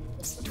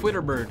 it's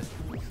Twitter bird.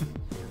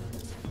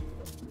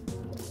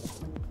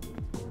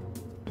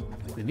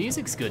 The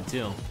music's good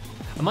too.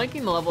 I'm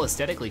liking the level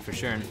aesthetically for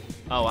sure.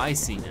 Oh, I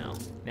see now.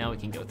 Now we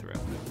can go through.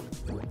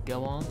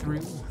 Go on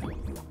through.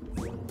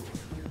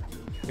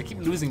 I keep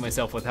losing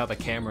myself with how the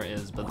camera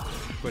is, but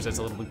of course that's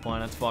a Little Big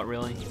Planet's fault,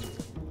 really.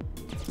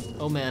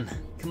 Oh man,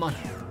 come on,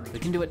 we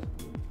can do it.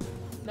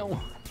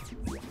 No.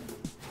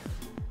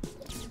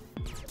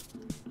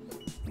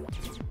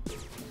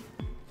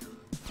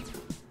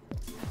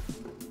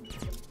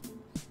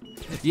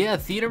 Yeah,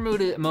 theater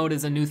mode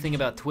is a new thing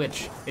about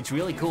Twitch. It's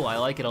really cool, I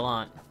like it a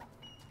lot.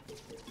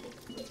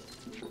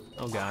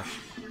 Oh gosh.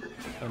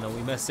 Oh no,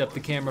 we messed up the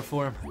camera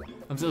for him.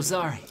 I'm so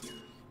sorry.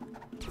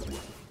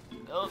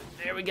 Oh,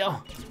 there we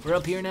go. We're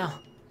up here now.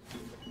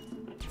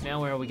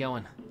 Now where are we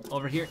going?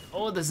 Over here.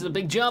 Oh, this is a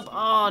big jump.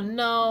 Oh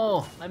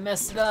no, I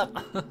messed it up.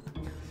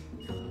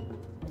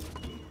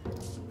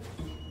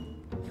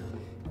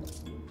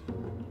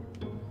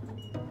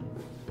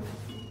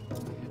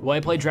 Will I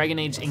play Dragon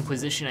Age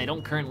Inquisition? I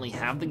don't currently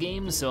have the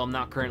game, so I'm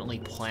not currently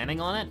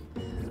planning on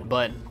it,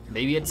 but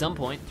maybe at some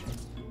point.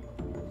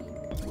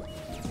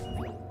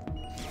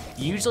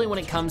 Usually when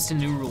it comes to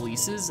new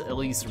releases, at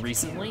least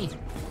recently,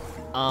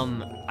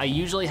 I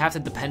usually have to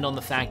depend on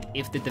the fact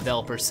if the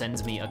developer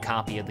sends me a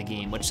copy of the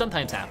game, which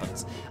sometimes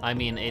happens. I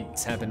mean,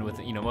 it's happened with,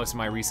 you know, most of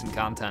my recent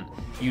content.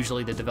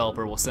 Usually the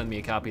developer will send me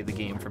a copy of the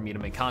game for me to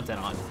make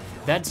content on.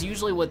 That's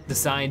usually what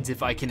decides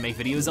if I can make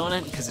videos on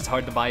it, because it's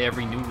hard to buy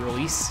every new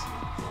release.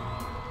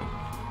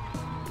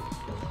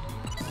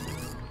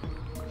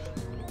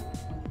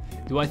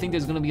 Do I think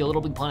there's gonna be a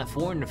Little Big Planet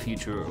 4 in the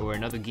future or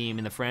another game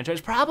in the franchise?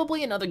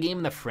 Probably another game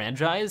in the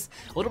franchise.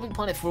 Little Big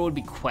Planet 4 would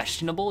be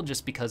questionable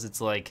just because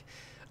it's like,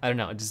 I don't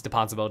know, just the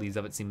possibilities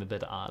of it seem a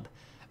bit odd.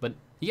 But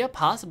yeah,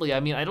 possibly. I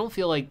mean, I don't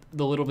feel like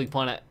the Little Big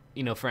Planet,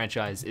 you know,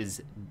 franchise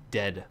is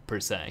dead per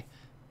se,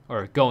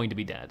 or going to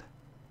be dead.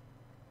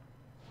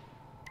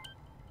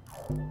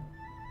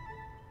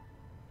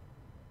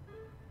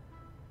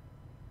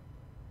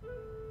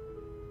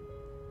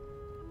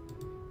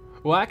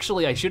 Well,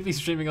 actually, I should be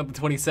streaming on the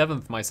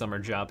 27th, my summer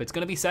job. It's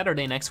gonna be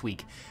Saturday next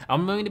week.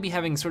 I'm going to be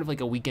having sort of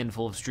like a weekend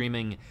full of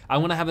streaming. I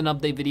wanna have an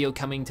update video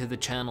coming to the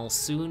channel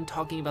soon,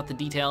 talking about the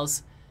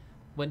details.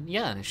 But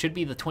yeah, it should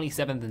be the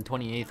 27th and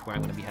 28th where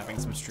I'm gonna be having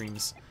some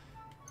streams.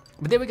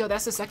 But there we go,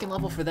 that's the second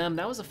level for them.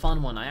 That was a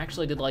fun one. I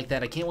actually did like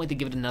that. I can't wait to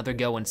give it another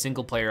go in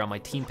single player on my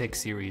Team Pick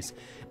series.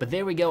 But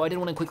there we go, I did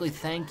want to quickly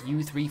thank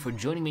you three for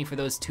joining me for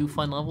those two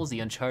fun levels, the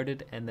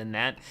Uncharted and then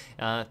that.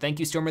 Thank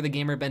you Stormer the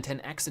Gamer,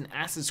 Ben10X, and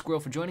Acid Squirrel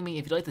for joining me.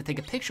 If you'd like to take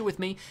a picture with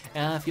me,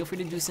 feel free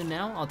to do so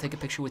now. I'll take a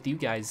picture with you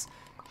guys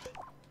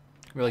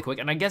really quick.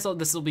 And I guess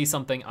this will be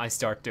something I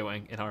start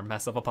doing in our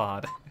mess of a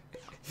pod.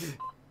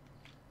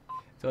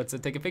 So let's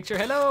take a picture,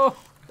 hello!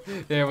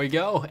 There we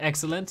go,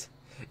 excellent.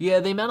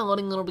 Yeah, the amount of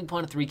loading Little Big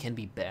Planet 3 can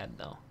be bad,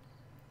 though.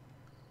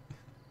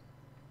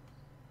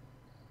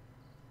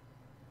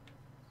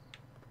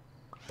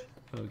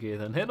 Okay,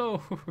 then,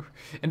 hello.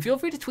 And feel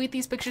free to tweet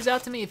these pictures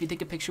out to me if you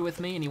take a picture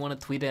with me and you want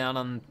to tweet it out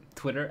on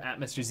Twitter, at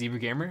Mr. Zebra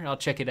Gamer. I'll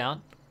check it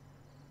out.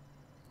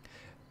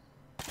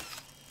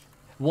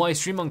 Will I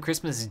stream on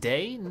Christmas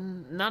Day?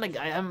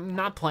 I'm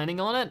not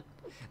planning on it.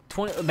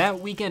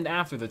 That weekend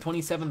after, the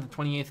 27th and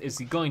 28th, is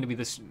going to be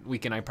this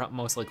weekend I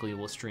most likely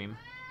will stream.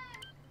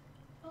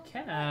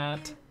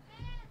 Cat.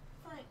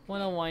 What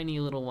a whiny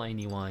little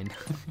whiny wine.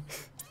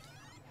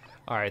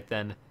 All right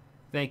then.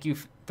 Thank you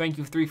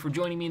three for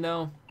joining me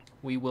though.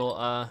 We will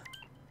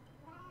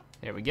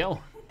there we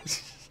go.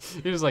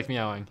 You're just like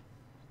meowing.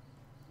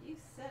 You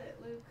said it,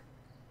 Luke.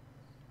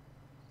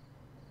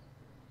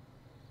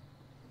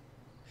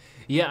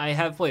 Yeah, I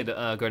have played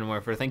Garden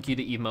Warfare. Thank you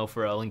to Emo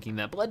for linking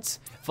that. But let's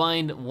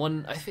find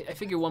one. I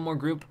figure one more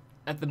group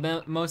at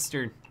the most,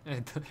 or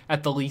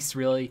at the least,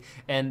 really,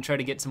 and try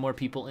to get some more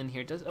people in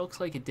here. It looks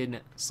like it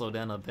did slow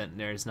down a bit.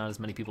 There's not as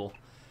many people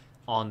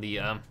on the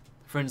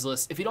friends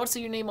list. If you don't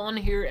see your name on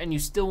here and you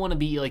still want to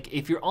be, like,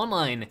 if you're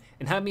online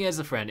and have me as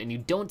a friend and you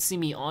don't see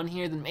me on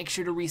here, then make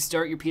sure to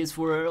restart your PS4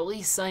 or at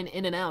least sign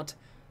in and out,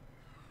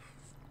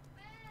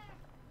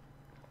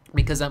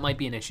 because that might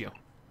be an issue.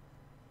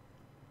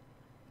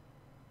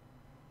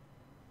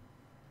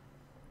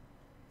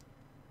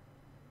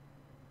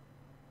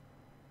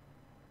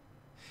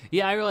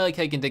 Yeah, I really like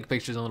how you can take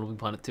pictures on Little Big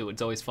Planet 2.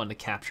 It's always fun to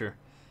capture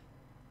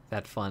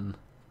that fun.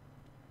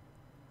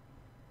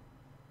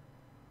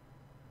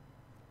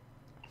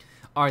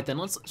 All right, then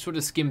let's sort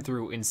of skim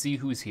through and see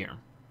who's here.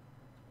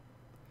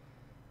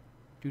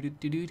 And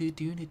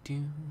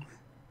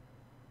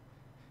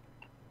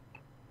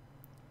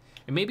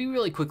maybe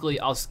really quickly,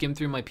 I'll skim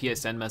through my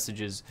PSN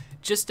messages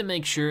just to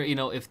make sure, you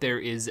know, if there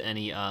is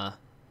any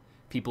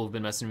people who've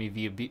been messaging me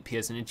via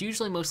PSN. It's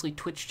usually mostly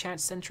Twitch chat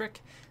centric,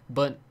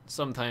 but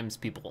sometimes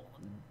people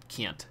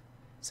can't.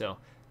 So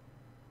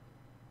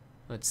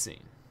let's see.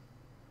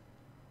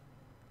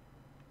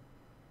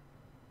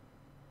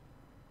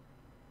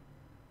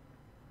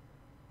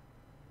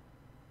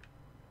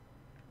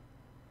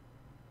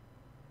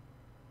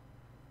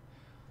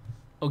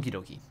 Okie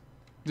dokie.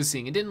 Just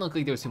seeing, it didn't look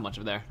like there was too much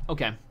of there.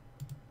 Okay.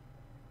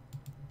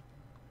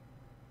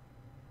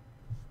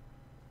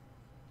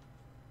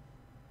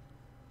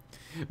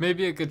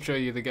 Maybe I could show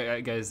you the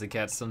guys, the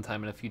cats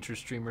sometime in a future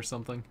stream or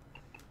something.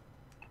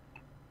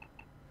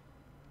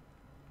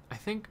 I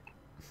think,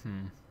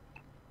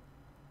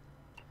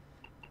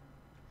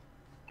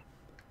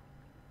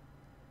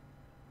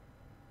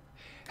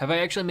 Have I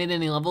actually made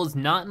any levels?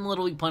 Not in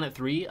Little Big Planet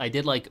 3. I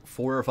did like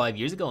 4 or 5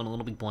 years ago in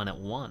Little Big Planet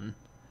 1.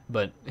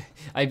 But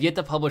I've yet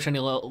to publish any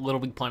Little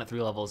Big Planet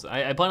 3 levels.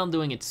 I plan on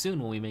doing it soon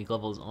when we make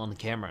levels on the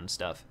camera and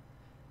stuff.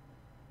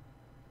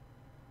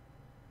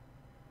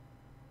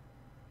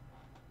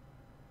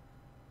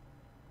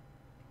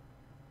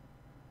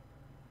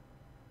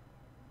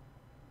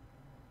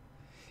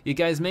 You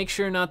guys make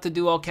sure not to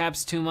do all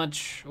caps too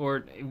much,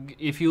 or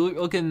if you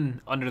look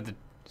under the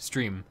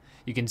stream,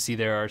 you can see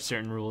there are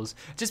certain rules.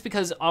 Just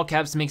because all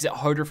caps makes it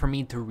harder for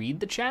me to read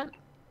the chat.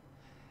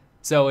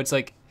 So it's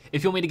like,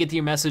 if you want me to get to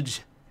your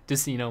message,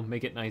 just, you know,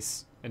 make it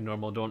nice and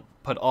normal. Don't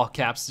put all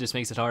caps, it just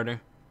makes it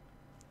harder.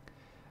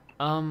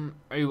 Are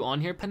you on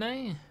here,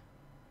 Panay?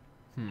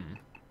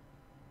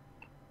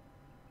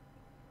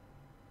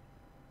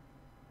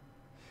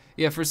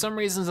 Yeah, for some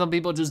reason, some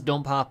people just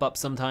don't pop up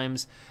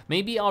sometimes.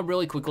 Maybe I'll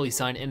really quickly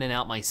sign in and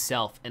out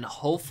myself, and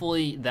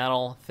hopefully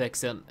that'll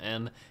fix it,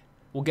 and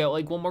we'll get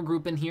like one more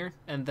group in here,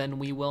 and then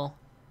we will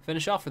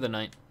finish off for the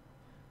night.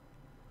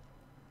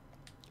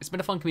 It's been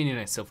a fun community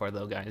night so far,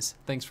 though, guys.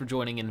 Thanks for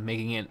joining and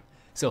making it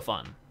so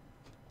fun.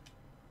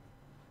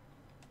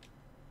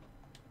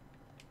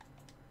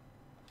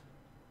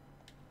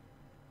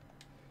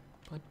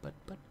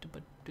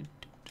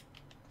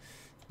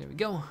 There we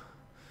go.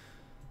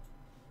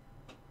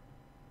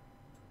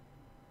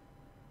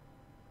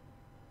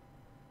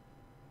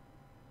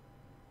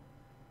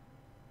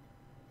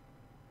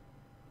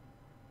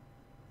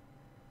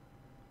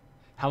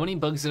 How many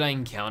bugs did I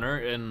encounter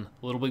in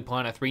Little Big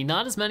Planet 3?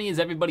 Not as many as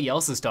everybody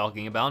else is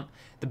talking about.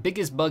 The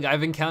biggest bug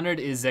I've encountered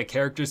is that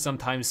characters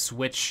sometimes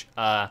switch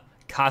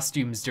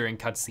costumes during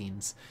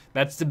cutscenes.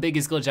 That's the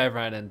biggest glitch I've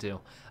run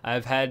into.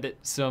 I've had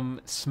some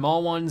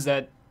small ones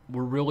that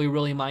were really,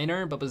 really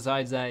minor, but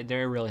besides that,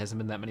 there really hasn't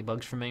been that many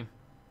bugs for me.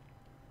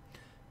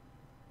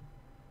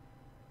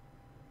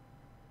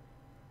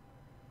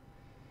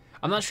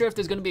 I'm not sure if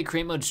there's gonna be a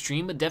create mode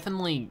stream, but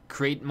definitely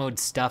create mode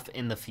stuff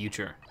in the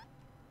future.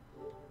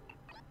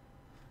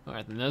 All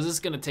right, then this is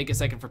gonna take a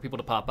second for people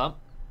to pop up.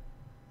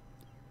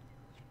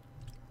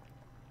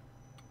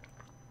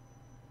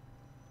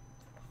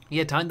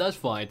 Yeah, time does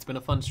fly. It's been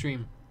a fun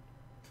stream.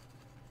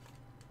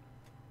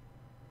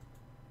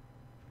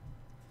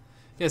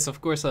 Yes, of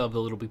course I love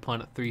the Little Big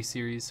Planet 3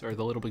 series, or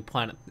the Little Big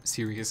Planet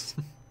series.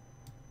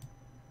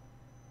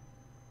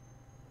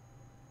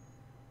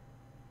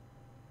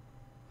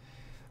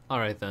 All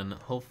right then,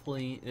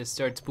 hopefully it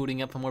starts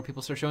booting up and more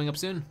people start showing up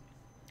soon.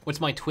 What's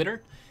my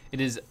Twitter?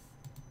 It is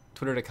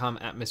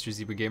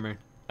twitter.com/MrZebraGamer.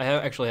 I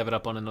actually have it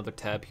up on another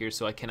tab here,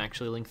 so I can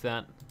actually link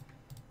that.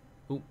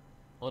 Ooh,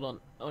 hold on.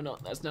 Oh no,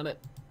 that's not it.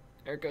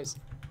 There it goes.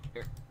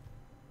 Here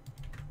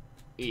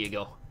you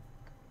go.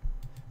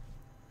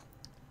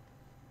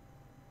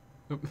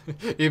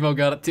 Evo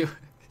got it too.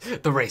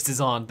 The race is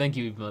on. Thank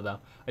you, Evo, though.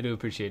 I do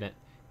appreciate it.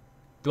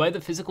 Do I have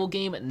the physical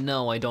game?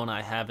 No, I don't.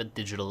 I have it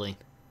digitally.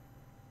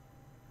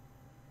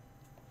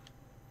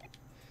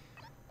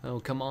 Oh,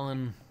 come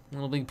on,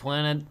 Little Big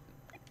Planet.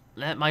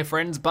 Let my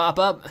friends pop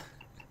up.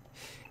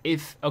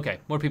 Okay,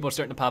 more people are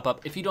starting to pop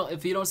up. If you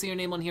don't see your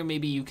name on here,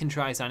 maybe you can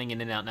try signing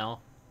in and out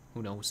now.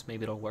 Who knows?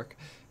 Maybe it'll work.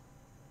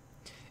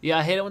 Yeah,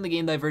 I hate it when the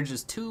game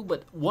diverges too,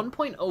 but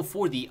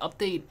 1.04, the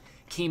update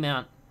came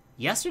out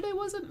yesterday,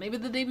 was it? Maybe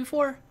the day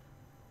before?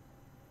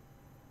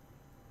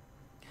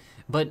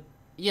 But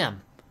yeah,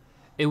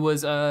 it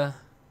was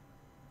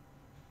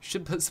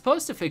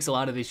supposed to fix a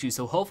lot of issues,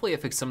 so hopefully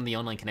it fixed some of the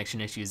online connection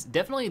issues.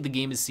 Definitely the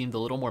game has seemed a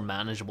little more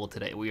manageable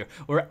today.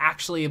 We're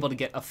actually able to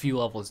get a few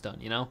levels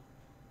done, you know?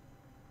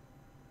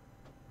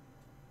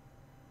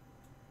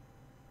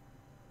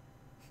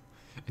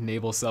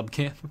 Enable sub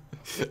cam.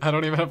 I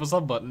don't even have a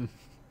sub button.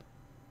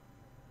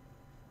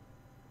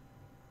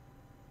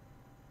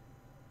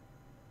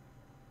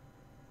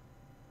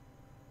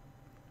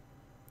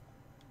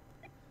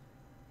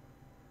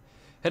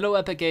 Hello,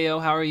 Epic AO,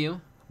 how are you?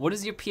 What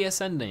is your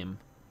PSN name?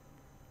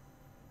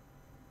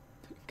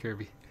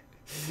 Kirby.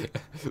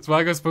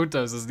 Swagos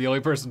Putos is the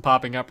only person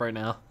popping up right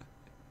now.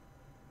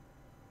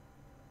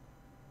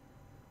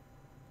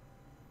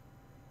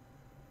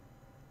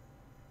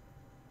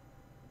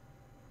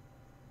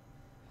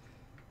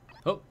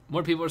 Oh,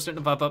 more people are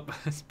starting to pop up.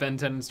 Ben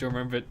 10 and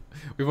Stormer, but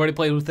we've already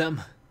played with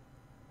them.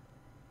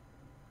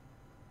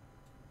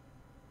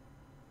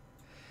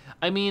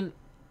 I mean,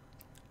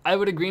 I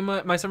would agree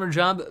my summer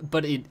job,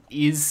 but it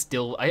is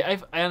still, I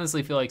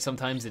honestly feel like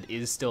sometimes it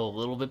is still a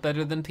little bit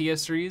better than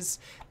PS3's,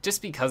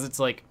 just because it's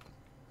like,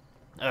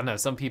 I don't know,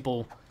 some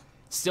people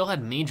still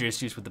had major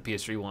issues with the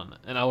PS3 one,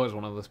 and I was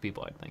one of those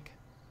people, I think.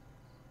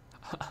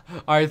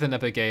 Alright then,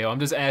 Epic AO, I'm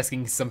just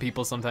asking. Some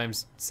people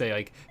sometimes say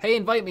like, hey,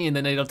 invite me, and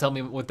then they don't tell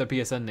me what their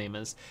PSN name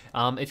is.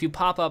 If you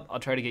pop up, I'll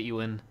try to get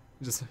you in.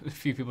 Just a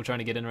few people trying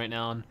to get in right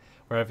now, and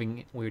we're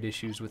having weird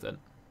issues with it.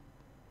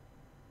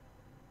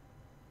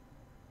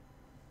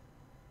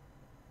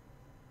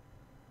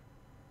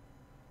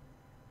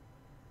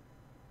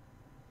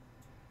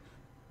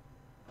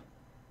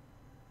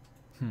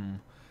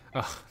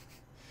 Of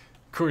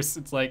course,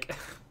 it's like,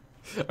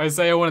 I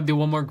say I want to do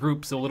one more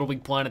group, so Little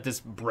Big Planet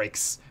just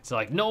breaks. It's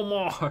like, no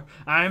more,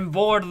 I'm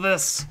bored of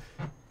this.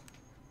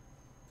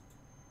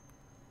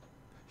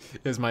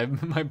 Is my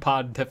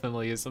pod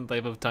definitely is some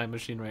type of time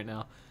machine right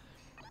now.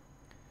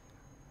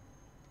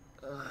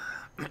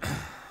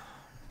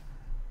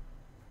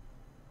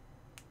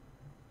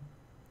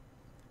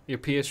 Your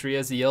PS3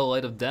 has the yellow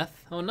light of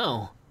death? Oh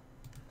no.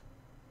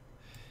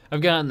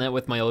 I've gotten that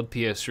with my old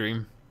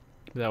PS3.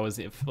 That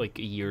was like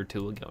a year or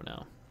two ago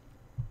now.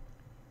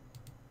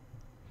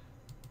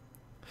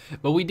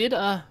 But we did,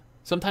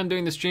 sometime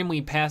during the stream, we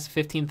passed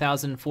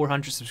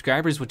 15,400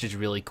 subscribers, which is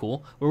really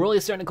cool. We're really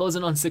starting to close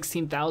in on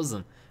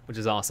 16,000, which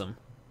is awesome.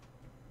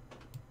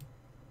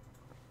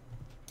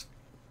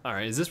 All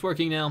right, is this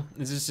working now?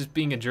 Is this just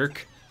being a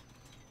jerk?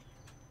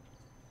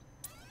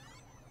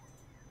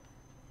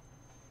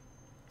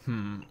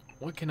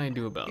 What can I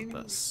do about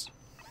this?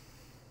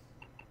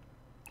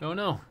 Oh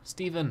no,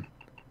 Steven.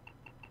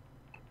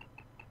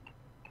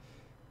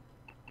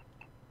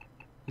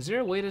 Is there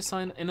a way to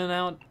sign in and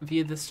out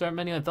via the start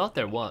menu? I thought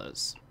there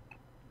was.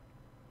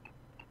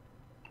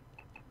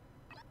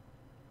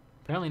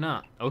 Apparently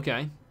not.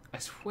 Okay. I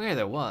swear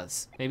there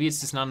was. Maybe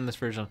it's just not in this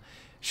version.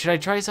 Should I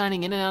try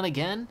signing in and out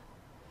again?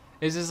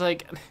 Is this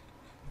like...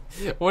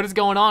 What is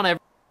going on?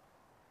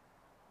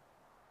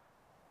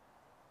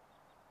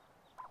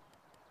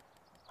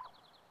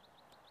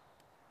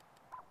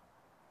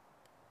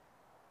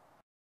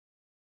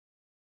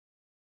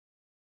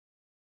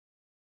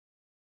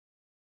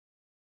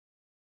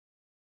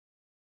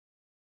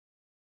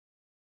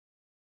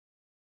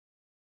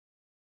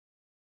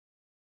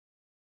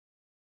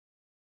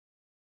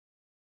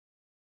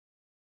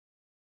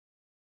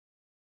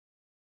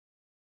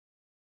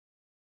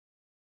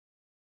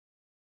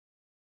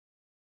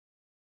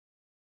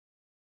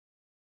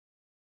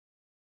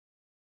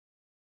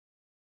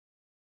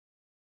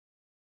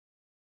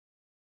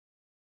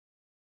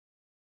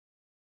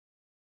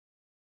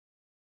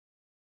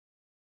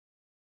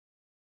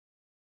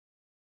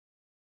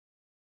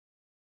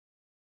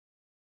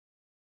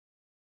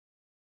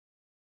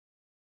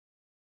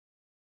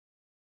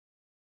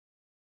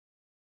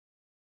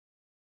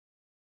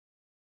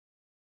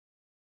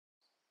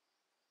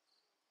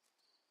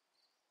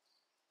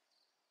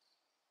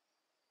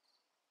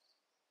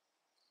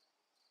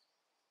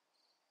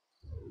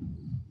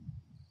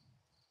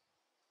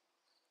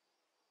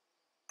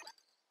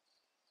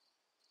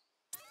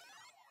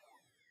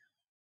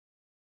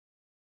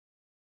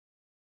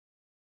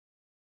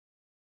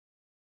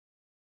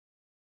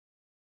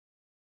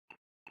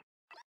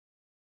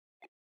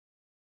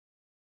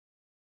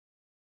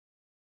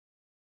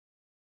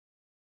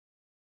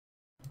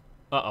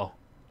 Uh-oh.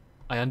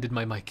 I undid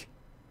my mic.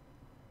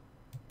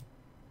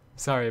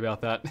 Sorry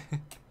about that.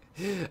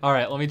 All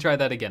right, let me try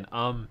that again.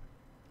 I'm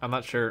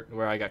not sure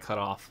where I got cut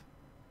off.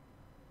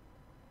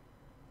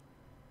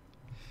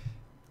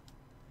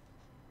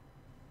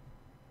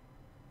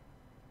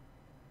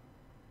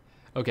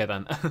 Okay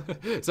then.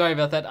 Sorry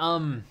about that.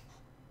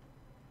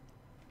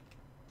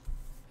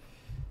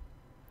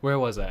 Where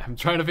was I? I'm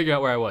trying to figure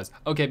out where I was.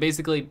 Okay,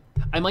 basically,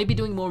 I might be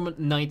doing more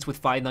nights with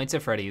Five Nights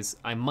at Freddy's.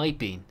 I might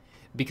be,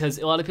 because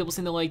a lot of people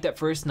seem to like that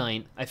first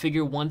night. I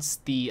figure once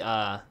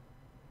the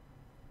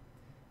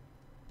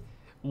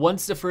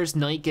first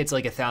night gets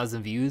like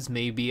 1,000 views,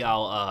 maybe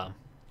I'll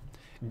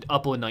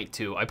upload night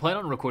 2. I plan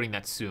on recording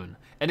that soon.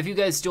 And if you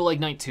guys still like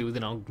night 2,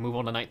 then I'll move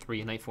on to night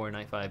 3, night 4,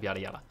 night 5, yada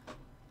yada.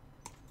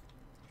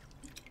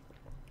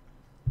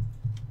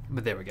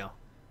 But there we go.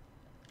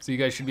 So you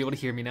guys should be able to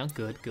hear me now.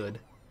 Good, good.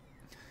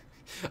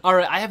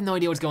 Alright, I have no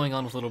idea what's going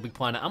on with Little Big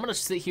Planet. I'm gonna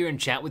sit here and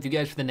chat with you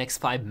guys for the next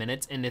 5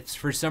 minutes, and if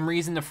for some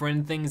reason the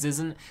friend things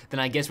isn't, then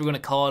I guess we're gonna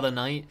call it a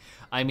night.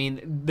 I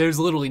mean, there's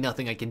literally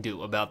nothing I can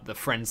do about the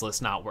friends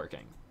list not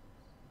working.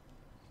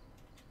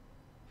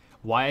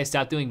 Why I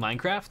stopped doing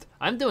Minecraft?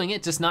 I'm doing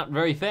it, just not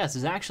very fast.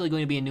 There's actually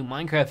going to be a new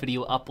Minecraft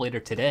video up later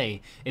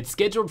today. It's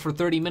scheduled for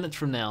 30 minutes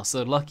from now,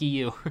 so lucky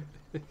you.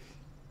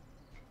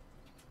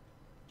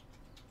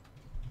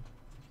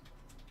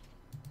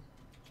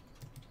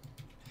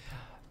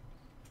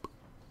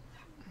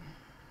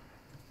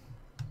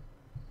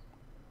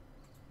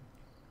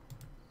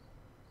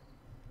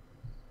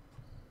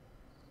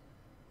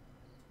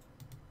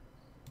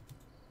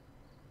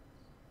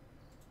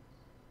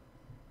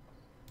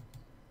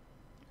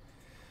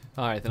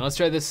 Alright, then let's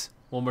try this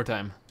one more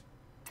time.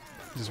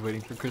 Just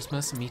waiting for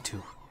Christmas? Me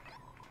too.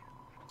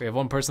 We have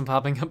one person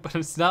popping up, but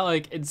it's not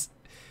like it's...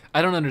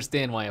 I don't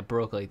understand why it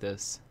broke like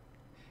this.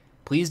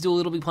 Please do a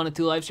Little Big Planet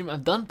 2 livestream.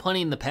 I've done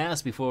plenty in the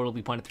past before Little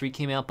Big Planet 3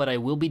 came out, but I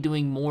will be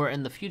doing more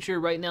in the future.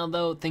 Right now,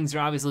 though, things are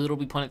obviously Little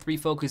Big Planet 3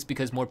 focused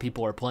because more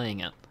people are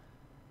playing it.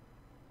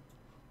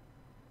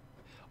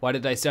 Why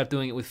did I stop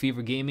doing it with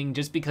Fever Gaming?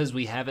 Just because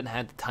we haven't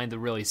had the time to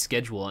really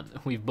schedule it.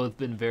 We've both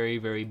been very,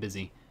 very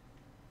busy.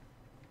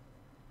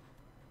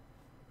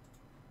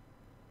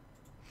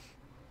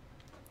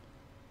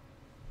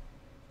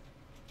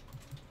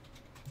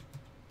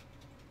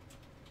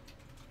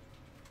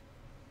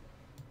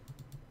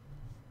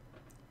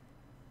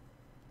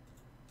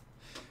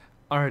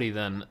 Alrighty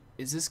then,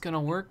 is this gonna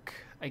work?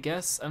 I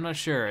guess? I'm not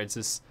sure.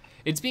 It's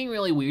being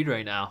really weird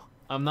right now.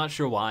 I'm not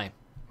sure why.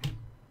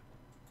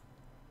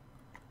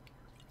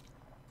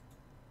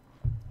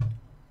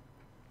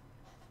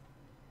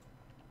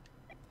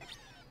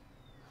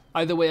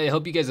 Either way, I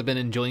hope you guys have been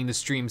enjoying the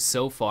stream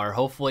so far.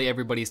 Hopefully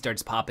everybody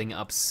starts popping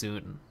up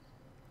soon.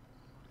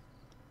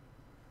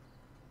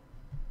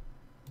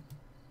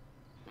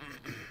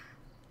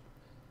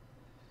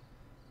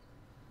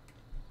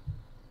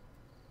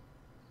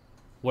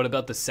 What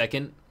about the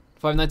second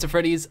Five Nights at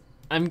Freddy's?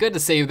 I'm good to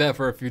save that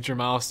for a future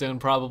milestone,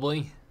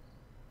 probably.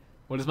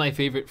 What is my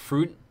favorite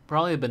fruit?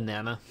 Probably a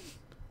banana.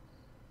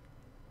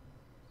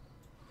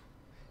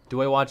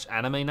 Do I watch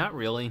anime? Not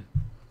really.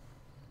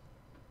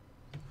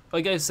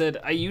 Like I said,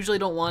 I usually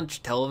don't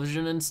watch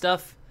television and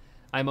stuff.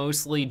 I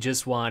mostly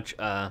just watch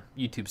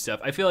YouTube stuff.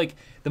 I feel like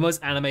the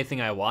most anime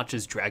thing I watch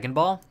is Dragon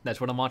Ball. That's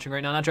what I'm watching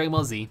right now. Not Dragon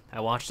Ball Z. I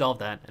watched all of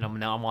that, and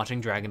now I'm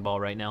watching Dragon Ball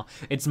right now.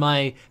 It's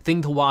my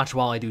thing to watch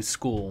while I do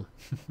school.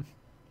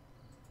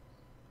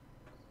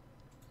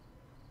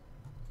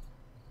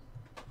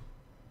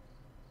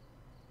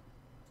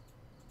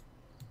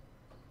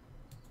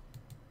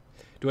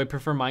 Do I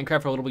prefer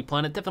Minecraft or Little Big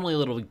Planet? Definitely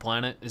Little Big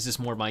Planet. It's just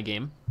more my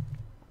game.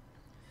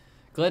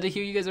 Glad to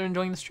hear you guys are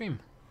enjoying the stream.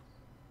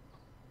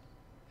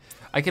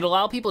 I could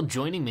allow people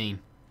joining me.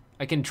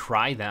 I can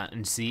try that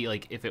and see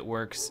like if it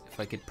works, if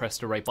I could press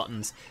the right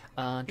buttons.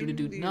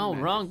 No,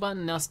 wrong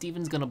button. Now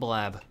Steven's gonna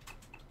blab.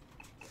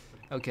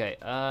 Okay,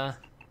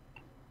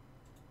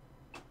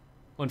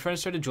 when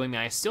friends try to join me,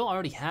 I still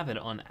already have it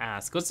on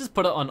ask. Let's just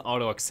put it on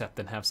auto accept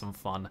and have some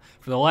fun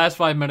for the last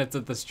 5 minutes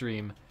of the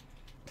stream.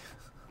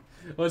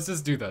 Let's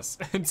just do this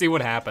and see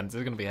what happens.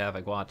 It's gonna be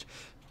havoc, watch.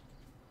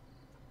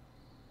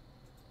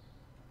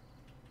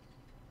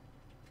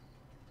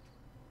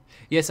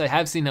 Yes, I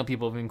have seen how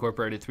people have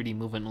incorporated 3D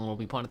movement in Little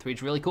Big Planet 3.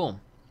 It's really cool.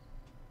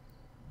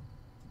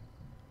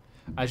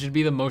 I should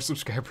be the most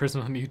subscribed person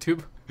on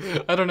YouTube.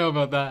 I don't know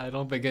about that. I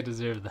don't think I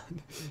deserve that.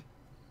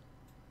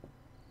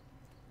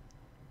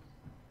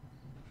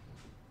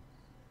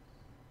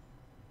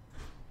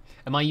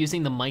 Am I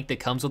using the mic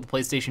that comes with the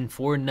PlayStation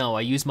 4? No,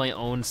 I use my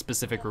own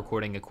specific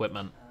recording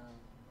equipment.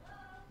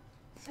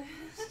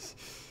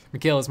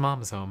 Michaela's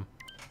mom is home.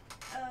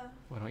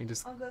 Why don't you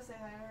just... I'll go say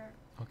hi to her.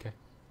 Okay.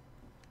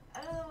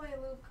 Out of the way,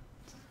 Luke.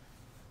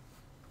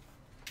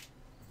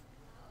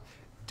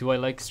 Do I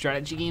like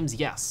strategy games?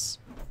 Yes.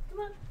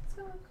 Come on, let's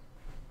go, Luke.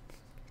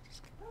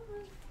 Come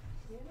on.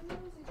 You're the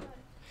nosy one.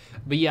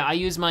 But yeah, I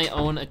use my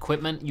own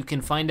equipment. You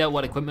can find out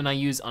what equipment I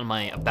use on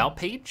my About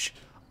page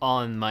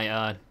on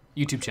my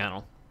YouTube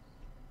channel.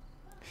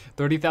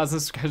 30,000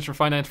 subscribers for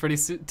Five Nights at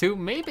Freddy's 2?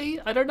 Maybe,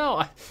 I don't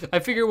know. I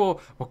figure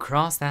we'll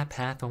cross that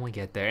path when we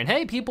get there. And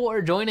hey, people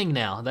are joining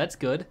now, that's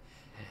good.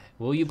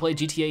 Will you play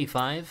GTA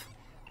 5?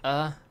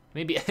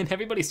 Maybe, and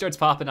everybody starts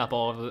popping up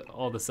all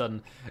of a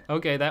sudden.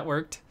 Okay, that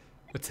worked.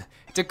 It's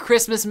a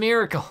Christmas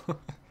miracle.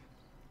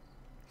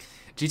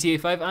 GTA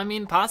 5, I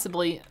mean,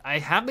 possibly. I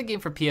have the game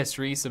for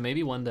PS3, so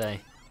maybe one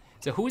day.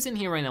 So who's in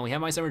here right now? We have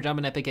My Summer Job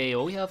and Epic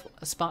AO. We have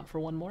a spot for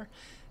one more.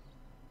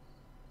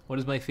 What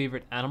is my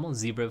favorite animal?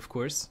 Zebra, of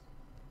course.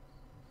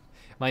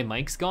 My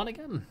mic's gone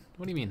again?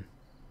 What do you mean?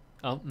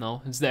 Oh,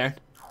 no, it's there.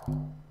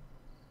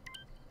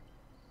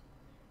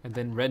 And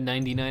then Red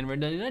 99, Red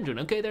 99.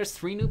 Okay, there's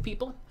 3 new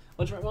people.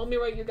 Let me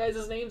write your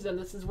guys' names and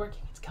this is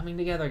working. It's coming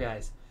together,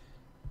 guys.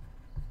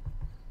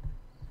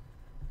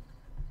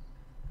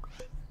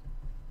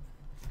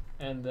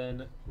 And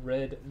then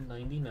Red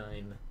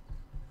 99,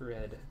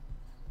 Red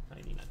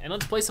 99. And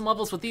let's play some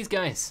levels with these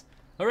guys.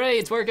 Hooray,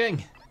 it's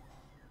working.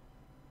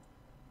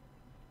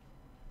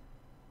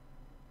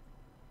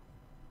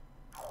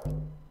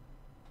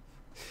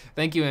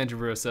 Thank you, Andrew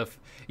Brosef.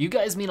 You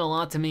guys mean a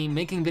lot to me.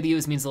 Making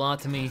videos means a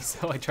lot to me,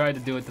 so I try to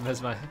do it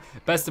the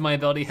best of my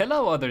ability.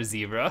 Hello, other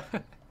zebra.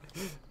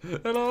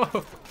 Hello.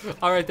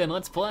 All right, then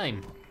let's play.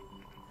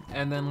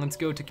 And then let's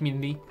go to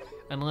community,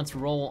 and let's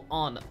roll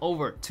on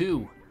over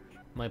to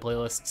my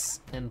playlists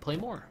and play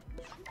more.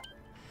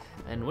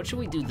 And what should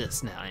we do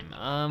this time?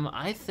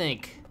 I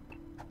think,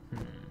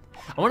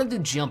 I want to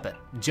do Jump It.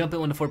 Jump It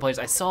 1 to 4 players.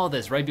 I saw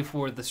this right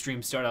before the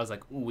stream started. I was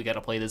like, ooh, we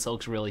gotta play this. It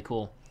looks really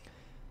cool.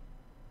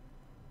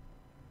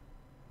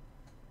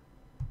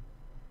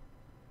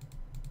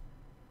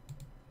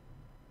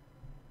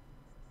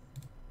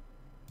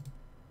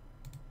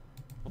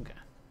 Okay.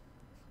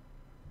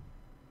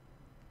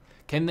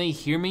 Can they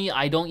hear me?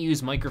 I don't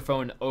use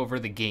microphone over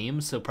the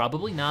game, so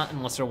probably not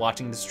unless they're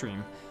watching the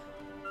stream.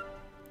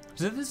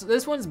 So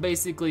this one's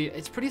basically,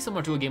 it's pretty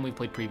similar to a game we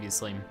played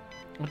previously.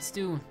 Let's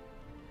do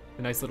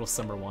a nice little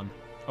summer one,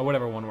 or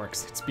whatever one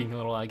works. It's being a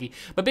little laggy.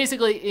 But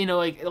basically, you know,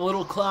 like a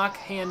little clock,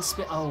 hand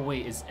spin. Oh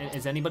wait, is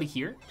anybody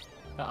here?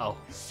 Uh-oh.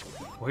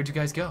 Where'd you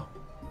guys go?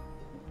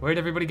 Where'd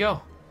everybody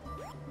go?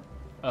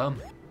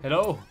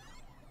 Hello?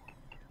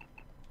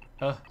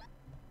 Are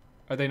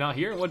they not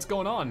here? What's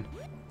going on?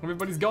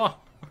 Everybody's gone.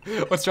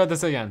 Let's try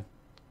this again.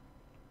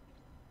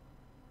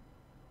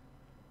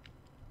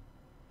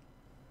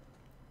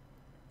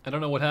 I don't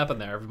know what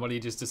happened there. Everybody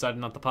just decided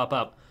not to pop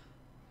up.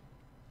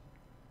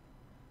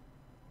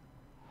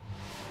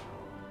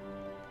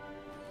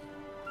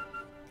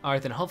 All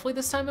right, then hopefully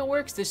this time it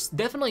works. This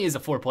definitely is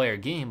a 4-player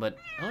game, but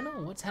oh no,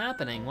 what's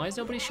happening? Why is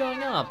nobody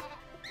showing up?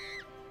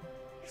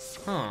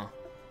 Huh.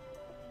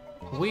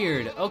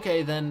 Weird.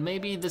 Okay, then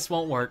maybe this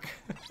won't work.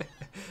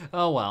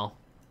 Oh well.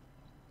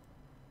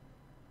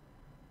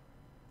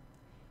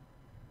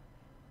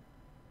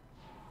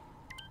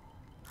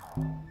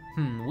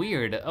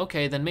 Weird.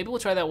 Okay, then maybe we'll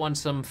try that one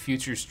some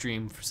future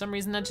stream. For some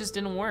reason that just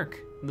didn't work.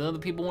 The other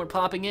people weren't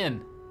popping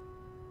in.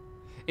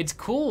 It's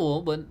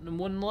cool, but it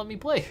wouldn't let me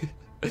play.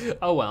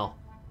 Oh well.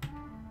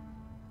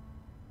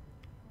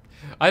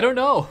 I don't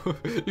know.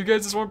 You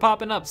guys just weren't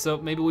popping up, so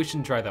maybe we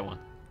shouldn't try that one.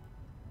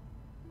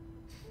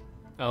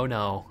 Oh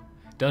no.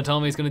 Don't tell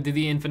me he's gonna do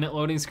the infinite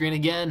loading screen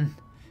again.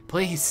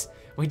 Please,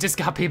 we just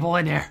got people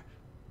in here.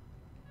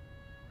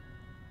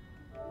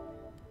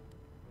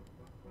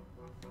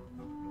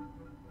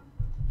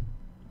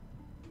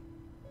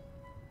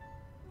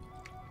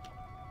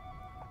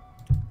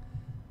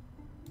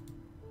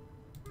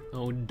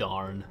 Oh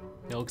darn.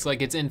 It looks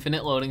like it's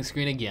infinite loading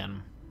screen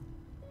again.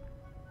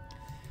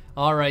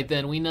 All right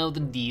then, we know the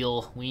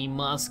deal. We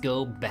must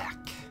go back.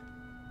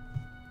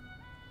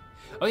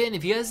 Oh yeah, and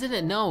if you guys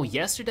didn't know,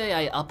 yesterday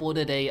I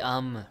uploaded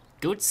a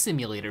Goat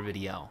Simulator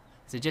video.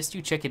 I suggest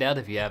you check it out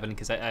if you haven't,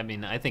 because I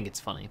mean, I think it's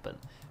funny, but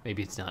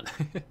maybe it's not.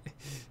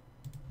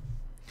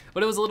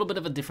 But it was a little bit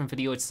of a different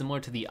video. It's similar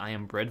to the I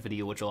Am Bread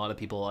video, which a lot of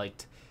people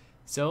liked.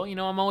 So, you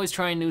know, I'm always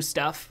trying new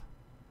stuff.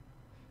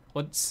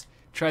 Let's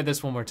try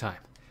this one more time.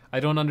 I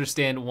don't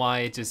understand why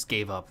it just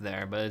gave up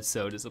there, but it's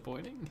so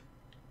disappointing.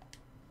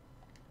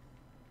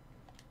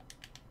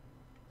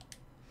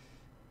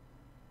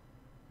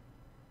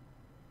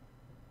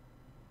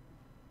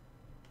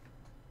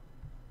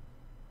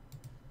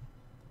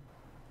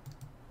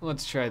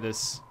 Let's try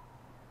this.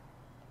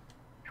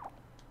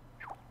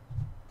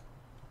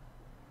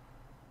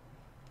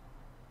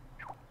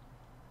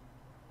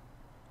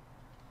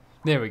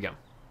 There we go.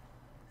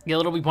 Yeah,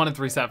 Little Big Planet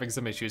 3's having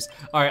some issues.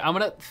 All right, I'm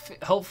gonna,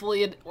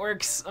 hopefully it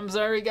works. I'm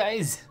sorry,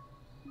 guys.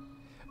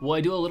 Will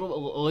I do a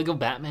Lego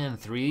Batman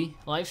 3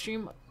 live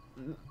stream?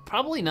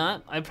 Probably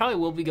not. I probably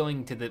will be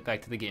going to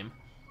back to the game.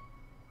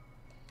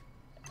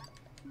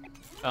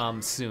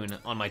 Soon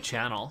on my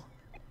channel.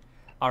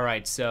 All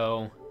right,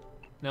 so,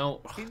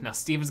 no, now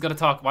Steven's gonna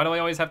talk. Why do I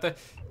always have to?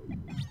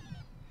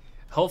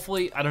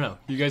 Hopefully, I don't know.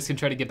 You guys can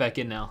try to get back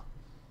in now.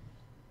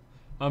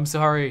 I'm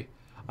sorry.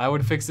 I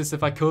would fix this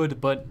if I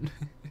could, but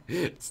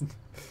it's,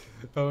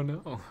 oh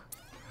no.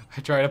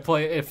 I try to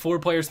play a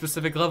 4-player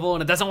specific level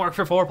and it doesn't work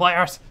for 4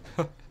 players.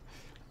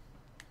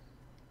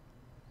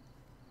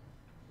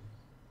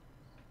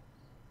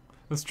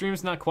 The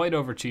stream's not quite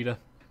over, Cheetah.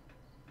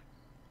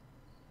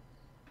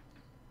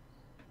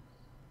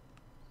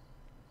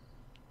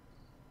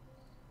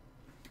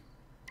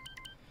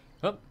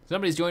 Oh,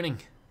 somebody's joining.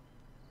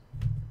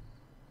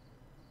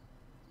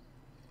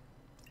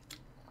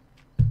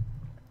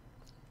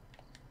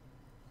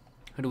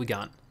 Who do we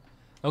got?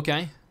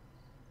 Okay.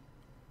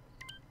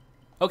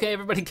 Okay,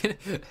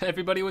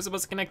 everybody was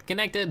supposed to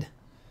connected.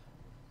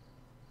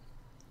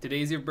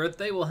 Today's your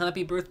birthday? Well,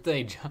 happy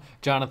birthday,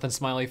 Jonathan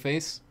Smiley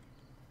Face.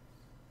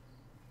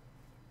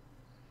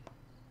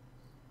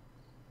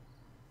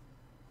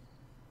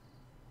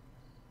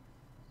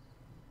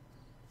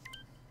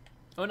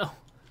 Oh no.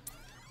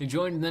 He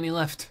joined and then he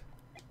left.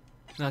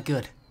 Not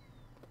good.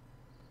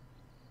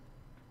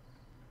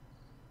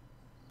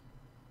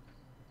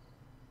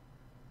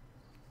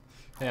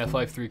 Yeah,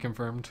 5-3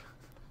 confirmed.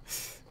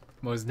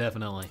 Most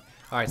definitely.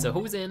 Alright, so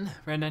who's in?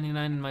 Red99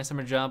 and My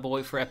Summer Job. We'll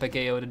wait for Epic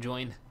AO to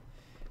join.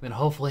 Then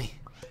hopefully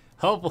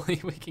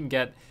we can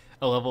get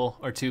a level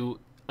or two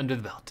under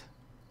the belt.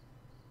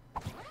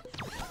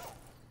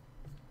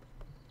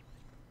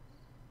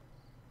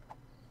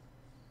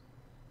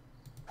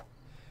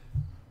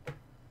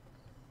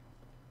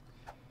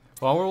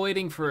 While we're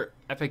waiting for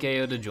Epic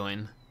AO to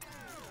join,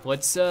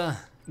 let's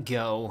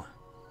go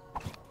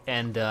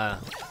and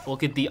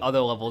look at the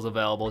other levels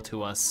available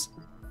to us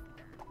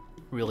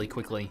really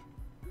quickly.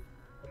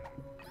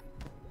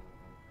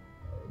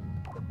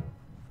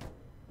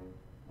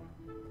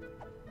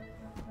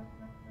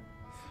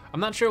 I'm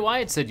not sure why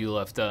it said you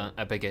left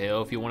Epic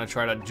AO if you want to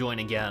try to join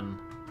again.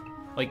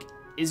 Like,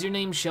 is your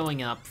name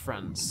showing up,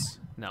 friends?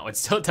 No, it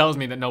still tells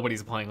me that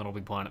nobody's playing Little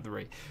Big Planet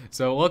 3.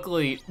 So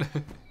luckily,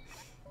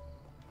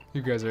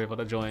 you guys are able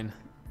to join.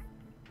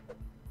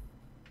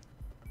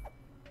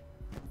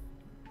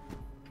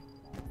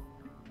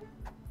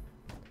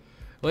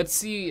 Let's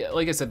see,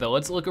 like I said though,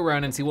 let's look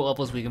around and see what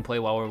levels we can play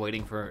while we're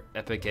waiting for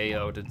Epic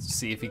AO to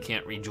see if he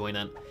can't rejoin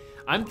it.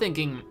 I'm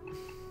thinking,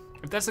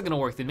 if that's not gonna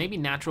work, then maybe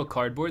Natural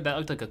Cardboard. That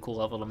looked like a cool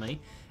level to me.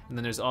 And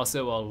then there's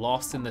also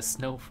Lost in the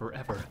Snow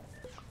Forever.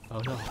 Oh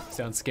no,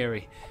 sounds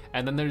scary.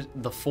 And then there's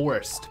the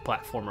Forest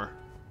platformer.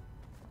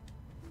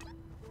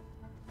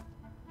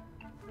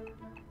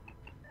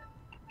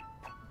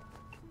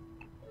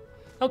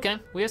 Okay,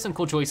 we have some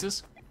cool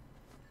choices.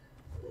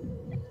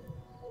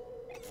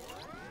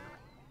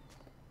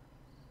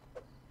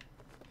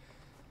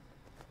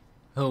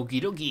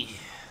 Okie dokie.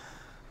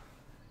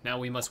 Now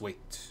we must wait.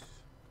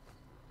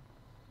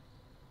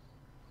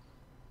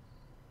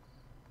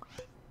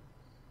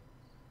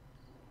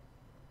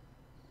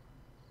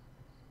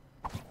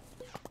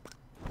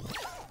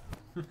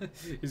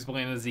 He's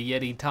playing as a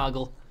Yeti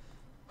toggle.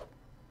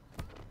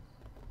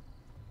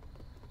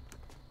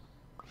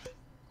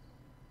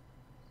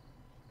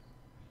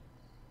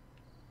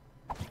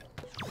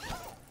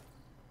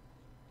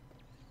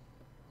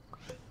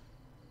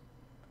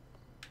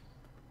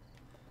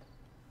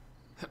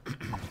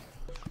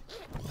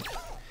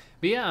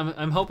 But yeah,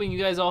 I'm hoping you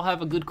guys all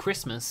have a good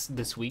Christmas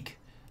this week,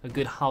 a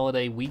good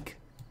holiday week.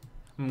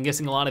 I'm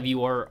guessing a lot of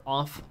you are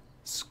off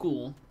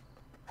school.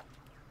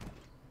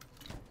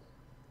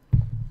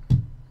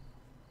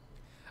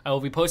 I will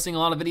be posting a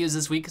lot of videos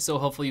this week, so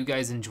hopefully you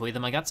guys enjoy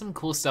them. I got some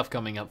cool stuff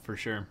coming up for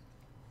sure.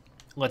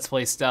 Let's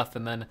Play stuff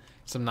and then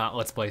some not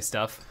Let's Play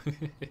stuff.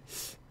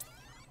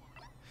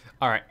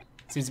 Alright,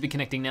 seems to be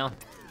connecting now.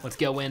 Let's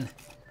go in,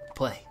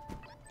 play,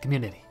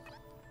 community.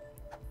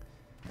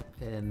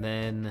 And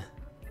then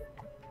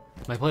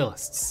my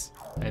playlists.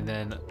 And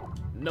then,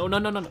 no.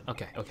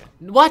 Okay.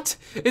 What?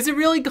 Is it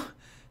really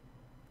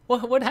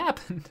what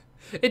happened?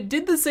 It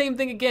did the same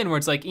thing again where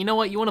it's like, you know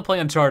what, you want to play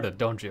Uncharted,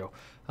 don't you?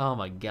 Oh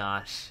my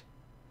gosh.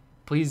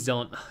 Please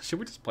don't. Should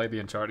we just play the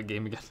Uncharted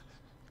game again?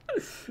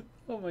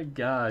 Oh my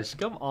gosh,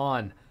 come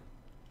on.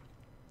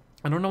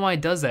 I don't know why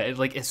it does that. It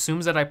like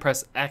assumes that I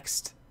press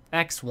X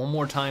one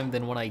more time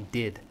than what I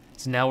did.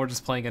 So now we're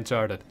just playing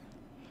Uncharted.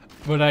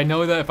 But I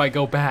know that if I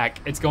go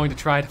back, it's going to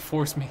try to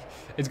force me.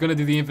 It's going to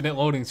do the infinite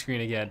loading screen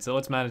again. So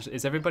let's manage.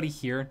 Is everybody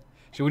here?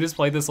 Should we just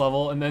play this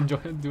level and then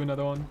do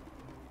another one?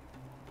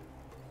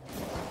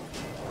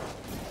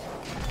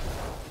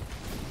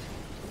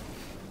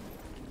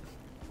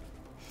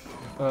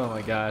 Oh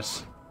my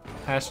gosh.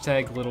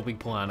 Hashtag Little Big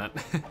Planet.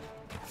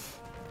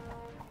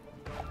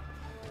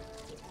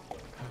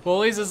 Well,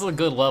 at least this is a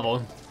good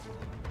level.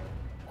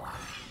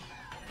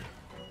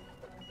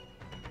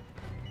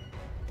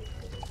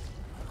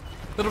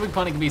 Little Big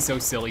Planet can be so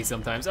silly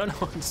sometimes. Oh no,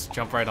 just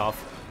jump right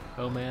off.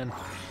 Oh man.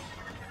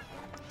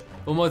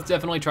 We'll most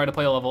definitely try to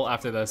play a level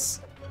after this.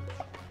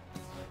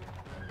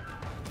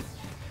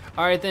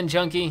 Alright then,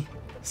 Chunky.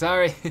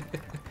 Sorry.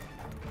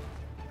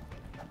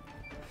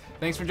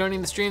 Thanks for joining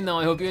the stream though,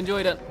 I hope you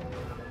enjoyed it.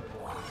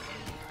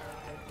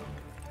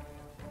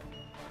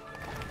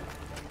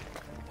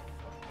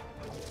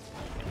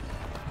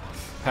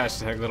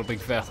 Hashtag Little Big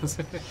Fails.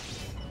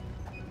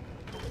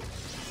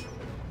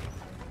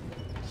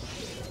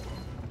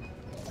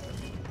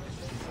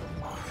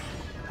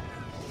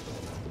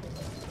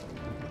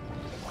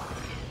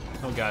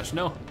 Oh gosh,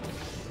 no.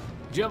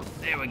 Jump,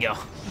 there we go.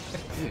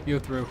 You're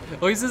through.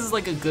 At least this is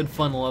like a good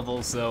fun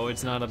level, so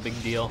it's not a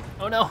big deal.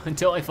 Oh no,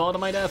 until I fall to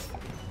my death.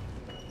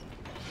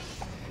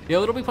 Yeah,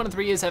 Little Big Planet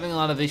 3 is having a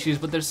lot of issues,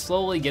 but they're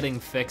slowly getting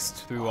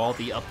fixed through all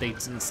the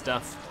updates and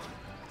stuff.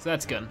 So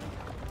that's good.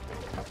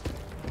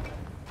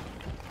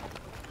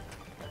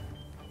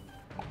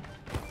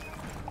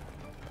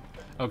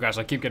 Oh gosh,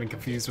 I keep getting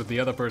confused with the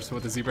other person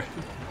with the zebra.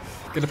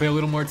 Gotta pay a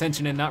little more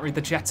attention and not read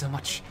the chat so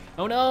much.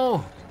 Oh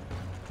no!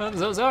 I'm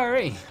so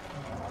sorry.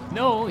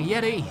 No,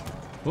 Yeti.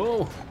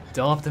 Whoa, it's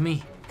all up to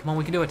me. Come on,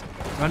 we can do it.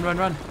 Run, run,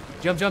 run.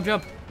 Jump, jump,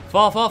 jump.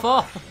 Fall, fall,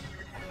 fall.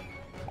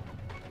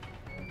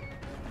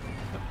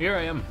 Here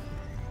I am.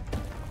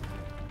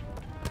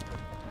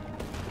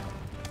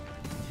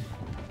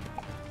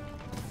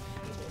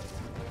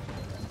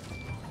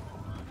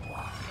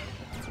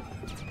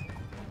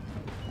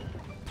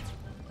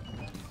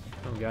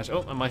 Oh gosh,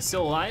 oh, am I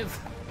still alive?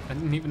 I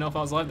didn't even know if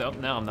I was alive though.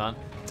 Now I'm not.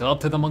 It's up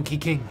to the Monkey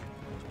King.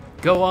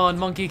 Go on,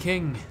 Monkey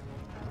King.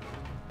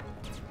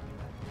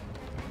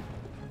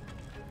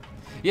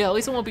 Yeah, at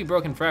least it won't be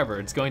broken forever.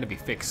 It's going to be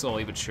fixed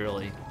slowly but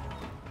surely.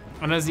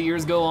 And as the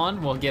years go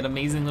on, we'll get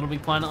amazing Little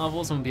Big Planet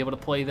levels and we'll be able to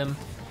play them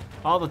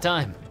all the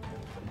time.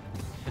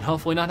 And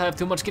hopefully not have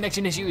too much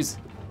connection issues.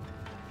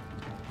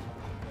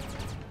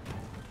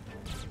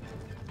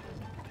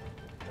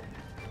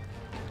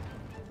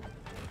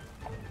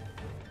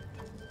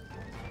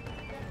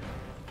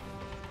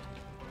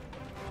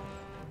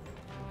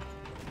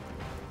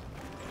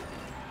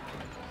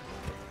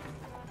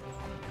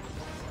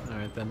 All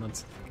right, then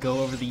let's go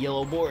over the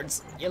yellow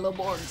boards. Yellow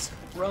boards,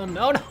 run.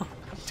 Oh no,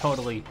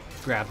 totally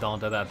grabbed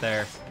onto that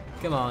there.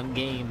 Come on,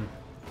 game.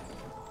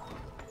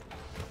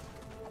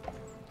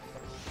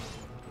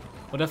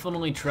 We'll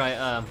definitely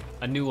try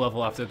a new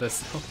level after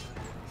this.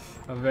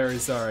 I'm very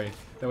sorry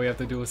that we have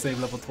to do the same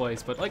level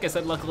twice, but like I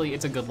said, luckily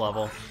it's a good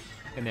level.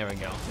 And there we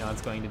go. Now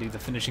it's going to do the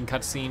finishing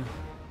cutscene.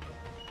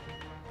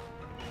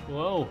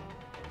 Whoa.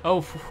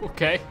 Oh,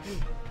 okay.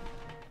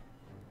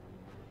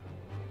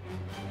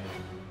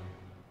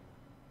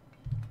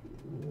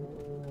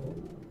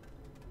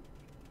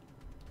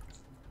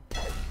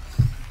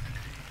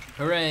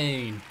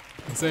 Hooray!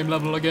 Same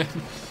level again.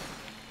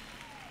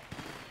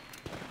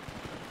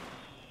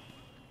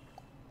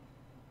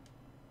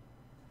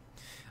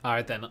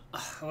 Alright then,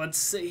 let's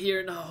sit here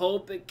and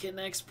hope it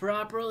connects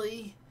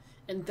properly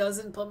and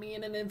doesn't put me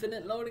in an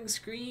infinite loading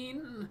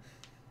screen.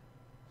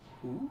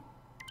 Ooh.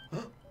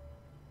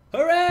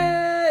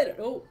 Hooray!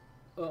 Oh,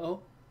 uh-oh,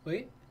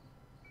 wait.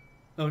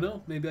 Oh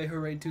no, maybe I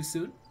hooray too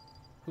soon?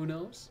 Who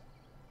knows?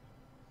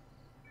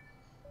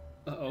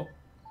 Uh-oh,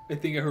 I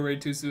think I hooray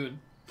too soon.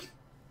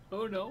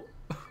 Oh no.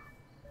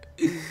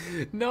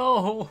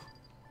 No.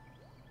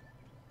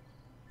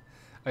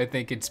 I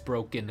think it's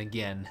broken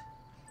again.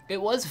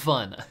 It was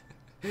fun.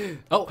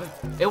 Oh,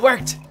 it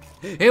worked.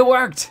 It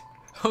worked.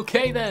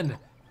 Okay then.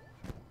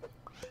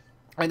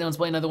 Alright, now let's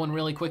play another one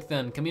really quick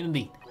then.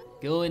 Community,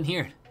 go in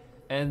here.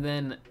 And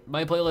then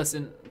my playlist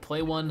and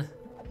play one.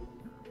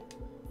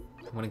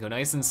 I'm gonna go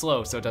nice and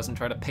slow so it doesn't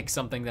try to pick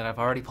something that I've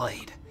already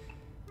played.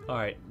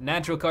 Alright,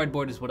 natural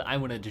cardboard is what I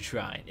wanted to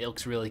try. It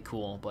looks really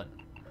cool, but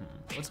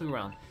let's move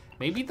around.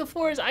 Maybe the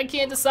forest, I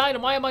can't decide.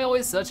 Why am I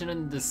always such an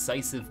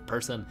indecisive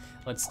person?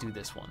 Let's do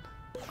this one.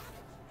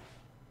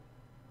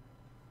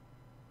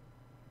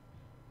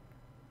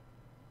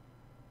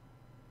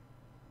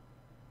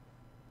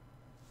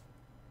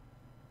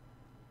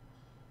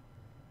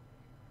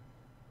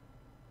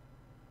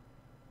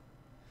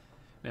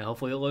 Now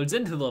hopefully it loads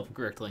into the level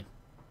correctly.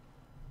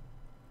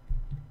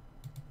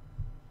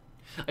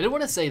 I did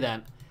want to say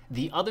that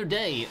the other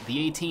day,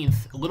 the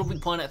 18th, Little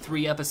Big Planet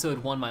 3 Episode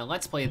 1, my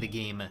Let's Play of the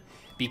game,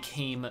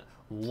 became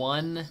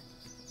 1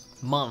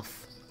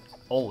 month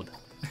old.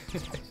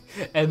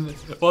 And,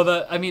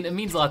 well, I mean, it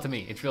means a lot to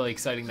me. It's really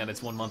exciting that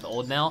it's 1 month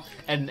old now.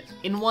 And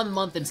in 1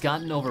 month, it's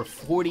gotten over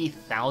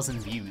 40,000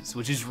 views,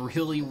 which is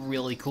really,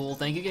 really cool.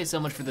 Thank you guys so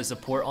much for the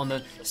support on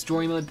the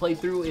story mode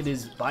playthrough. It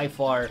is by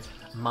far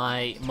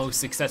my most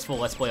successful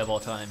Let's Play of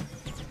all time.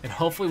 And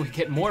hopefully we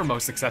get more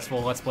most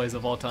successful Let's Plays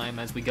of all time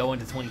as we go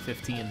into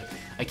 2015.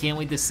 I can't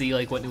wait to see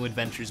like what new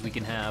adventures we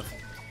can have.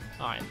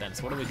 Alright then,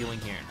 so what are we doing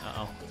here?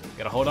 Uh-oh.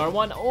 Gotta hold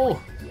R1.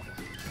 Oh!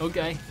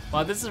 Okay.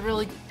 Wow, this is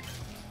really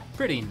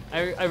pretty.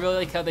 I really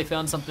like how they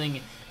found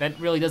something that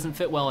really doesn't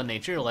fit well in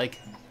nature, like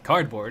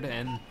cardboard,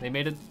 and they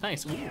made it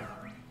nice. Ooh.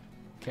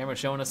 Camera's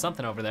showing us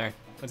something over there.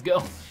 Let's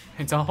go.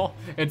 It's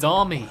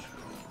all me.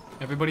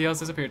 Everybody else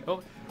disappeared.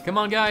 Oh, come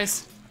on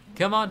guys.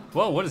 Come on.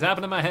 Whoa, what has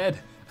happened to my head?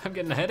 I'm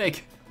getting a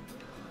headache.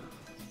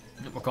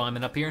 We're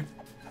climbing up here.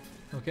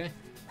 Okay.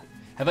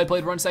 Have I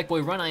played Run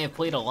Sackboy Run? I have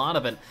played a lot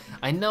of it.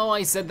 I know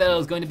I said that I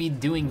was going to be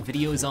doing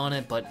videos on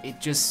it, but it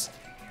just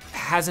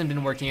hasn't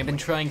been working. I've been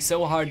trying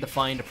so hard to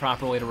find a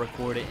proper way to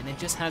record it, and it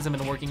just hasn't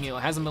been working. It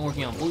hasn't been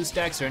working on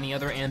BlueStacks or any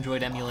other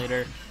Android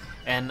emulator,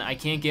 and I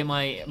can't get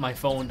my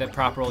phone to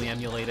properly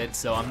emulate it,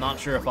 so I'm not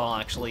sure if I'll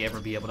actually ever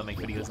be able to make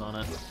videos on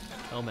it.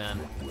 Oh man,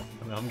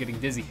 I'm getting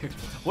dizzy here.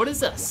 What is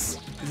this?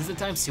 Is this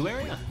a ×2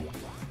 area?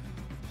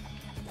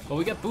 Well,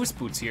 we got boost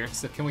boots here,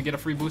 so can we get a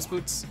free boost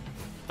boots?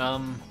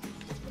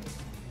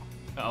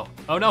 Oh.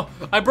 Oh no,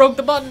 I broke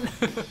the button.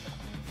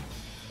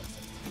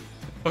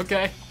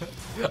 Okay.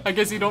 I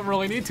guess you don't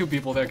really need 2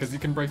 people there because you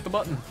can break the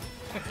button.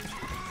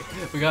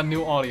 We got a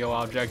new audio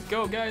object.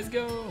 Go, guys,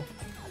 go.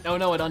 Oh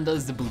no, it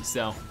undoes the boots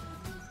though.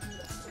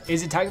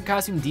 Is it Tiger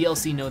Costume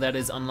DLC? No, that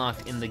is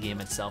unlocked in the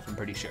game itself, I'm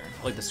pretty sure.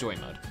 Like the story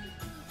mode.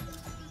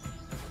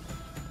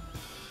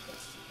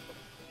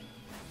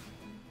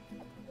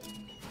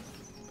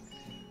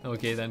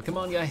 Okay then, come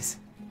on guys.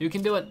 You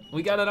can do it.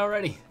 We got it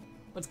already.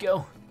 Let's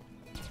go.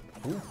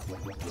 Ooh.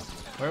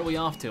 Where are we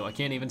off to? I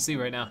can't even see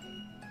right now.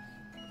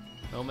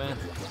 Oh man.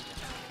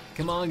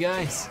 Come on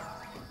guys.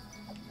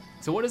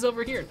 So what is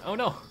over here? Oh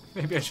no,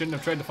 maybe I shouldn't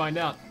have tried to find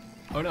out.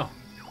 Oh no,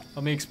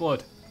 let me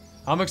explode.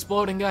 I'm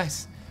exploding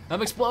guys.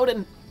 I'm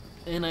exploding.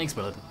 And I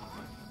exploded.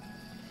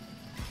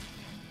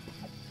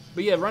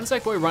 But yeah, Run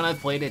Sackboy Run, I've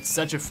played. It's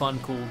such a fun,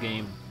 cool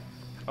game.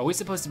 Are we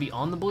supposed to be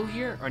on the blue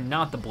here or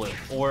not the blue?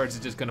 Or is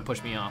it just gonna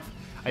push me off?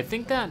 I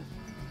think that,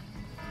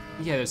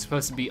 yeah, they're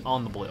supposed to be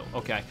on the blue.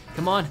 Okay,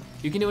 come on,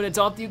 you can do it, it's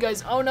all up to you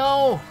guys. Oh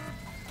no!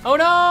 Oh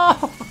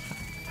no!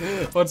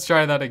 Let's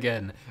try that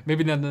again.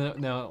 Maybe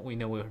now we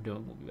know what we're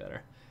doing will be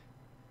better.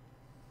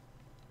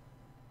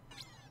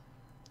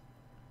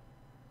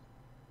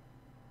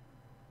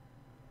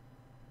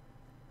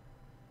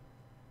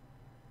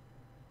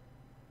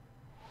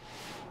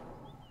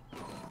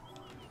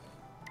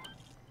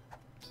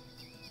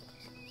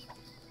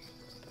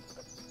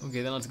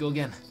 Okay, then let's go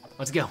again.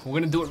 Let's go. We're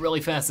gonna do it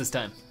really fast this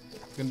time.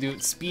 We're gonna do it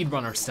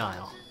speedrunner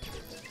style.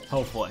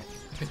 Hopefully.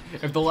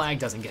 If the lag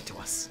doesn't get to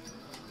us.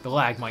 The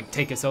lag might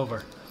take us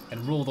over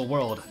and rule the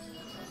world.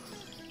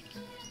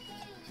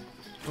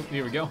 Oh,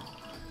 here we go.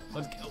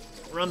 Let's go.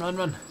 Run, run,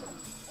 run.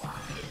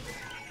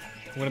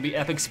 We're gonna be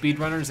epic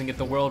speedrunners and get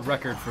the world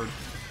record for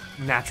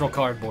natural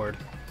cardboard.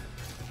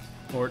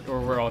 Or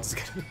we're all just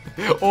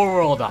gonna, or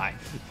we'll all die.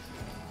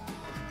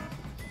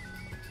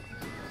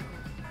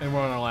 And we're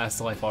on our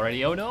last life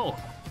already. Oh no!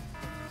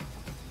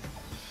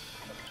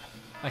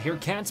 I hear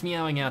cats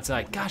meowing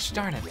outside. Gosh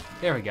darn it.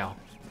 There we go.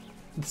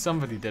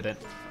 Somebody did it.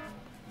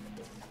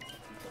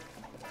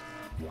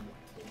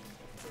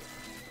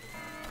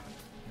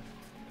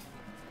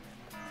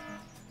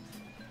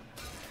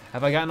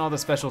 Have I gotten all the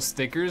special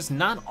stickers?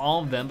 Not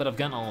all of them, but I've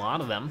gotten a lot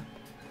of them.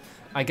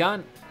 I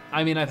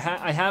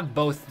have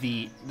both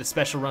the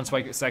special Run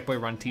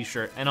Sackboy Run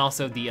t-shirt and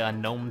also the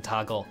gnome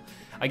toggle.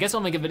 I guess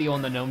I'll make a video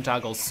on the gnome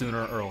toggle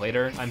sooner or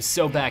later. I'm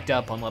so backed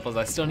up on levels.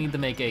 I still need to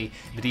make a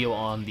video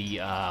on the,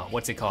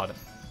 what's it called?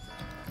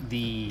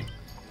 The,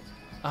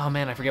 oh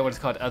man, I forget what it's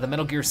called. The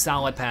Metal Gear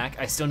Solid pack.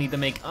 I still need to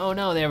make, oh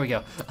no, there we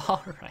go.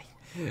 All right.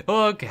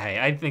 Okay,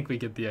 I think we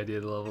get the idea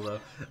of the level though.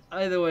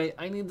 Either way,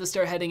 I need to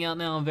start heading out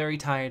now. I'm very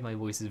tired, my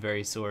voice is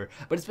very sore.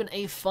 But it's been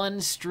a fun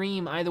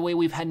stream. Either way,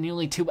 we've had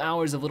nearly 2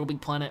 hours of Little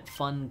Big Planet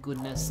fun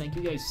goodness. Thank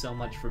you guys so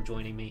much for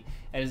joining me.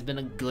 It has been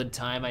a good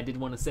time. I did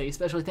want to say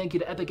especially thank you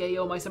to Epic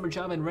AO, My Summer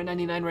Job, and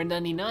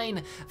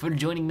Ren99 for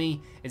joining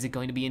me. Is it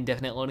going to be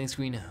indefinite loading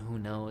screen? Who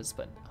knows,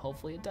 but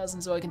hopefully it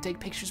doesn't so I can take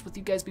pictures with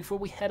you guys before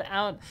we head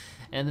out.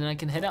 And then I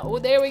can head out. Oh,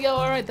 there we go.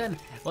 All right then,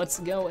 let's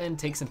go and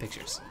take some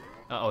pictures.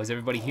 Uh-oh, is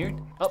everybody here?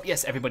 Oh,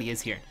 yes, everybody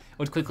is here.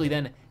 Let's quickly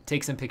then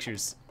take some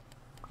pictures.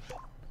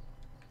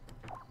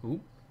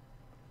 Ooh,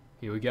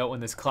 here we go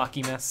in this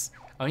clocky mess.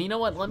 Oh, you know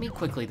what? Let me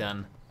quickly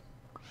then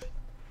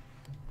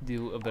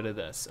do a bit of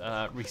this.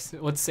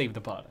 Let's save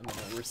the pot and then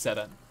we'll reset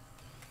it.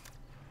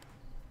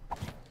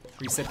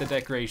 Reset the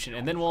decoration,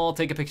 and then we'll all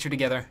take a picture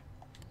together.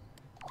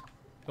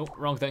 Oh,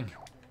 wrong thing.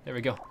 There we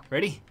go.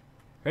 Ready?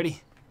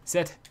 Ready,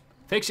 set,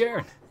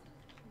 picture.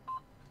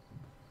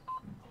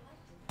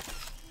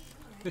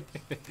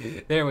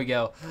 There we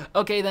go.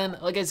 Okay then,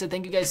 like I said,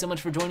 thank you guys so much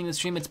for joining the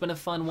stream. It's been a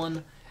fun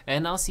one.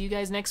 And I'll see you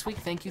guys next week.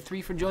 Thank you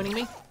 3 for joining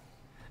me.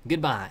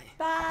 Goodbye.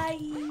 Bye.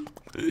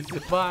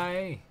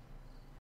 Bye.